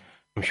Harry.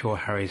 I'm sure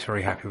Harry's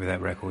very happy with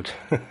that record.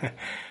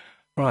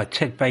 Right,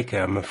 Ted Baker,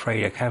 I'm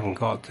afraid I haven't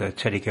got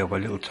Teddy Girl by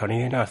Little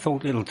Tony. And I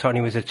thought Little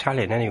Tony was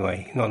Italian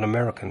anyway, not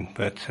American.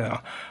 But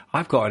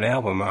I've got an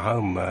album at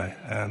home,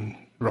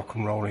 Rock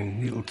and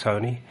Rollin' Little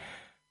Tony.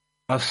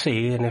 I'll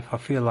see, and if I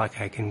feel like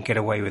I can get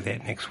away with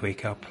it next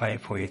week, I'll play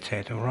it for you,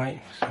 Ted, all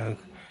right? So,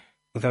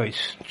 although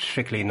it's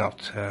strictly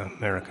not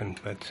American,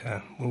 but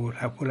we'll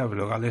have a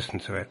look. I'll listen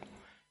to it.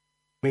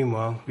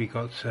 Meanwhile, we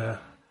got... so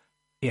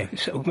I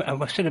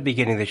said at the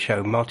beginning of the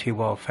show,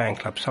 Multi-Wild Fan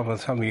Club. Some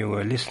of you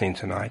were listening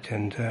tonight,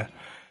 and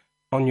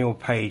on your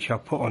page, I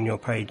put on your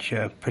page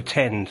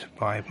Pretend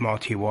by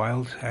Marty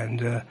Wilde,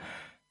 and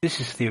this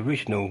is the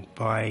original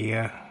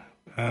by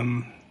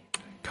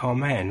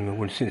Carman,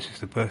 well, since it's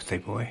the birthday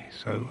boy,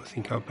 so I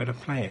think I'd better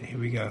play it. Here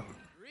we go.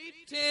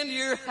 Pretend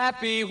you're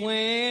happy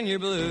when you're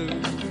blue.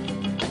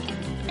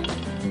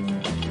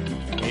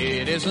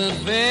 It isn't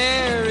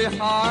very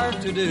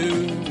hard to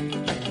do.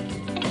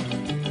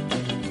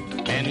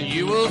 And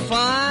you will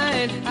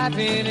find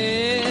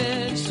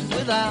happiness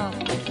without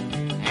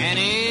an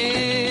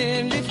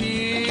end if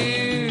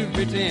you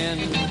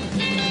pretend.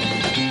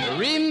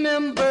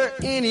 Remember,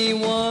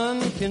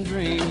 anyone can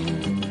dream,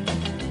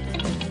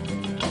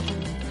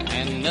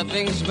 and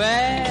nothing's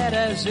bad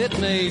as it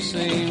may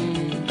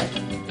seem.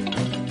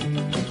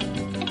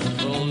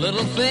 The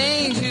little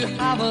things you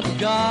haven't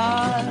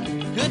got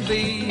could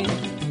be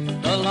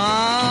a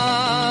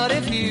lot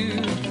if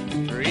you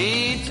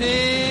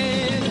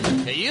pretend.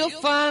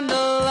 You'll find a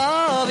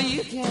love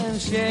you can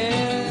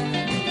share,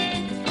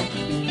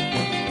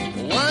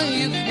 one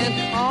you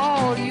can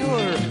call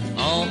your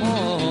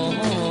own.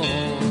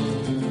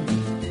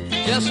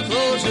 Just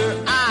close your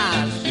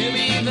eyes, you'll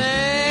be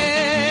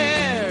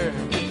there.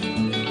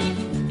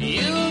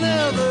 You'll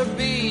never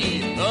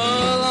be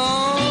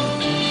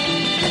alone.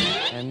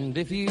 And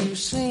if you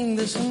sing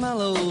this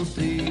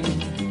melody,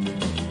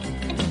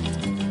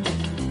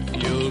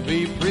 you'll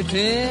be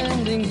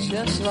pretending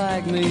just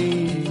like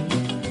me.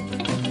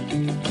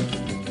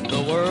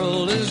 The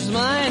world is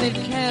mine, it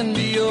can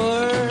be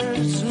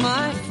yours,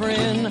 my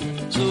friend.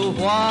 So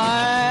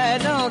why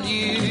don't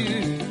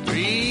you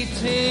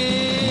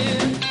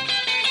pretend?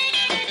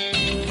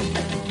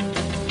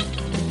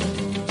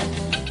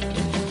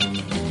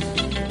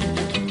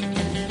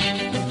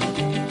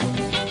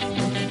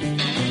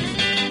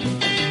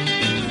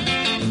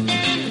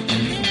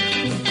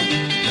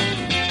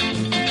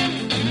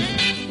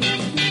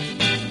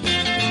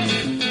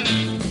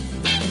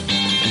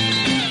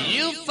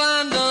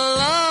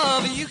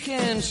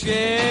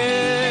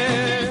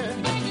 Share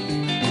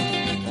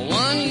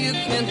one you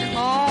can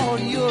call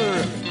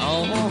your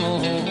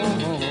own.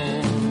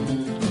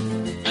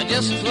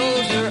 Just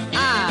close your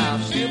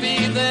eyes, you'll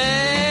be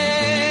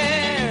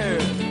there.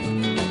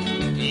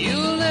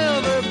 You'll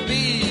never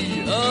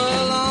be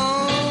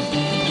alone.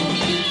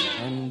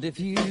 And if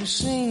you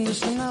sing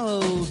this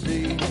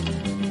melody,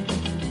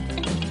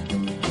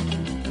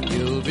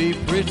 you'll be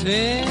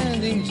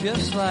pretending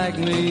just like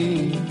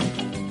me.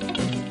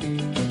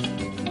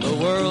 The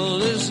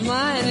world is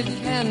mine, it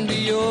can be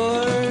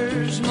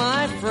yours,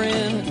 my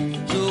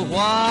friend. So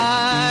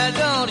why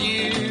don't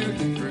you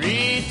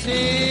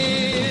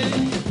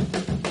pretend?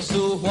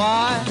 So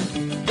why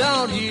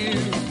don't you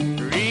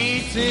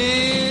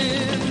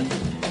pretend?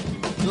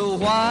 So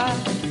why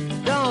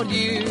don't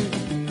you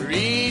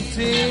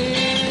pretend?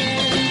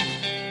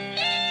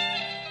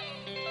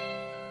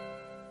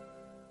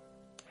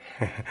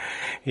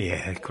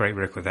 Yeah, great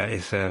record that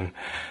is.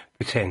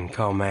 Pretend,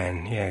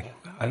 Carman, yeah.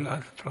 I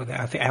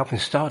think Alvin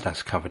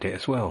Stardust covered it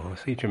as well. I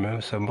think you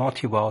remember. So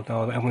Marty Wilde,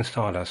 Alvin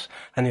Stardust,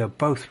 and they are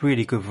both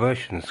really good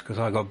versions because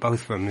I got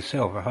both of them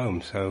myself at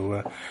home.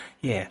 So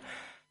yeah,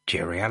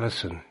 Jerry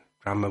Allison,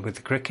 drummer with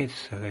the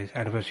Crickets, his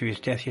anniversary of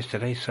his death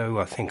yesterday. So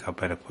I think I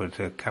better put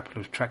a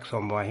couple of tracks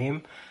on by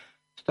him,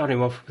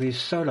 starting off with his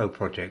solo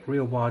project,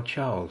 Real Wild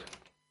Child.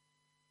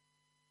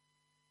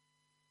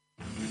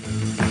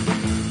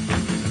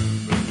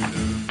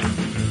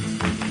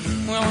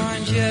 Well,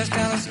 I'm just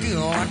out of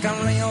school, like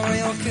I'm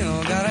real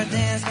cool. Gotta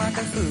dance like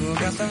a fool.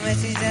 Got the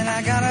message that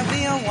I gotta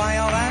be a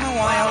wild, I'm a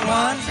wild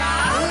one.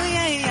 Oh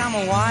yeah, I'm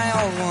a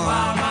wild one.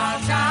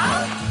 Wild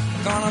child.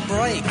 Gonna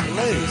break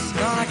loose,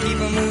 gonna keep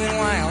her moving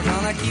wild,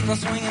 gonna keep her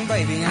swinging,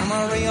 baby. I'm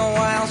a real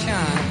wild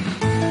child.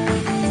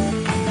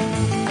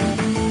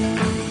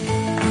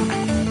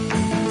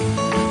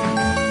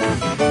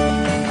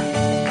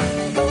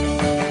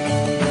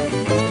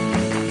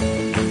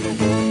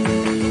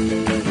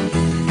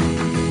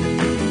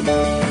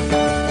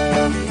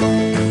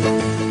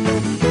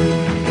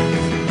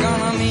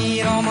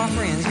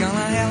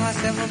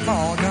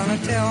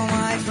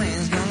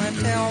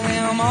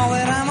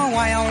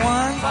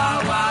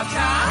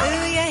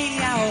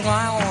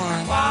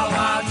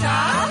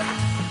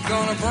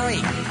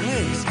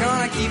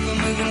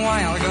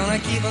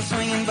 keep a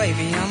swinging,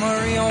 baby. I'm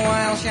a real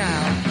wild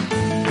child.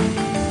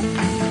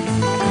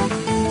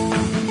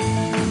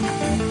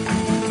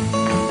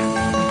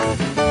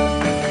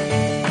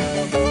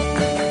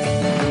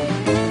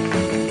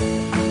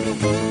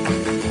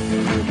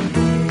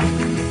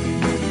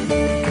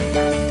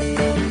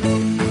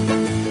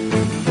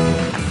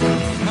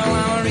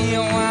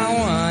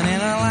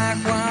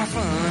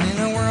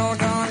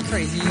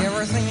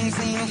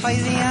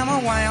 Crazy, I'm a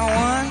wild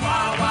one.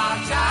 Wild,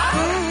 wild child.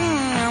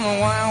 I'm a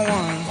wild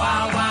one.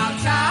 Wild, wild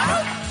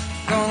child.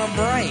 Gonna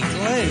break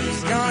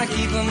loose. Gonna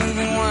keep it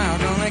moving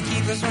wild. Gonna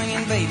keep it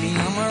swinging, baby.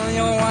 I'm a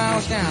real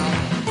wild child.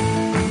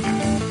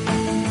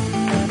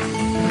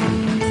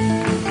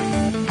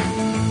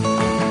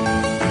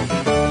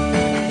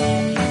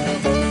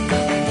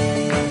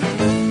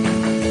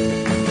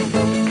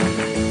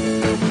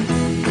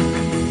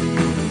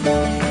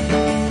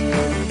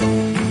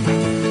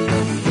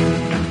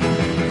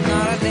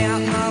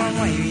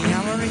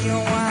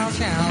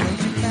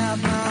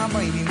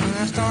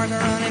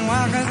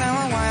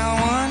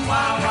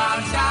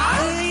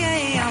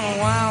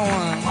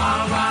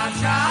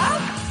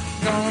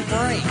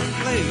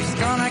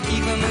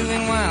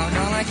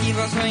 Keep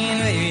on swinging,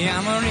 baby,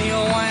 I'm a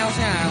real wild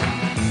child.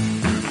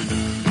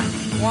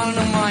 Wanna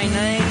know my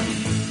name?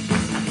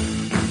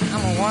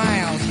 I'm a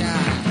wild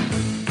child.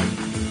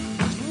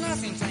 There's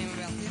nothing tame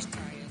about this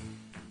tiger.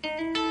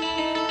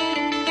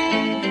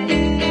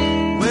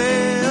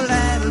 Well,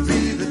 that'll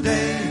be the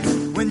day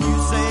when you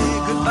say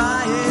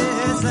goodbye.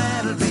 Yes,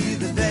 that'll be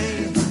the day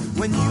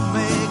when you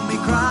make me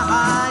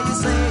cry. You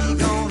say you're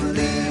gonna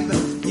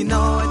leave. You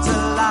know it's a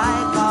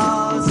lie,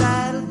 'cause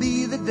that'll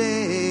be the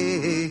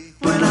day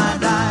when I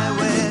die.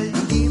 Well,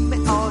 you give me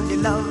all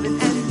your loving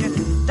and your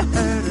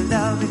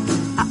loving,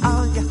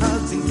 all your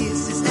hugs and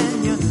kisses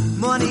and your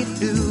money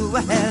too.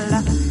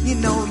 Well, you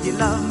know you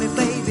love me,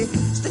 baby.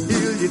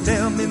 Still, you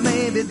tell me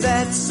maybe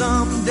that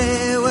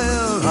someday,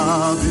 well,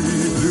 I'll be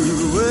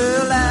blue.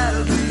 Well,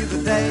 that'll be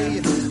the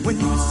day when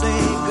you say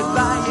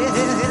goodbye.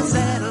 Yes,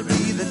 that'll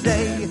be the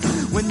day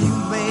when you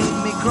make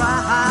me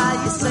cry.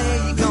 You say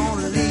you're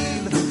gonna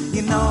leave.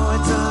 You know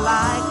it's a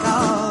lie,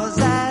 'cause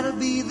that'll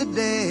be the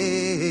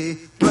day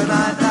when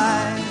I die.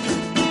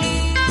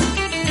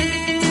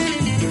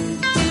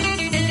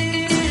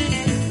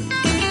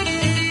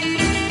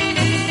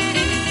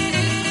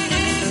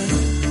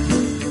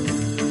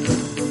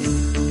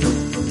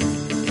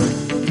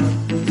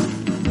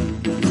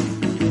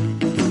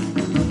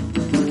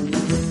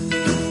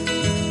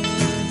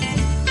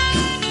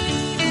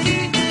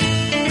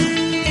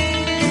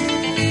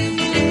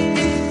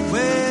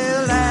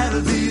 Well,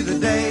 that'll be the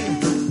day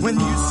when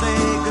you say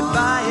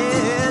goodbye.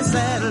 Yes,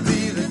 that'll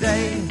be the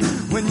day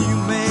when you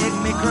make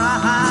me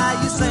cry.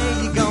 You say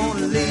you're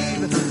gonna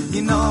leave.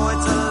 You know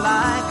it's a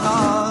lie,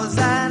 'cause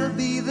that'll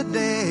be the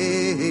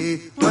day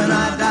when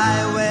I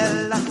die.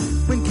 Well,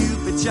 when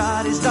Cupid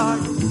shot his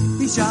dart,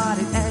 he shot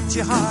it at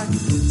your heart.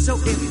 So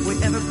if we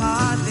ever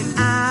part, then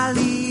I'll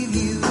leave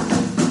you.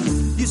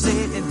 You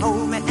sit and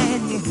hold me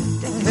and you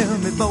tell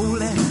me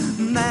boldly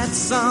that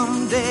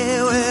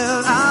someday,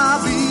 well,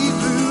 I'll be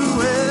blue.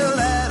 Well,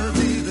 that'll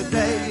be the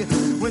day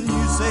when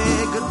you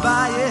say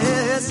goodbye.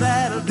 Yes,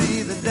 that'll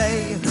be the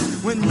day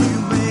when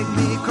you make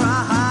me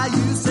cry.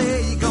 You say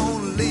you're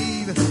gonna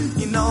leave.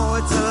 You know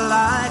it's a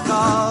lie,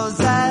 'cause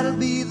that'll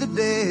be the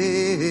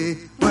day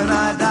when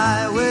I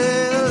die.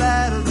 Well,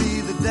 that'll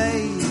be the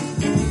day.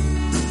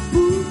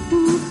 Ooh,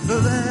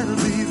 ooh, that'll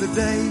be the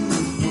day.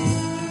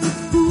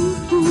 Ooh,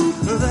 ooh,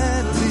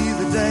 that'll be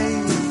the day.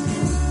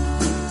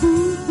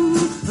 Ooh,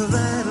 ooh,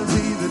 that'll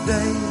be the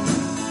day.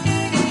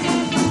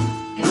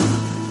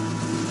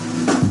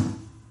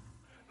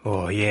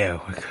 Oh yeah,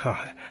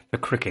 the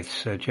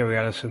crickets, Jerry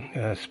Allison,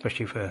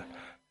 especially for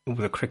all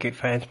the cricket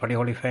fans, Buddy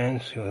Holly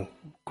fans.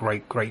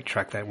 Great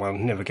track, that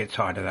one. Never get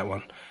tired of that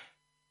one.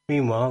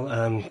 Meanwhile,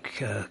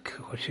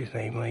 what's his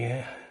name? Oh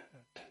yeah,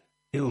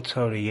 Bill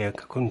Tony. Yeah,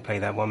 couldn't play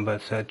that one,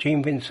 but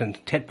Gene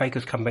Vincent. Ted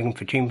Baker's come back in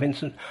for Gene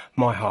Vincent.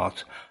 My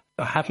Heart.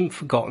 I haven't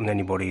forgotten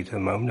anybody at the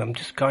moment. I'm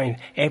just going.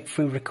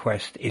 Every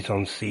request is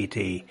on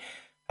CD.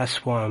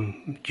 That's why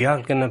I'm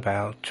juggling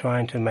about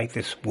trying to make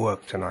this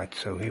work tonight.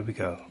 So here we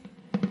go.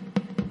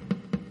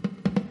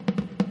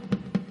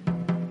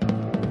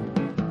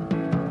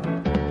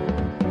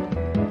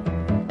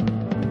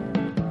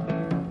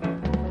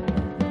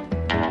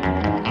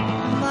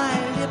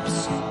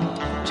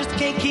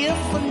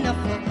 Give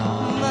enough of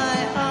my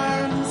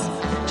arms,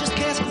 just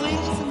can't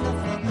squeeze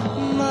enough of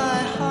my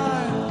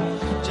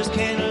heart, just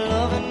can't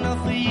love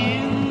enough of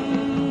you.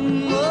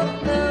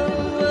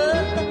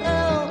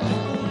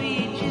 We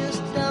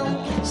just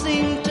don't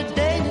seem to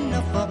date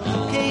enough.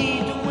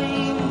 Okay, to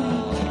win,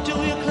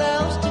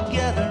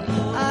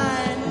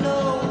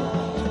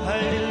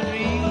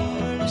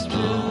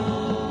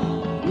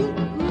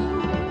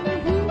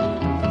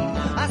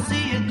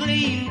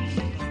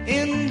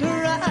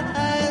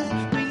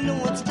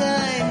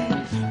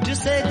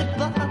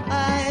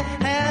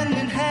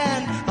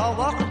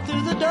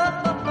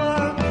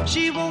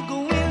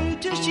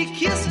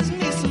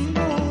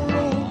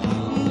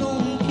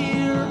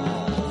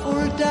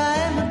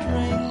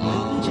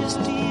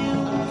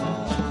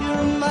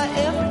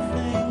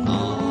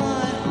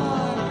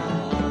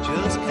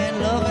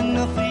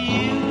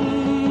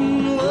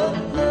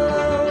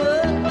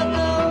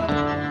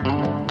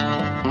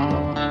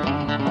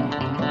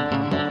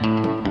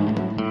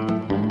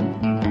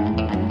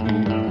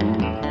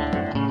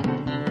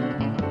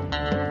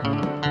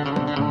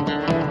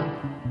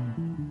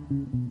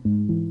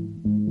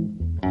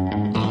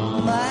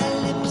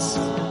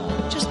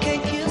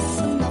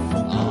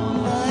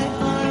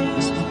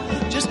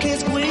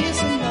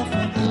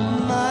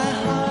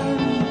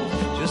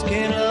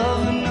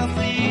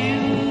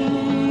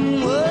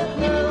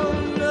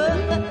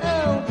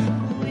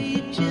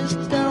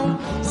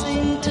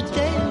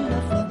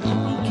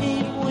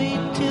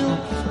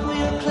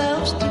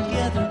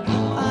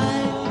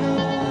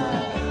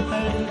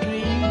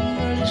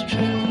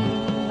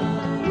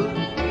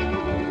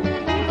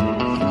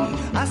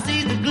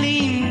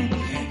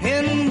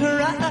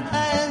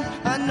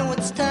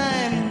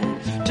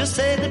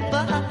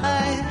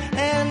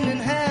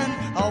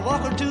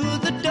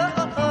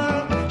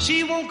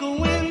 She won't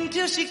go in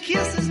till she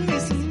kisses me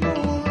some more.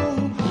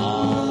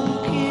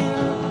 Looking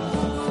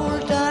for a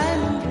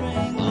diamond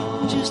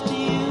ring, just you.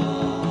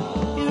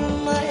 You're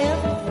my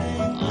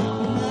everything,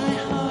 my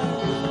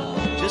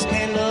heart. Just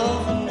can't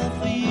love enough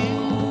for you.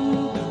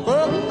 Oh,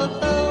 oh,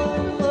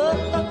 oh, oh,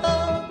 oh,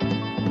 oh.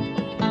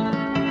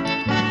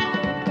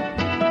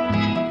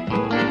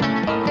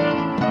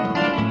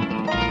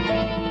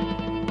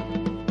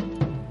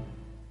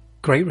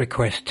 Great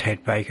request,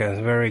 Ted Baker.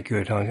 Very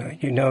good.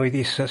 You know,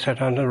 he's such an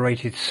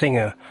underrated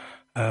singer.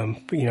 You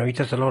know, he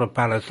does a lot of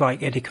ballads,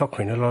 like Eddie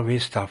Cochran. A lot of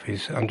his stuff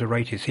is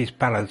underrated. His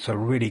ballads are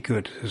really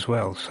good as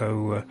well.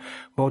 So,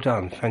 well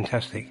done.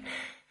 Fantastic.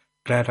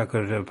 Glad I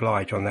could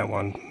oblige on that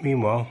one.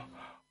 Meanwhile,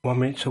 1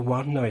 minute to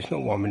one. No, it's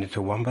not 1 minute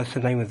to one. But that's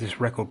the name of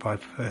this record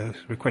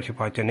requested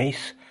by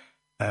Denise.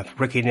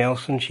 Ricky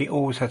Nelson. She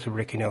always has a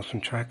Ricky Nelson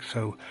track.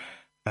 So,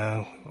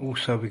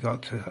 also we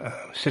got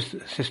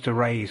Sister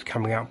Ray's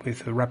coming up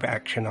with Rabbit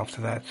Action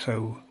after that.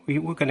 So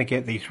we're going to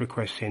get these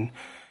requests in.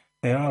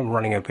 They are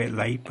running a bit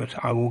late, but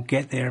I will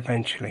get there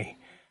eventually.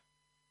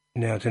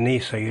 Now,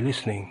 Denise, are you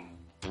listening?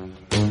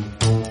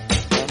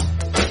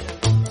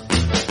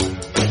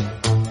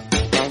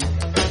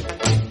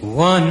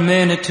 1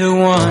 minute to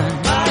one,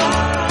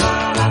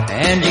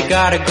 and you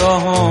gotta go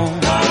home.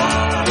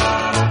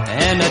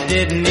 And I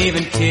didn't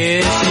even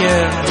kiss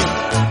you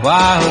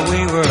while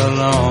we were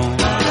alone.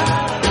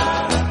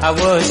 I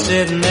was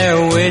sitting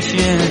there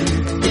wishing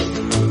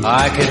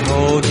I could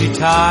hold you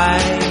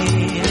tight,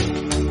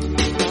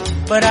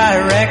 but I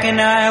reckon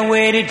I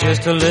waited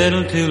just a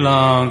little too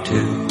long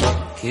to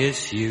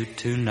kiss you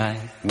tonight.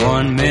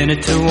 1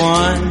 minute to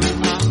one,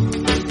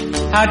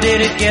 how did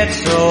it get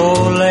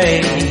so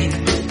late?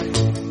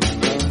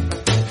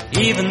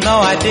 Even though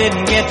I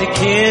didn't get to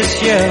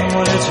kiss you,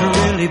 well, it's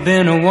really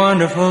been a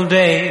wonderful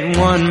day.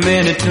 1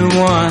 minute to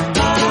one,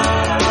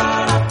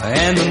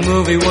 and the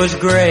movie was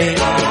great,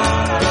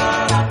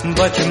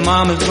 but your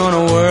mama's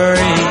gonna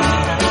worry,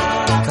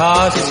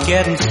 'cause it's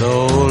getting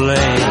so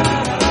late.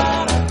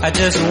 I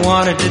just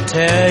wanted to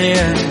tell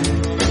you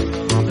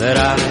that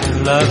I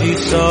love you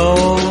so,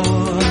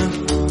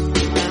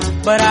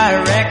 but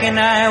I reckon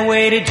I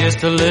waited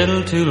just a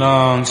little too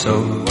long,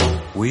 so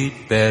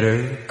we'd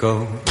better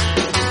go.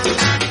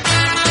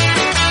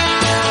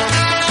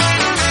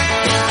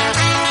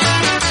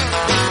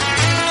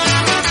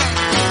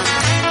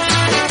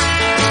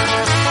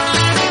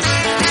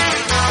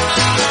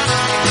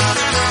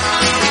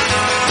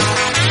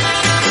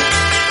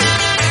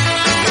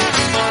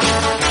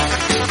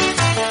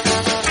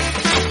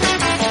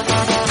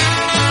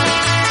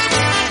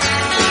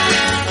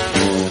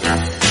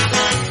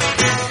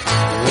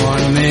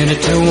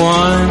 To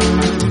one,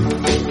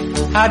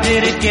 how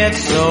did it get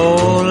so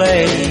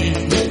late?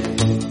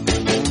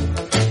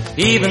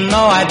 Even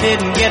though I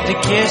didn't get to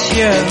kiss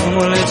you,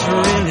 well, it's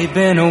really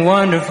been a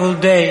wonderful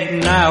day.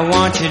 And I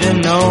want you to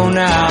know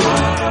now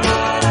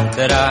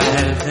that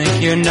I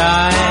think you're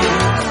nice,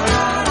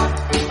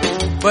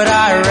 but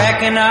I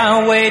reckon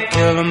I'll wait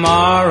till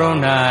tomorrow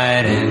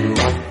night and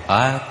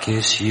I'll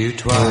kiss you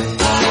twice.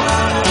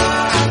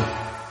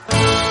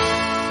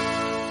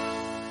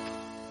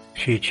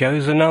 She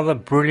chose another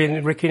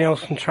brilliant Ricky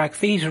Nelson track.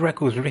 These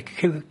records,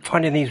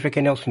 finding these Ricky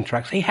Nelson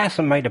tracks, he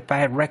hasn't made a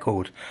bad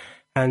record.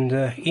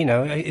 And, you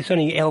know, it's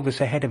only Elvis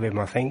ahead of him,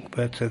 I think,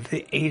 but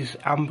he's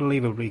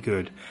unbelievably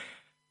good.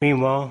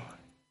 Meanwhile,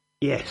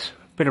 yes,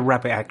 a bit of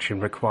rabbit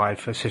action required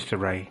for Sister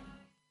Ray.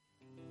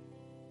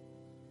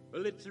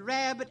 Well, it's a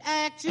rabbit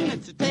action,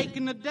 it's a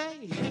taking a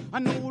day. I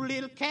know a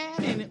little cat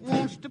and it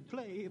wants to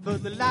play,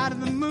 but the light of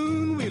the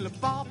moon will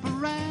bop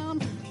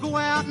around. Go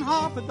out and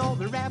hop with all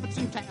the rabbits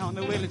in town.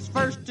 Well, it's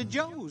first to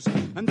Joe's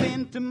and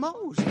then to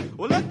Moe's.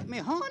 Well, look at me,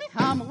 honey,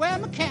 I'm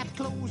wearing my cat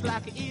clothes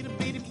like a itty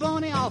bitty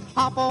bunny. I'll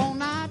hop all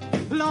night,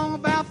 long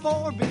about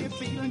 4, be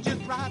feeling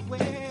just right.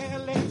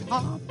 Well, let's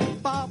hop,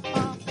 hop,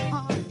 hop,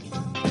 hop.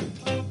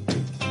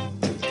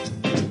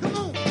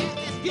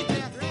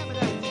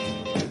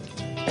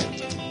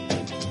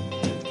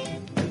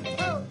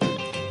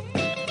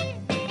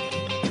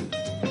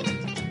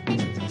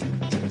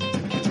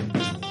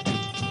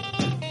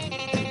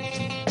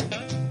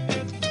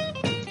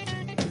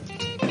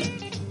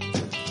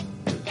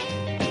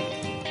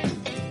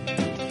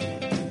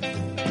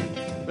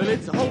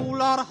 It's a whole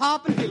lot of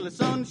hopping till the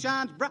sun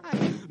shines bright.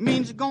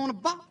 Means you're gonna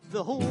bop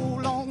the whole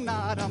long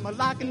night. I'm a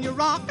liking you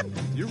rockin',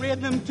 your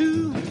rhythm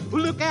too.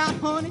 Well, look out,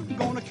 honey, I'm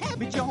gonna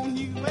cabbage on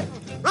you. Well,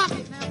 rock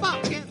it now,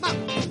 bop, get bop.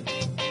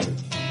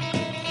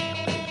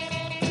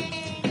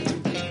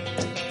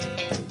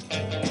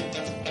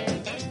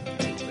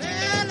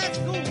 Well, let's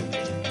go.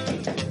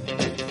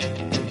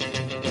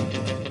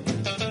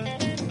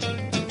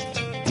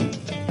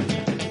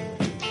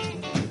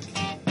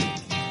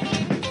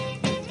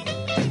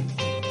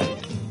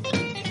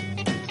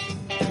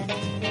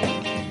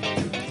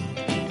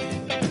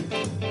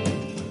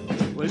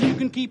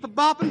 Keep a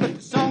bopping, but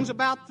the song's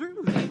about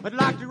through. I'd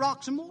like to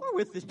rock some more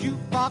with this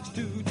jukebox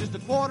too. Just a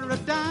quarter a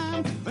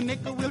dime, a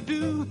nickel will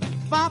do.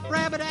 Bop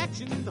rabbit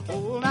action the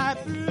whole night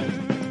through.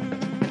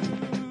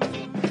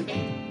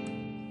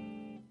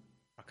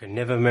 can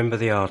never remember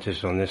the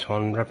artist on this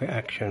one. Rapid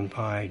Action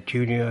by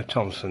Junior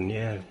Thompson.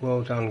 Yeah,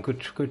 well done.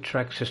 Good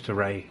track, Sister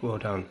Ray. Well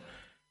done.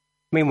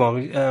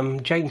 Meanwhile,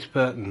 James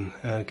Burton,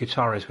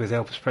 guitarist with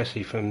Elvis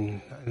Presley from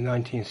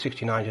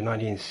 1969 to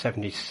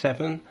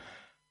 1977.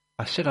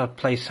 I said I'd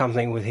play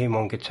something with him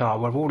on guitar.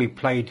 Well, I've already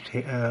played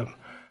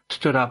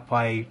Stood Up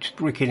by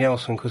Ricky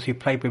Nelson, because he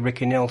played with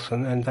Ricky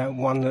Nelson, and that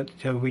one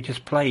that we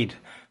just played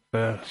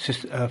for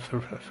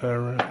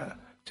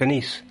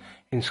Denise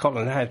in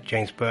Scotland, that had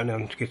James Burton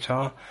on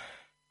guitar,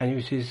 and it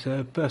was his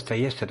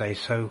birthday yesterday.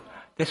 So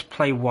let's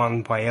play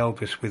one by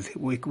Elvis with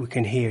we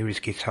can hear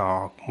his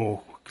guitar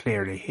more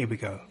clearly. Here we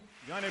go.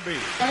 Johnny B.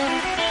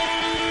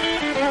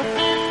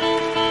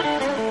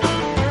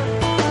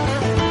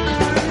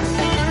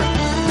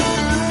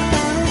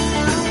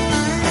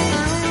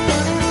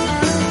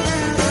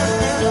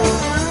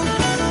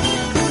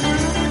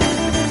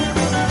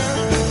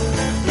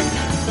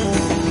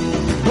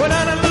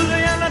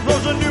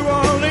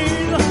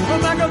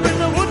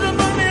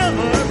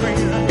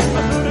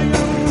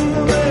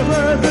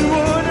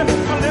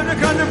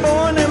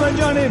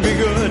 Johnny be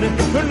good,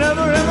 who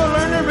never ever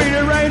learned to read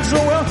and write so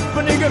well,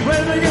 but he could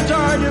play the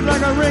guitar just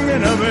like a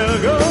ringing a bell.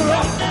 Go,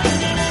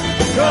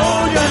 go,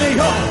 Johnny,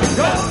 go,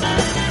 go,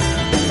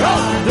 go,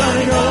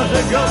 Johnny, go, I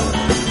said go,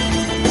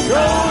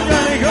 go,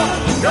 Johnny, go,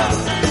 go,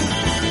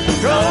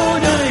 go,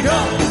 Johnny, go,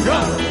 go,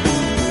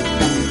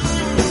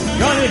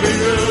 Johnny be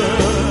good.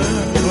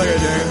 Play it,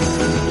 James.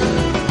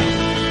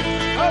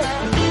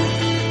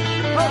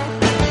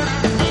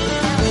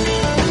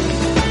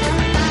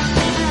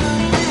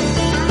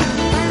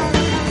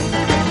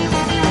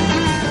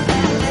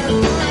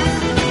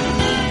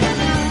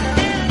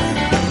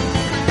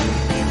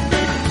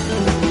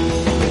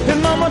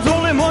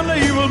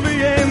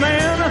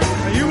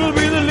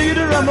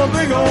 A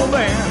big old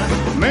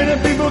band. Many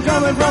people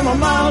coming from a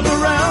miles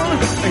around.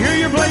 I hear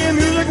you playing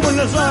music when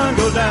the sun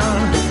goes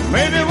down.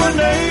 Maybe one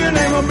day your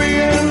name will be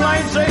in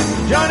lights. Say,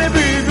 Johnny,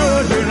 be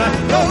good tonight.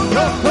 Go,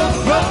 go, go,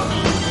 go.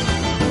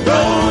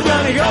 Go,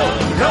 Johnny, go,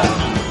 go.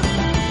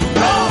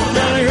 Go,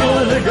 Johnny, go.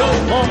 I said go,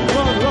 go,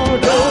 go, go.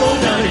 Go,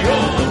 Johnny, go,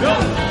 go.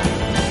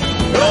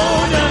 Go,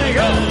 Johnny,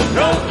 go,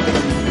 go.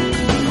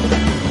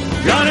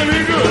 Johnny, be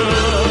good.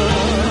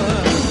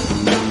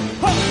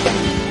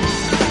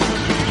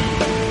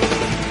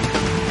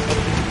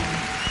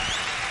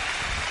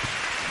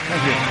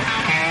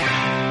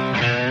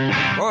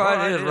 Boy,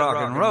 it is rock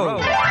and roll. Well,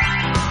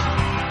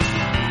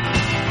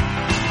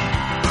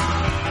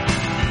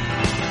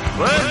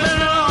 it's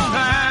been a long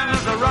time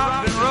since the rock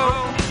and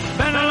roll.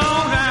 Been a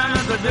long time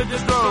since I did the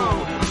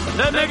stroll.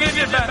 Let me get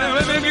you back,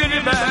 let me get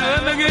you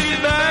back, let me get you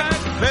back.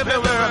 Baby,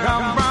 where I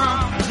come from.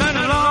 Been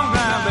a long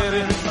time,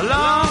 baby, a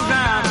long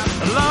time.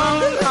 A long,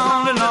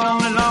 long,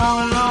 long,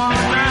 long, long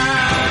time.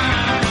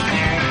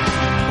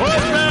 Well,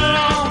 it's been a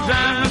long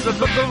time since the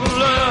book of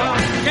love.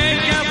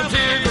 Can't count the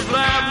tears of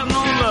life with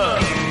no love.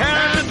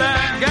 Carry me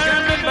back, carry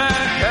me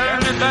back, carry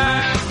me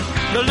back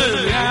to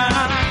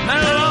Louisiana. Been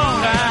a long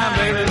time,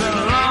 baby, been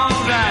a long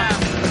time.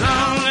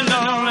 Lonely,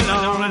 lonely,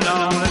 lonely,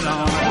 lonely,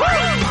 lonely. Woo,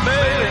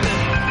 baby.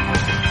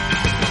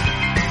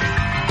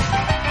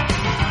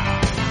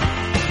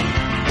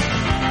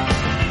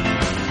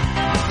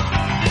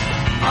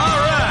 All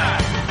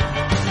right.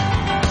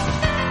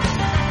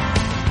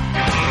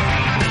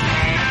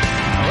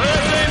 Well,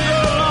 it ain't so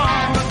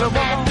long since I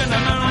walked in the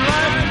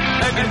moonlight,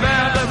 making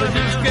bad that the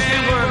just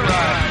can't work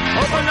right.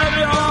 Open up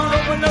your arms,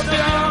 open up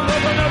your arms,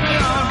 open up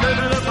your arms,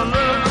 baby, let my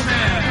love come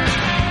in.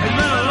 It's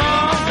been a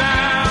long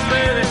time,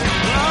 baby,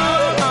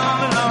 long,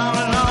 long, long,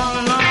 long,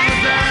 long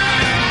time.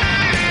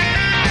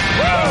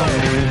 Woo!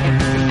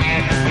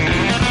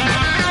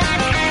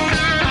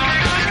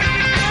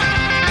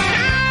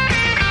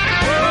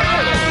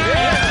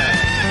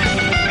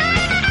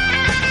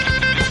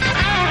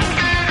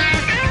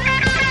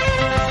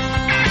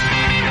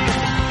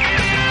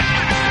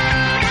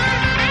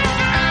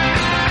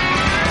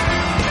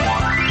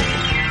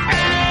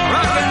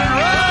 Rockin'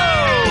 roll!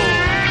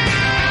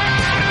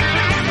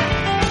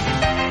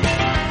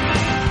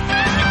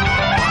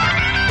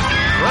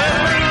 Well,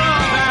 it's been a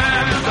long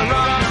time since the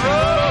rock and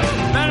roll.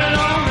 Been a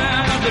long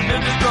time since the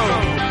did the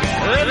stroll.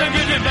 Let me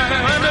get you back,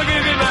 let me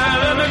get you back,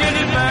 let me get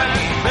you back.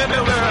 Baby,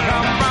 where I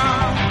come from.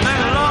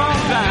 Been a long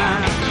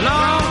time,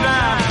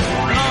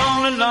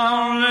 lonely,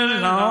 lonely,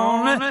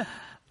 lonely,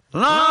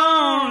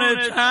 lonely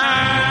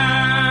time.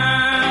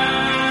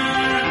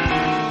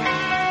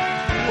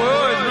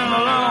 Well, it's been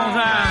a long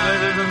time,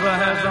 baby, since I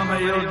had some of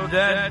your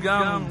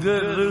dadgum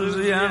good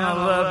Louisiana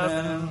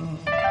loving.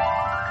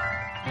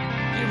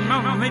 You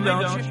remember me,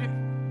 don't you?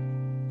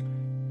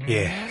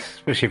 Yeah,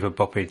 especially for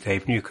Boppy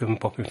Dave Newcomb,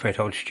 Boppy Fred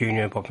Hodge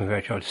Jr., Boppy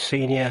Fred Hodge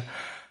Sr.,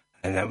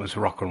 and that was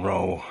rock and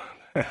roll.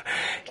 You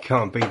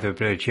can't beat the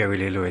bit of Jerry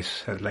Lee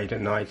Lewis late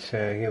at night.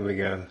 Here we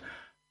go.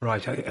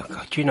 Right,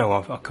 do you know,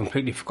 I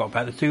completely forgot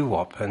about the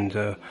doo-wop, and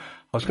I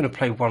was going to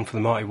play one for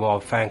the Marty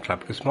Wilde fan club,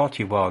 because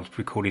Marty Wilde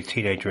recorded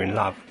Teenager in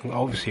Love.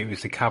 Obviously, it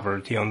was the cover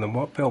of the On the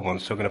Bill one,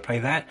 so I'm going to play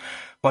that.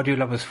 Why Do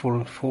Lovers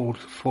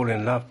Fall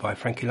in Love by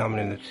Frankie Lymon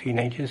and the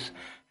Teenagers,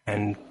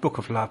 and Book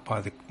of Love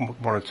by the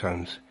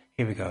Monotones.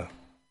 Here we go.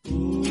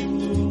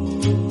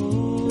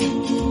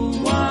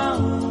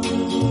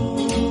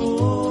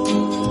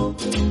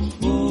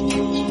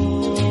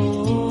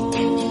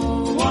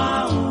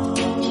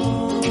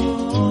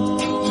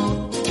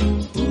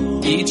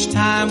 Each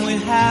time we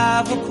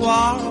have a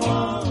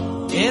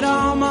quarrel, it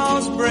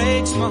almost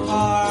breaks my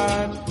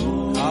heart,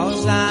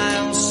 'cause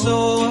I'm so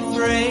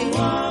afraid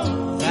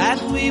that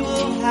we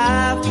will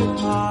have to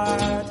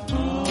part.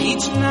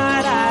 Each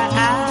night I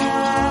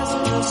ask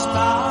the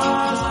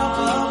stars up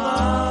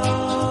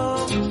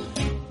above,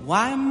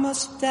 why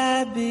must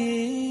I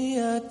be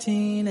a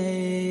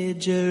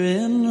teenager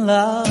in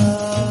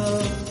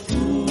love?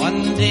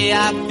 One day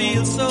I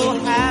feel so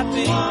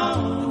happy,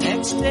 the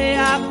next day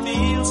I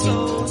feel so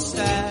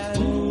sad.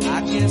 I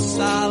guess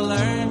I'll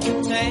learn to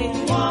take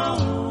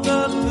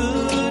the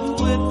good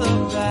with the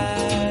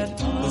bad,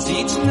 'cause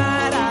each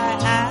night I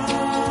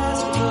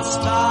ask the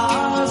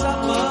stars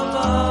up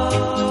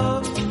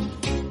above,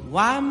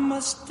 why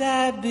must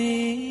I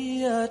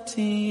be a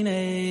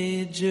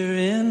teenager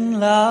in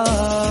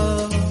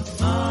love?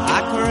 I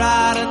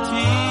cried a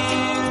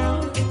tear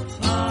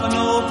for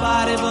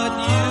nobody but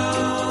you.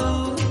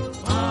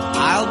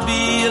 I'll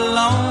be a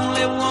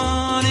lonely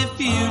one if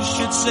you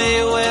should say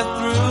we're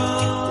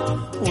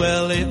through.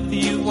 Well, if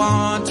you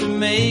want to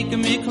make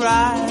me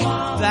cry,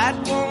 that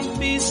won't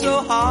be so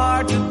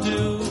hard to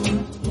do.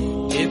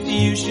 If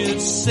you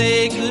should say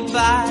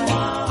goodbye,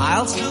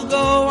 I'll still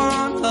go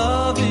on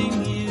loving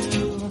you.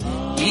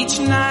 Each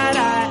night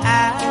I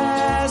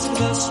ask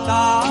the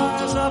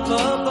stars up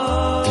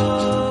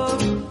above,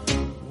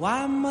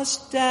 why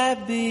must I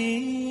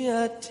be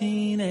a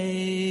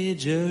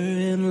teenager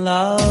in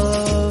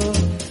love?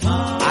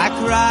 I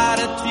cried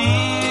a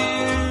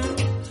tear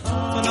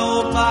for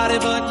nobody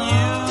but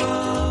you.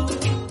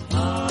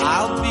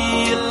 I'll be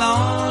a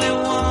lonely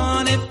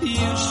one if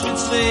you should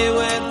say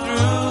we're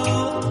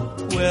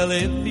through. Well,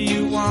 if you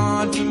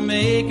want to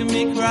make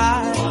me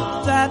cry,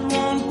 that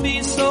won't be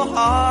so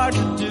hard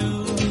to do.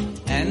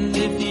 And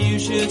if you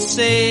should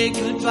say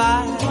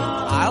goodbye,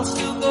 I'll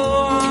still go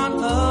on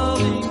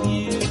loving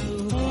you.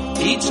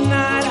 Each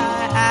night I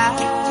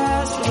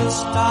ask the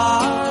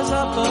stars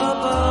up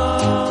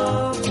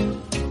above,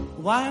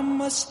 why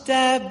must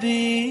I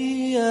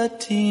be a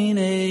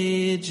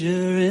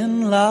teenager in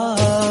love?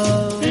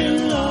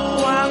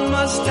 Why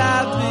must I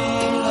be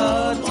a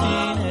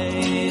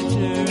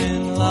teenager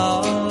in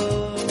love?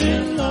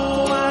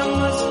 Why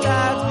must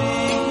I be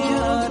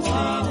a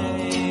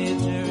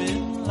teenager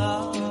in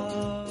love?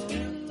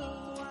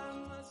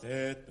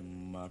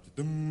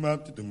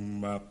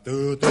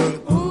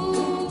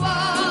 Ooh,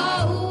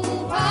 ah,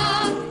 ooh,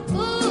 ah,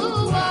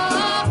 ooh,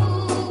 ah,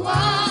 ooh,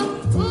 ah,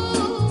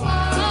 ooh,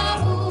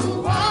 ah,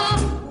 ooh, ah.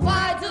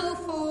 Why do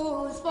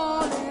fools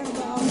fall in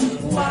love?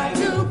 Why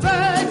do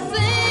birds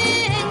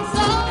sing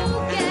so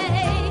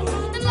gay?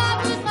 And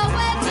lovers are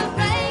wed to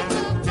break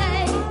of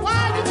day.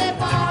 Why do they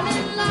fall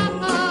in love?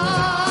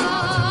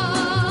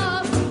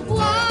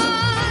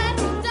 Why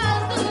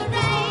does the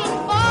rain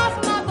fall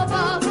from up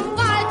above?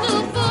 Why do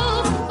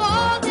fools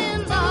fall in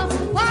love?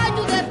 Why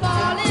do they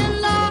fall in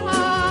love?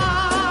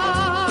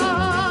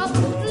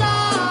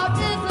 Love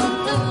is a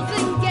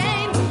losing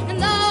game, and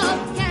love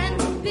can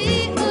be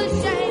a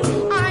shame.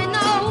 I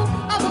know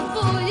of a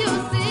fool you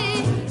see,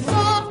 so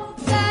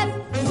that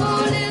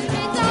fool is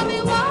me. Tell me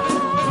why.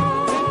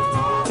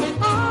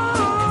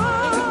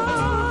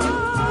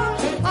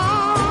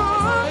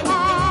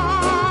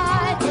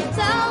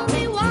 Tell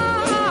me why.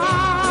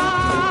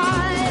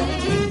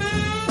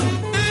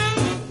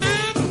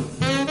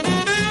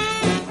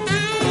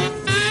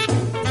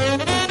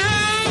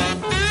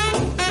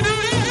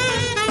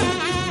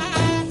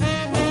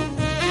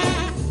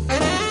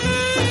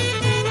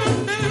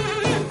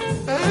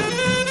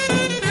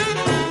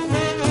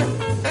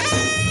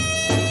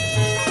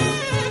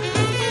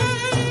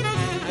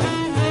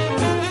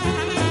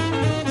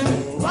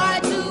 Why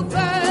do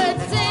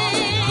birds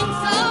sing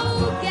so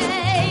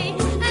gay?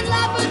 And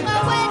lovers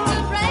are wed to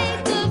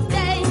break of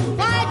day.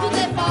 Why do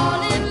they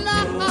fall in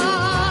love?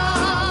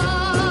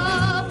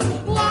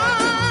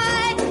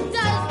 Why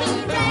does the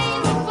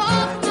rain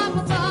fall from up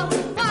above?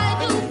 Why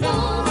do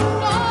fools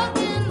fall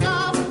in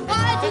love?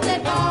 Why do they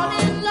fall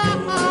in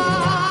love?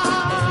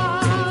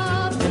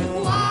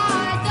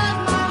 Why does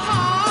my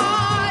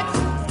heart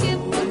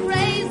skip a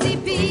crazy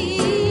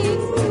beat?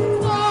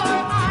 For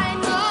I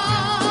know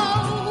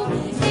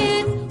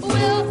it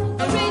will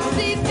reach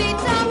the feet.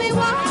 Tell me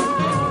why.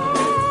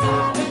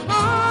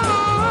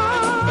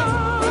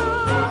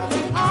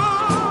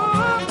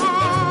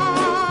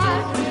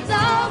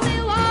 Tell me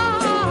why.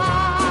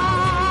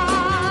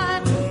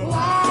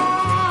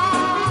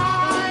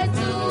 Why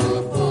do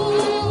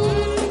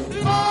fools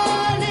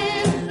fall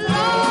in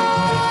love?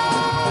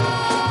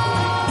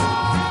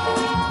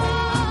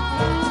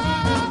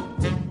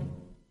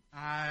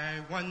 I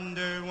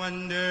wonder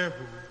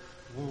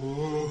who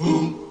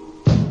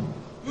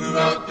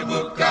wrote the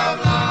book of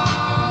love?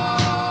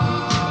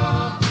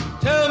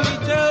 Tell me,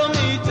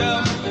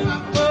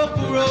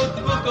 who wrote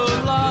the book of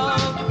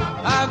love?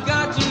 I've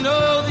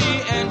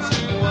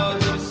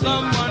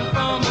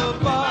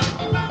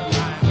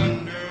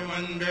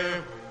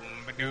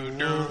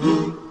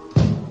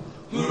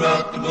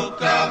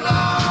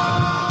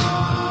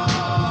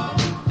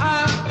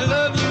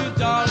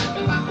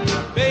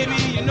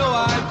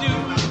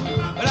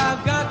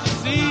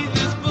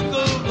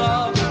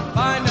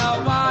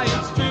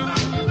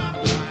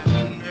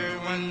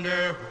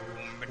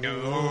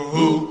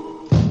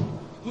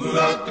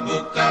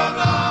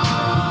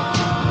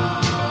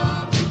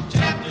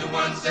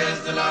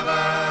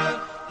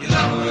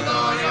love her with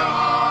all your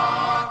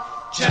heart.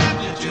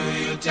 Chapter 2,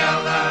 you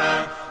tell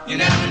her you're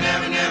never,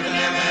 never, never,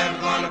 never ever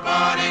gonna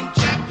part. In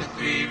chapter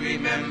 3,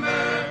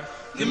 remember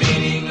the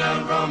meaning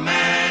of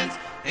romance.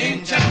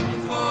 In chapter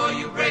 4,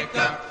 you break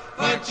up,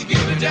 but you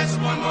give her just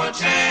one more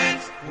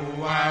chance.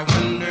 Oh, I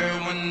wonder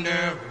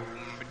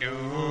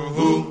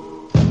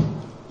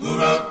who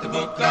wrote the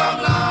book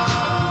of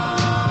love?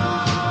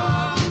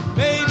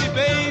 Baby,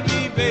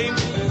 baby,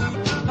 baby,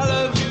 I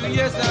love you,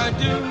 yes I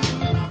do.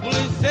 Well,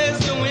 it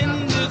says so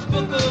in this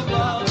book of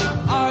love,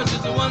 ours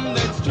is the one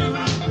that's true. I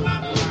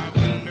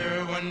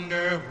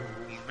wonder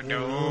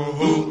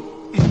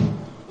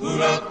who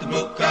wrote the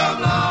book of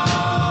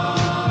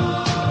love?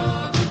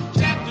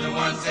 Chapter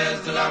 1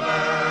 says to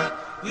lover,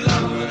 you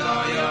love her with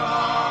all your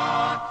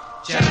heart.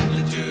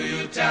 Chapter 2,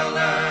 you tell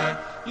her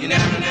you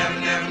never, never,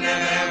 never,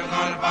 never ever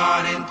gonna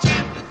part. In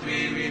chapter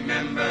 3,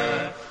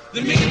 remember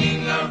the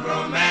meaning of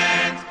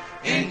romance.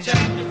 In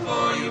chapter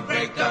 4, you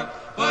break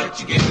up, but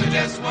you give her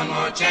just one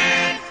more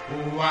chance.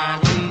 Oh, I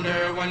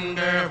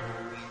wonder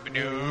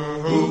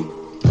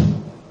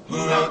who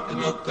wrote the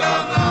book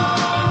of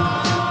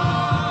love?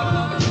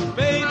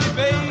 Baby,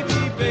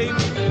 baby, baby,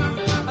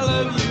 I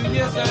love you,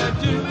 yes I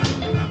do.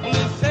 Well,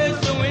 it says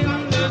so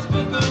in this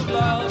book of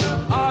love,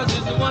 ours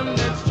is the one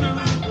that's true.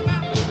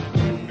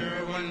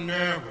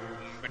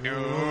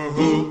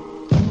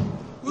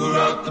 Who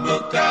wrote the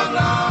book of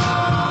love?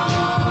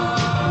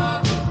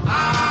 I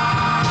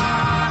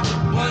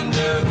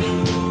wonder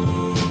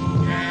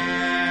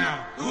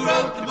who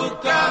wrote the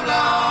book of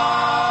love?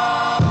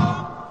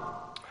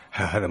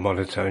 The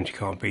monotones, you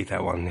can't beat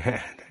that one.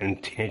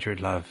 And Teenager in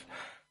Love.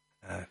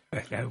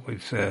 That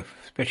was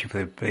especially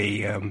for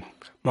the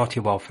Marty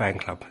Wild fan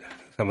club.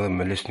 Some of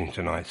them are listening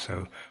tonight,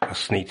 so I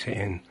sneaked it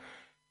in.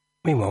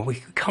 Meanwhile,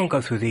 we can't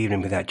go through the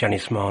evening without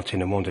Janice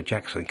Martin and Wanda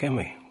Jackson, can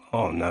we?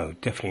 Oh no,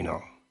 definitely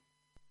not.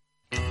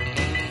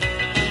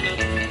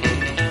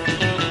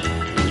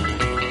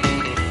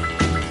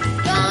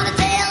 Gonna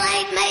tell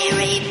Aunt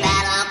Mary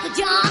about Uncle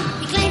John.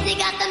 He claims he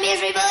got the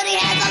misery, but he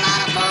has a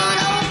lot of fun.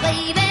 Oh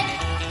baby,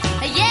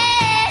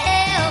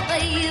 yeah,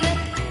 baby,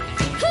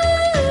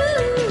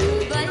 ooh,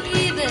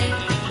 baby,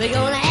 we're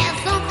gonna have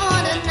some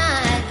fun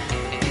tonight.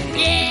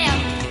 Yeah,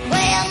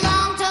 well,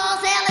 long, tall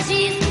Sally,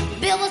 she's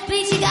built with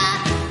speech. She got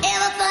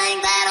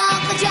everything that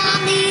Uncle John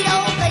need.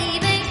 Oh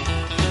baby,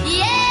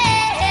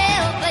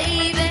 yeah,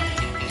 baby,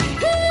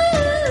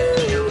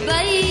 ooh,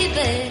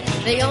 baby,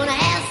 we're gonna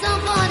have some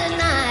fun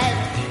tonight.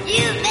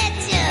 You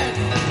betcha.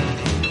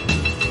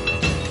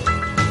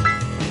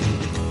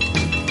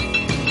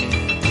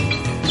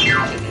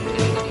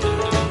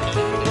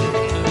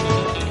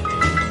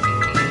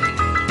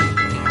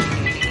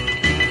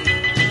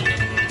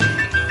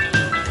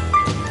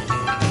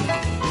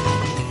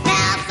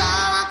 Now I saw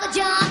Uncle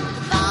John,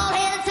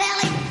 bald-headed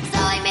Sally,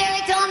 saw him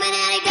Mary coming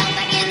and he ducked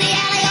back in the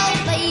alley. Oh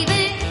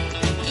baby,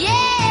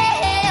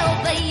 yeah, oh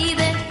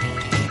baby,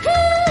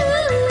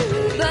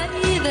 ooh,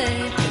 baby,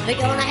 we're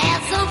gonna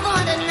have some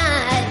fun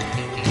tonight.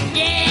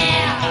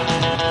 Yeah.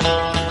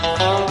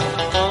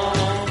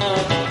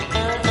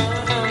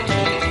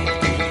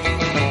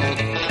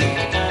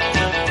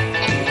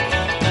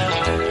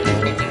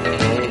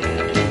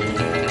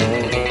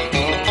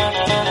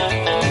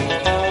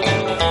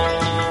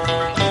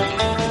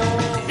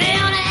 We're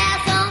gonna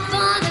have some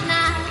fun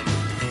tonight.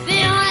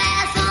 We're gonna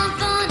have some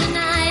fun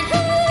tonight.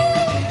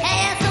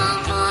 Have some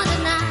fun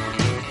tonight.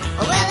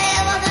 Well,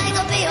 everything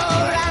will be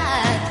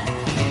alright.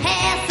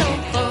 Have some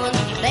fun,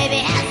 baby.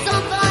 Have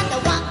some fun. The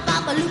wop,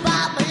 bop, a loop,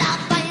 bop, a lop,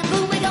 bam,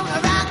 boom. We're gonna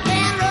rock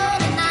and roll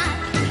tonight.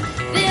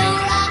 We're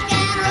gonna rock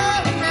and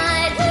roll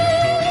tonight.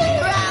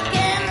 Rock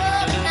and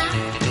roll tonight.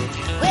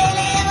 Well,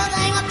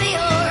 everything will be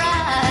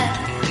alright.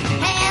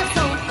 Have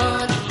some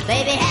fun,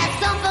 baby. Have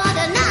some fun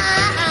tonight.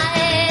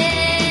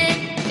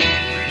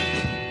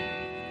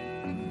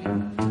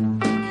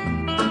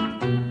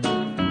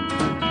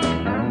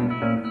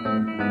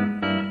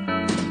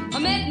 I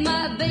met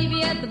my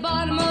baby at the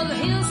bottom of the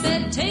hill,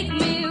 said, take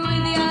me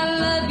with you, I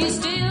love you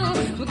still.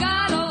 We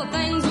got all the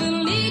things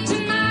we'll need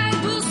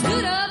tonight. We'll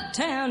scoot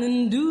uptown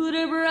and do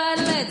whatever right.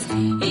 Let's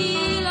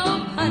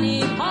elope,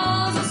 honey,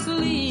 paws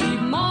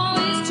asleep, Ma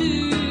is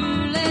too.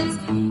 Let's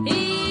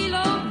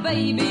elope,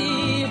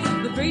 baby.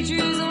 The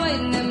preacher's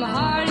waiting and my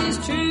heart is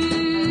true.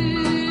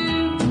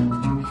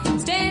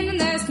 Standing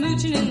there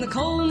smooching in the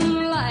cold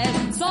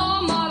moonlight,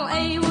 saw Model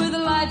A with the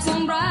lights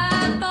on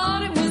bright.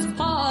 Thought it was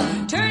Pa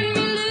turning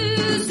me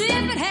loose. If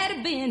it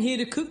had been, he'd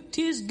have cooked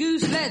his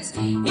goose. Let's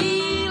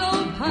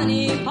elope,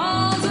 honey,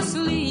 Pa's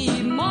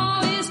asleep,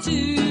 Ma is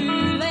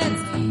too.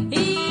 Let's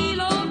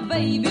elope,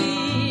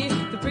 baby.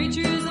 The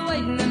preacher's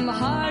waiting and my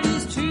heart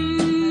is true.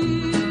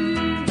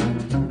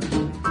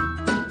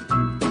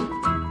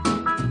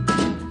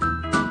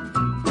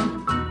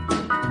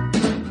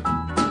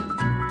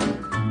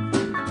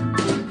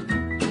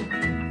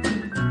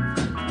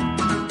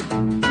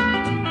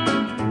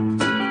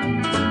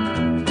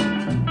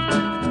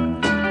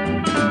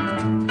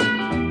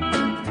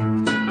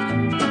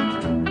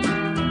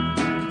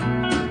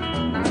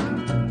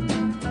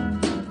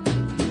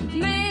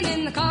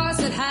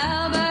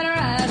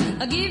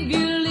 I'll give you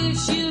a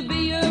lift, she'll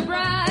be your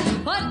bride.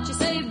 What you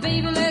say,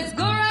 baby, let's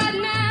go right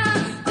now.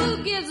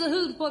 Who gives a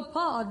hoot what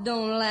Pa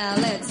don't allow?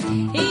 Let's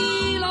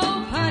heel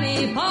old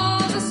honey,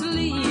 Pa's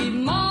asleep,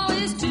 Ma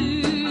is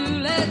too.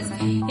 Let's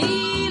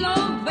heel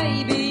old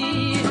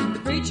baby, the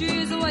preacher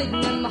is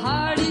waiting and my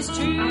heart is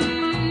true.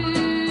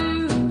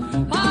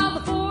 Pa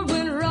the Ford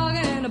went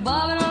rockin' and a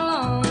bobbing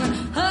along,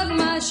 hug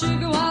my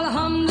sugar while I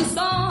hum the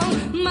song.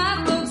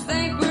 My folks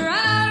think we're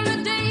out on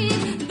a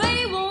date,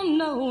 they won't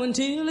know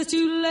until it's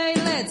too late.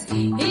 Let's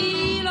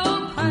heel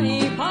old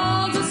honey,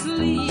 Pa's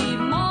asleep,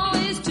 Ma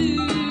is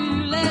too.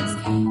 Let's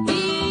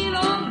heel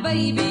old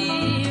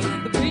baby,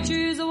 the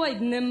preacher's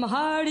waiting and my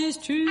heart is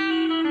true.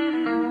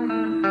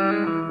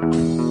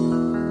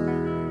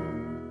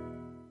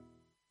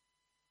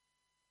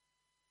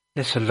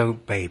 There's a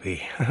Lope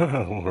Baby.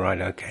 All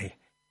right, okay.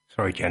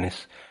 Sorry,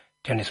 Janice.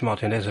 Janice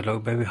Martin, there's a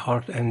Lope Baby,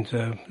 Heart,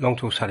 and Long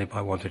Tall Sally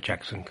by Wanda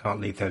Jackson.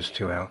 Can't leave those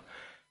two out.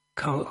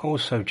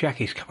 Also,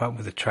 Jackie's come up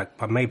with a track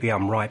by Maybe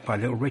I'm Right by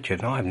Little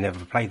Richard. I've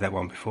never played that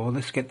one before.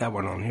 Let's get that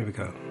one on. Here we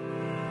go.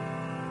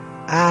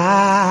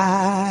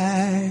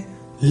 I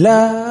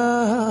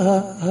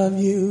love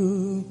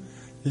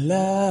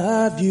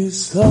you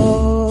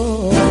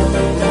so.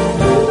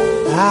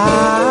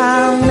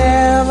 I'll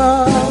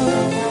never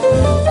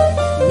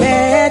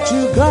let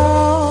you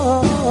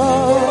go.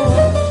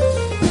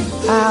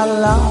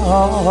 I'll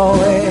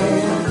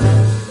always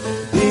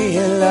be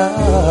in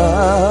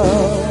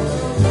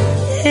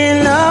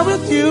love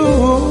with you.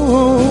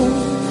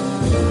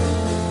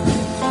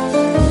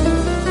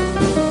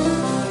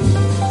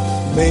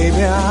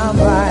 Maybe I'm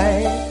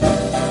right,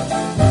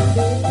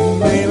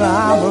 maybe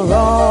I'm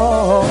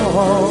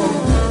wrong.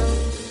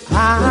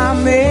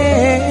 I'm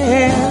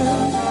in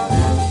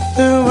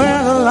the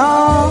world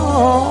alone.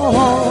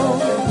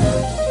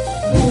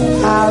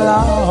 I'll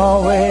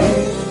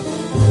always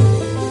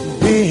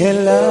be in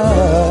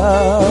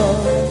love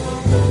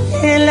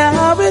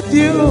with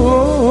you.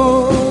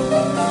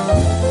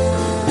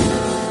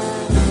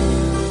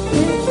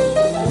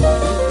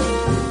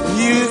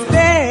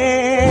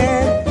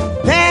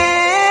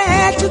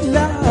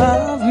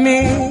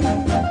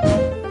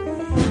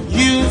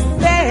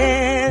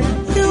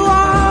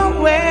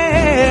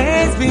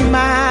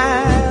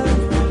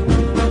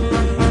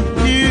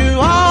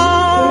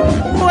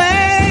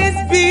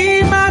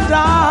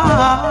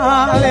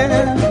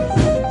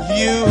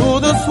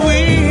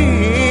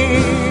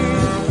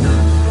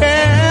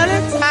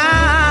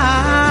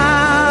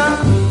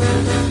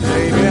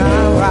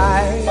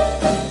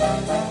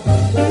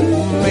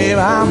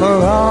 I'm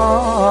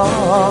wrong.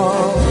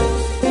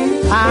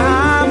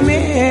 I'm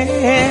in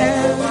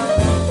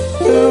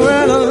the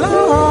world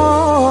alone.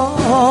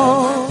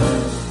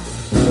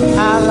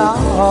 I'll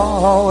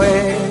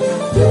always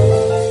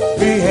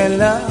be in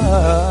love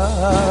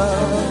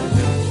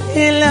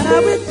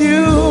with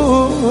you.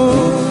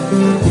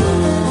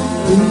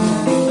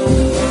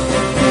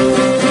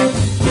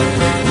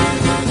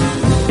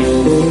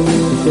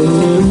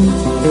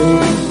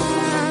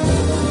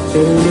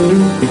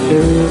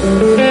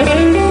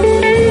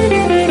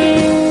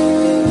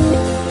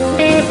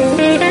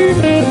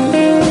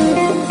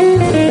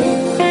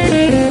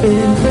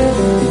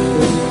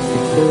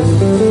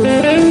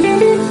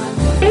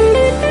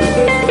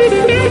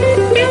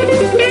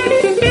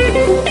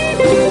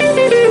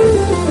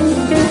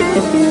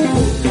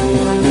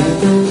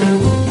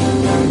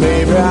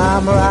 Maybe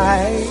I'm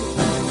right,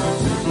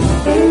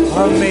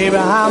 or maybe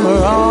I'm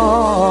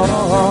wrong.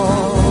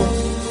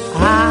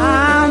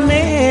 I'm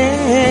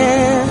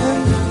in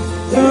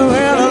the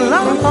world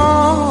alone.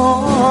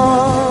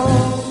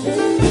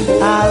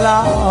 I'll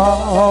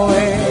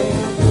always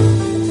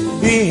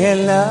be in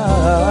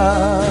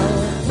love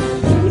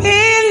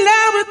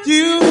with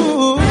you.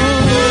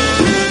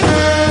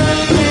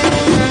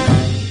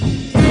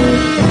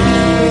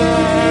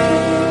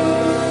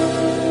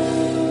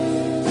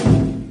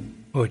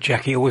 Well,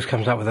 Jackie always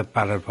comes up with a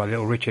ballad by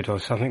Little Richard or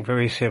something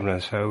very similar,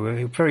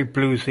 so very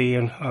bluesy,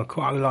 and I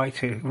quite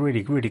liked it.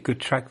 Really, really good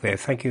track there.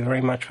 Thank you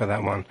very much for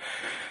that one.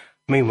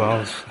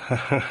 Meanwhile,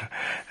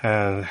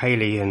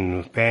 Haley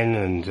and Ben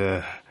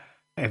and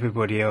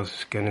everybody else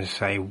is going to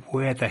say,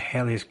 where the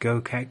hell is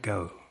Go Cat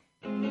Go?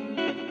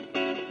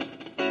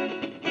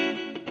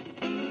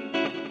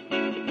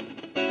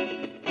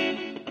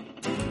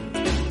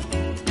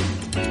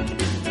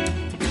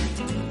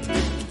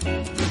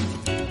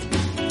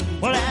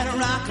 Well, at a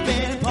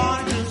rockabilly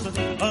party just a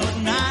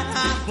night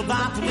hop with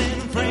Bopper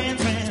and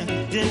friends,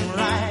 getting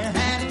right.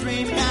 Had a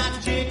dream, got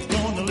a chick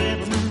on the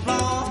living room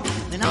floor.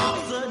 Then all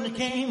of a sudden it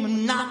came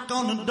and knocked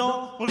on the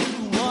door. Well,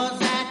 who was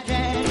that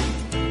cat?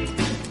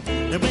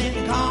 They went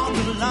and called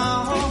to the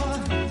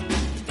Lord.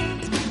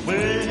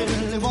 Well,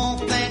 they won't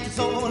think it's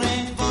so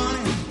damn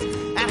funny.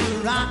 After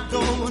rock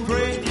go and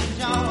break his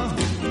jaw.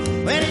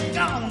 Well, it's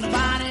gone, the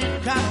body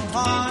kind of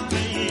hard to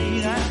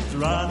be. That's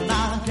right,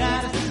 now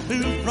cat who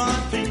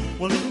front feet.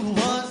 Well, who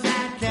was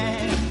that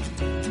cat?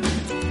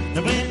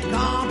 They went and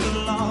called to the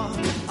Lord.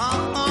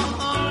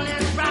 Oh,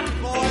 let's rock it,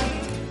 boy.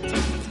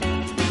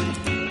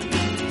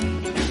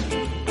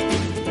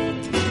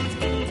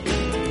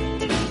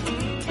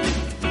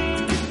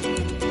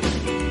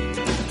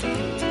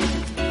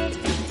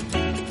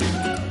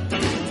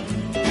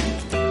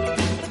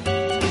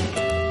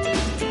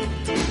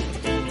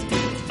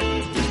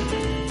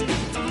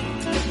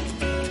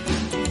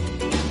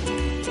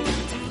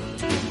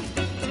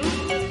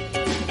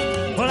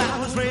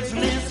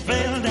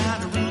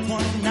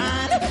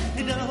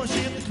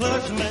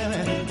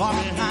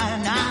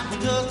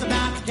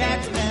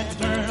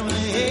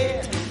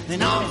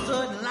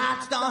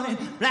 started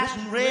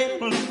flashing red.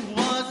 Well, who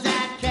was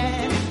that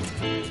cat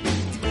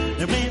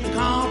that went and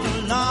called the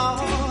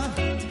Lord?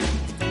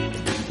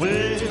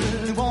 Well,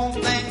 he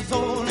won't think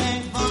so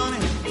ain't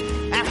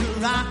funny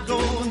after I go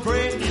and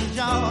break his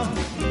jaw.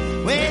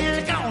 Well,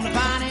 they're gonna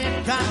find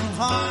it kind of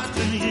hard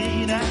to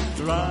eat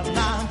after I've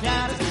knocked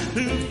out his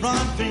two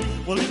front feet.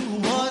 Well, who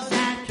was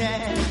that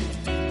cat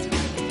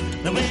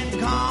that went and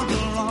called the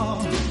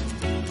Lord?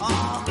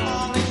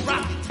 Oh, it's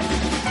rock.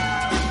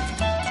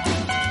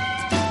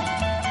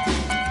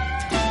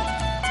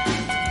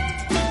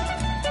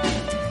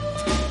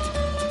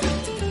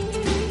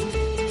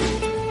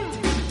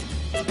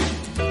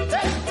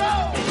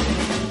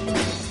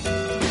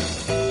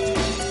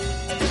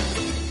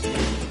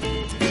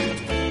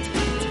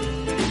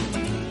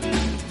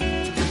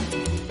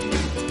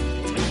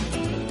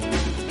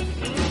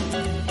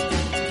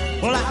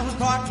 Well, I was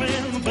parked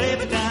with my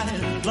baby down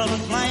in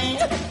Lover's Lane,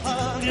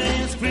 hugging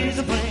and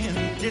squeezing,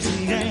 playing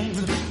kissing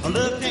games. I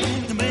looked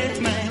in the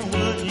mirror, man,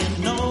 wouldn't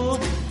you know?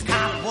 The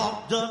cop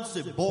walked up,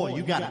 said, boy,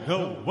 you gotta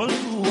go. Well,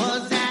 who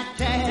was that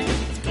cat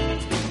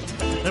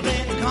that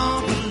been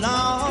called the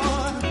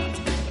Lord?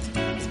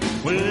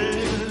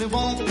 Well, he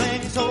won't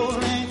think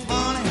so ain't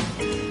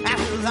funny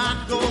after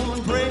I go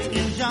and break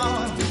his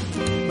yard.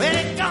 Well,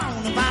 it's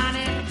gonna find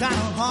it kind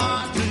of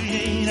hard to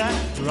eat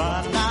after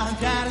I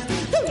knocked out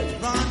his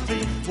front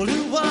feet. Well,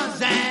 who was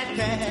that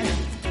cat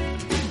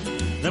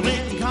that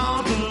went and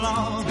called the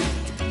Lord?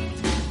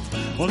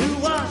 Well, who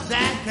was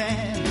that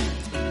cat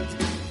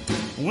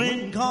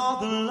went and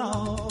called the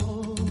Lord?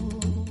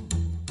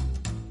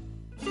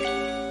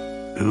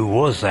 Who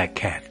was that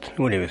cat?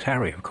 Well, it was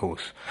Harry, of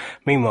course.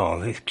 Meanwhile,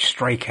 the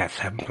Stray Cats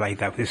haven't played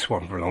this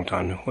one for a long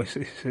time.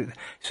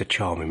 It's a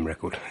charming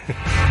record.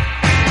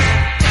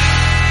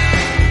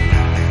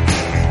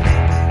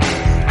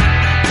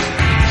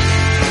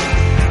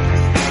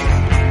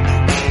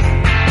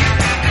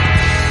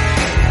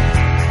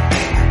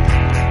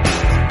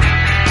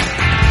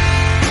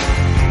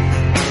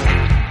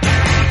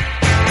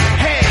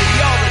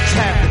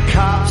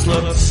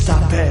 Look,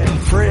 stop and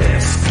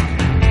frisk.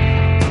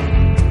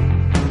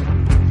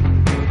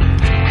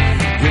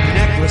 Your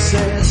necklace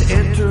says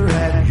enter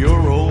at your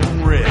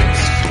own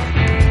risk.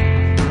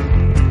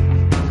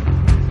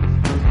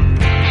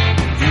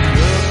 You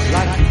look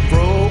like you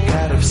broke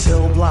out of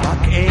cell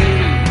block A.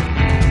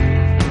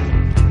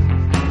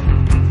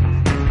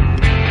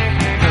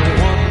 And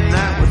one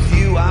night with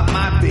you I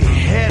might be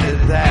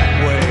headed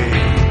that way.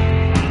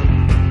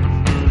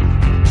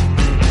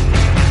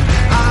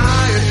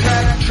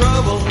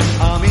 Trouble,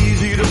 I'm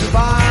easy to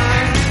find.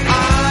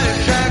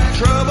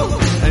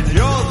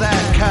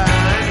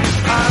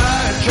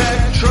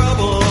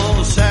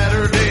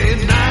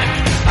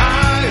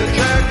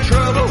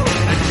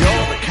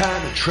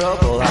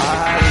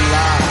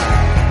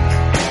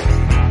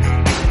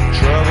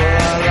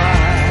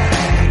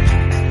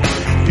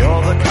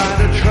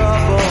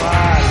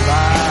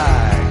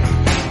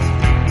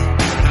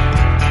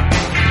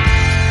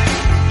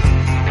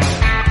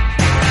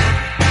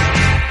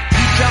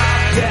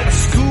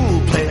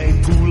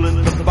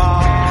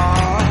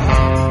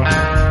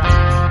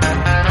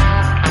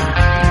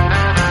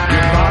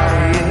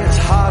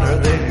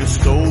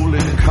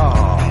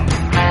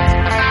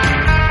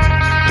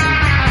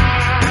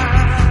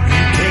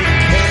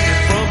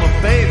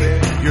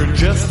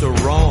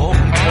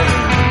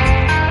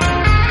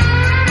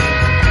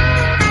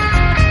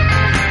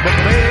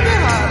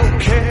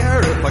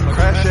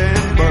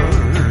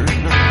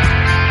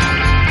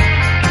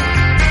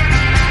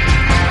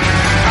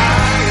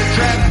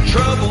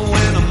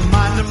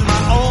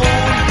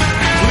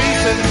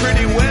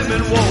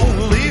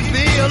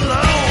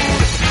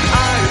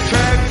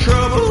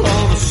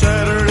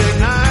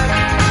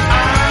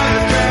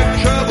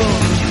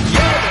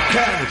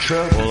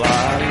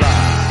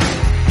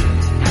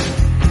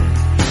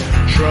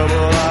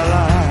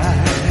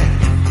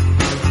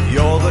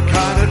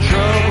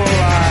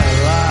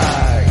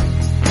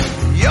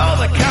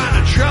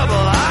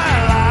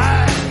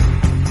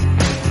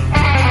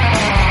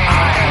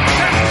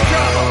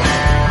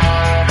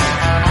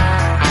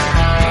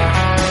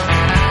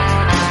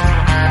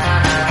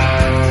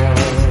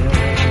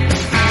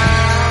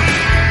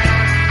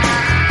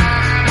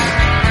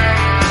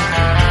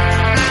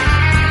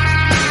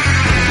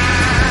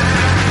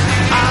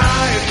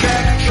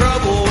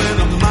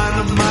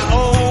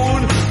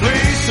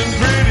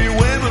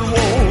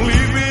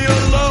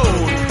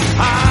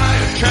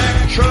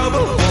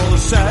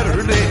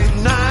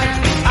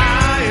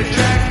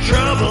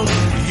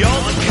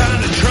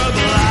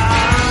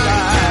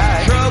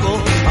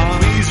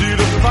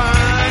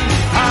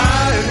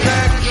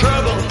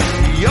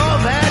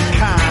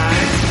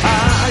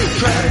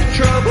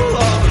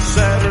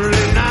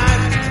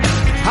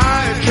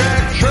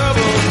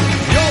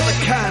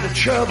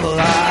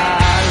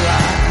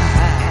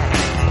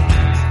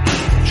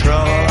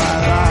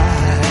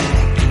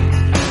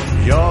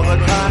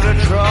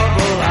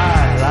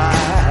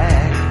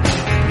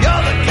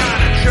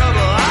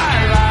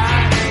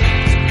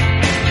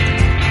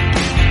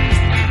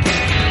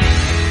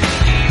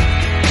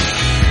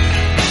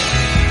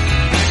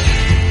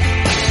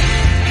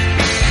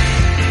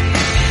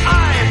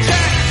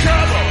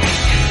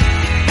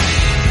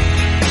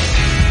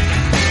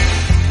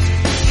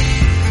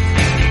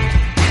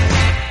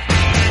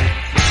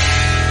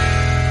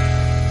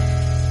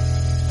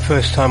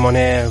 First time on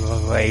air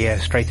of a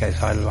Stray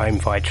Cats, I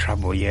invite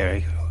trouble. Yeah,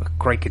 a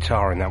great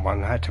guitar in that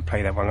one. I had to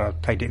play that one. I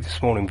played it this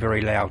morning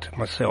very loud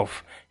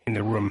myself in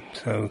the room.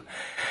 So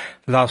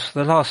the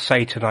last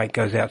say tonight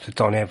goes out to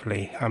Don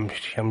Everly.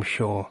 I'm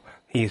sure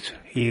his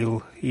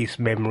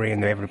memory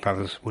and the Everly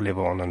Brothers will live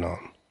on and on.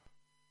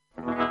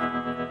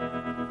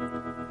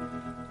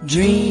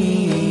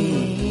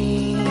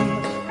 Dream,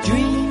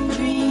 dream,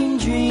 dream,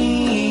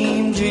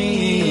 dream,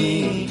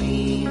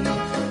 dream,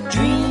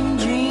 dream,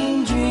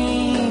 dream,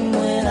 dream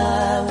when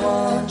I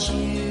want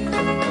you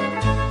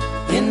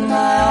in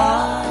my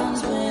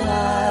arms, when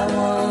I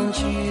want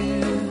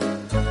you,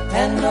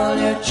 and all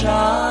your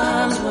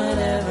charms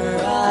whenever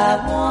I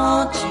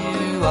want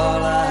you.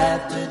 All I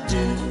have to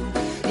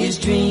do is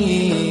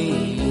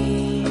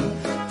dream,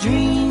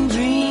 dream,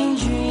 dream,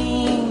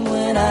 dream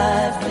when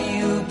I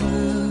feel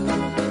blue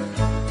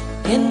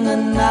in the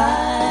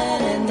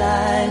night and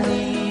I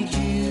need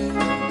you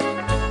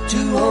to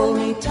hold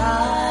me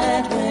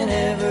tight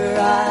whenever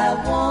I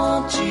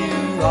want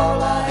you.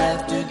 All I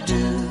have to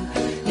do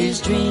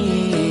is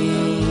dream.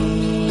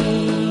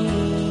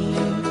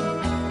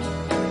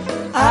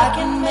 I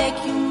can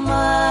make you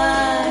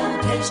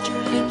mine, taste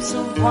your lips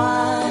of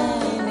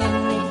wine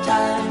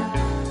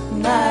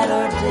anytime, night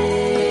or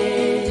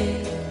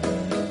day.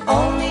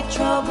 Only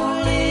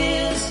trouble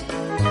is,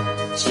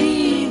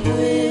 gee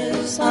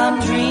whiz, I'm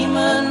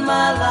dreaming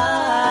my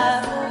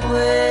life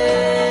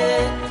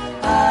away.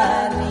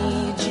 I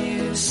need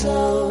you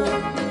so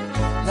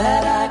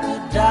that I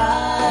could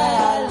die.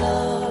 I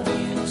love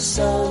you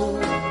so,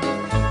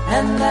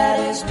 and that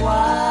is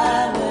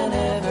why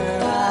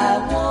whenever I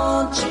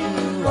want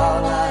you,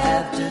 all I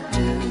have to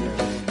do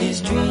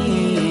is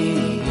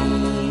dream,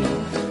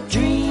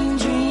 dream,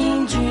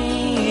 dream,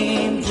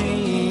 dream,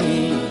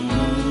 dream.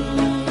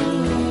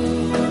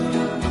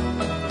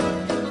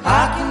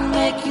 I can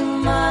make you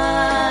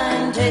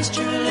mine, taste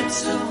your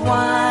lips of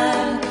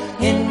wine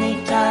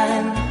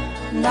anytime,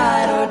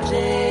 night or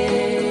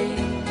day.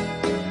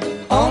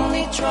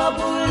 Only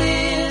trouble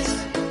is,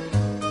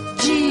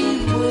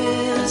 gee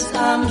whiz,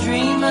 I'm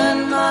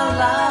dreaming my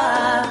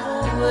life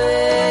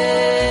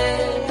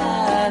away.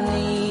 I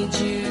need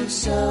you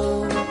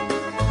so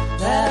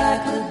that I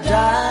could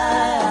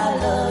die. I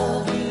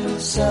love you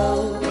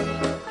so,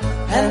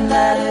 and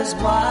that is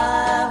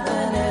why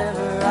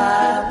whenever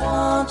I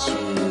want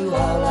you,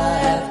 all I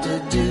have to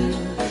do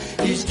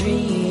is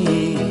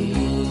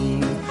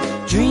dream,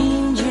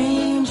 dream,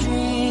 dream,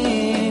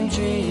 dream,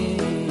 dream,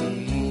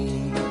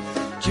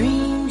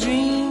 dream,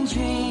 dream,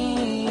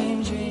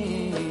 dream,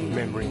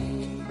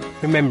 dream.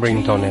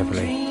 Remembering Don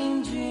Everly.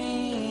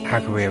 How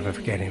could we ever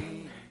forget him?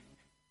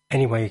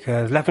 Anyway,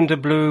 Lavender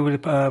Blue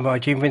by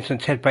Gene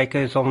Vincent, Ted Baker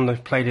is on the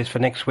playlist for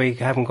next week.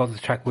 I haven't got the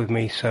track with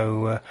me,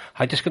 so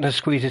I'm just going to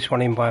squeeze this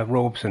one in by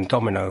Robs and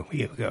Domino.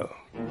 Here we go.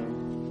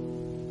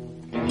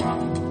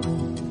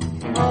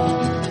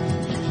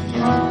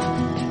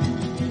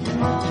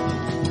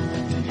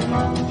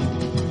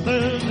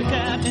 There's a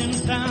cat in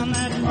town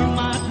that you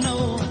might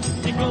know.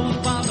 He goes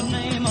by the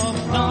name of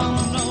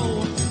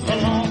Domino. A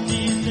long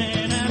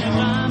chain and a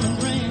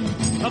diamond ring,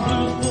 a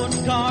blue wood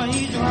car.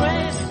 He's a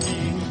crazy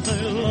king.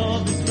 They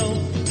love him so.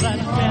 That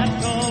cat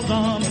called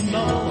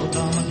Domino,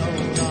 Domino,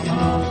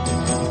 Domino.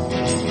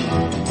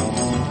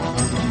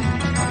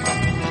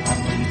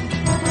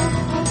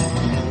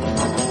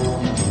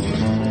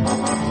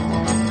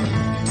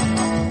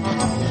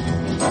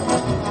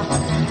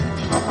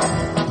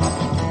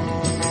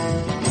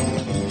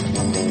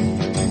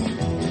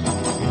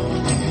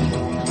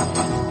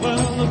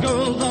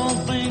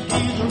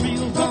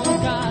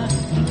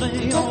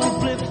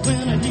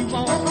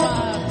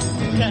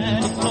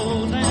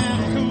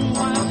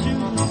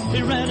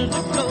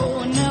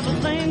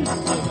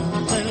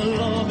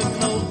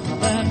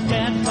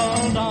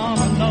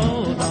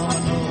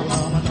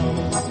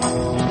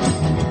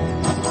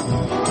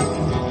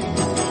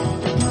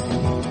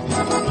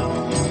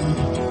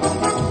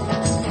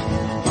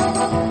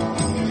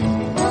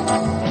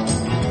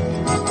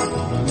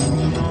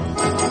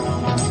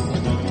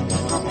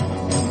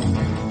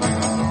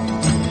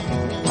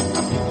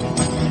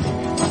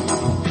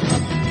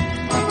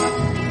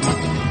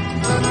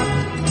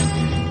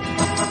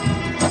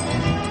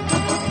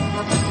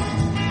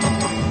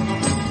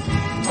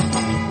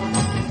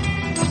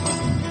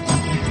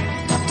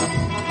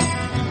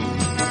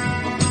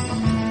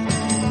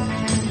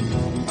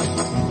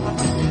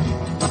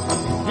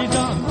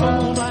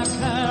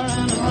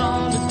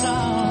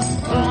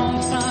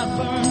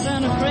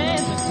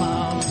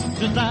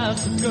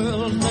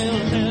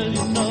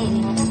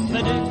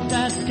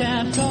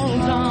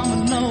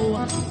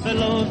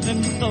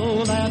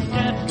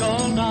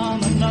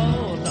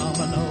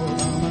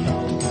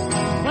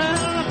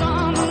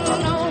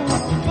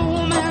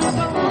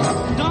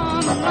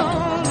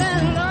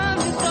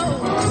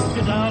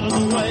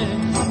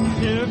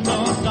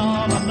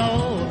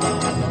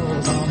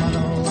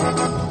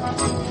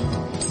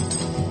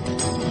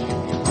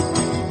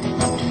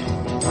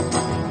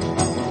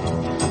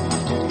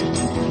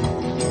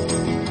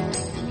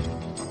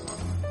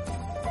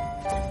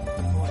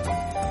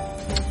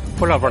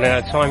 Well, I've run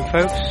out of time,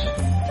 folks.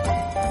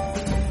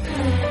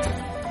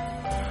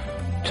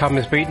 Time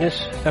has beaten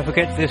us. Don't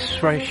forget this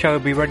show will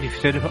be ready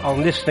for you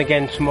on Listen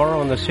Again tomorrow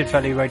on the Sid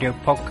Valley Radio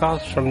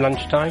podcast from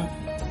lunchtime.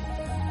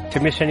 To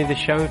miss any of the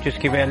show,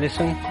 just give it a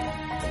listen.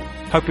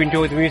 Hope you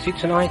enjoyed the music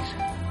tonight.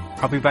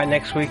 I'll be back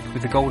next week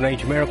with the Golden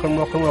Age American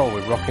Rock and Roll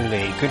with Rockin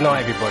Lee. Good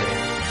night,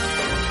 everybody.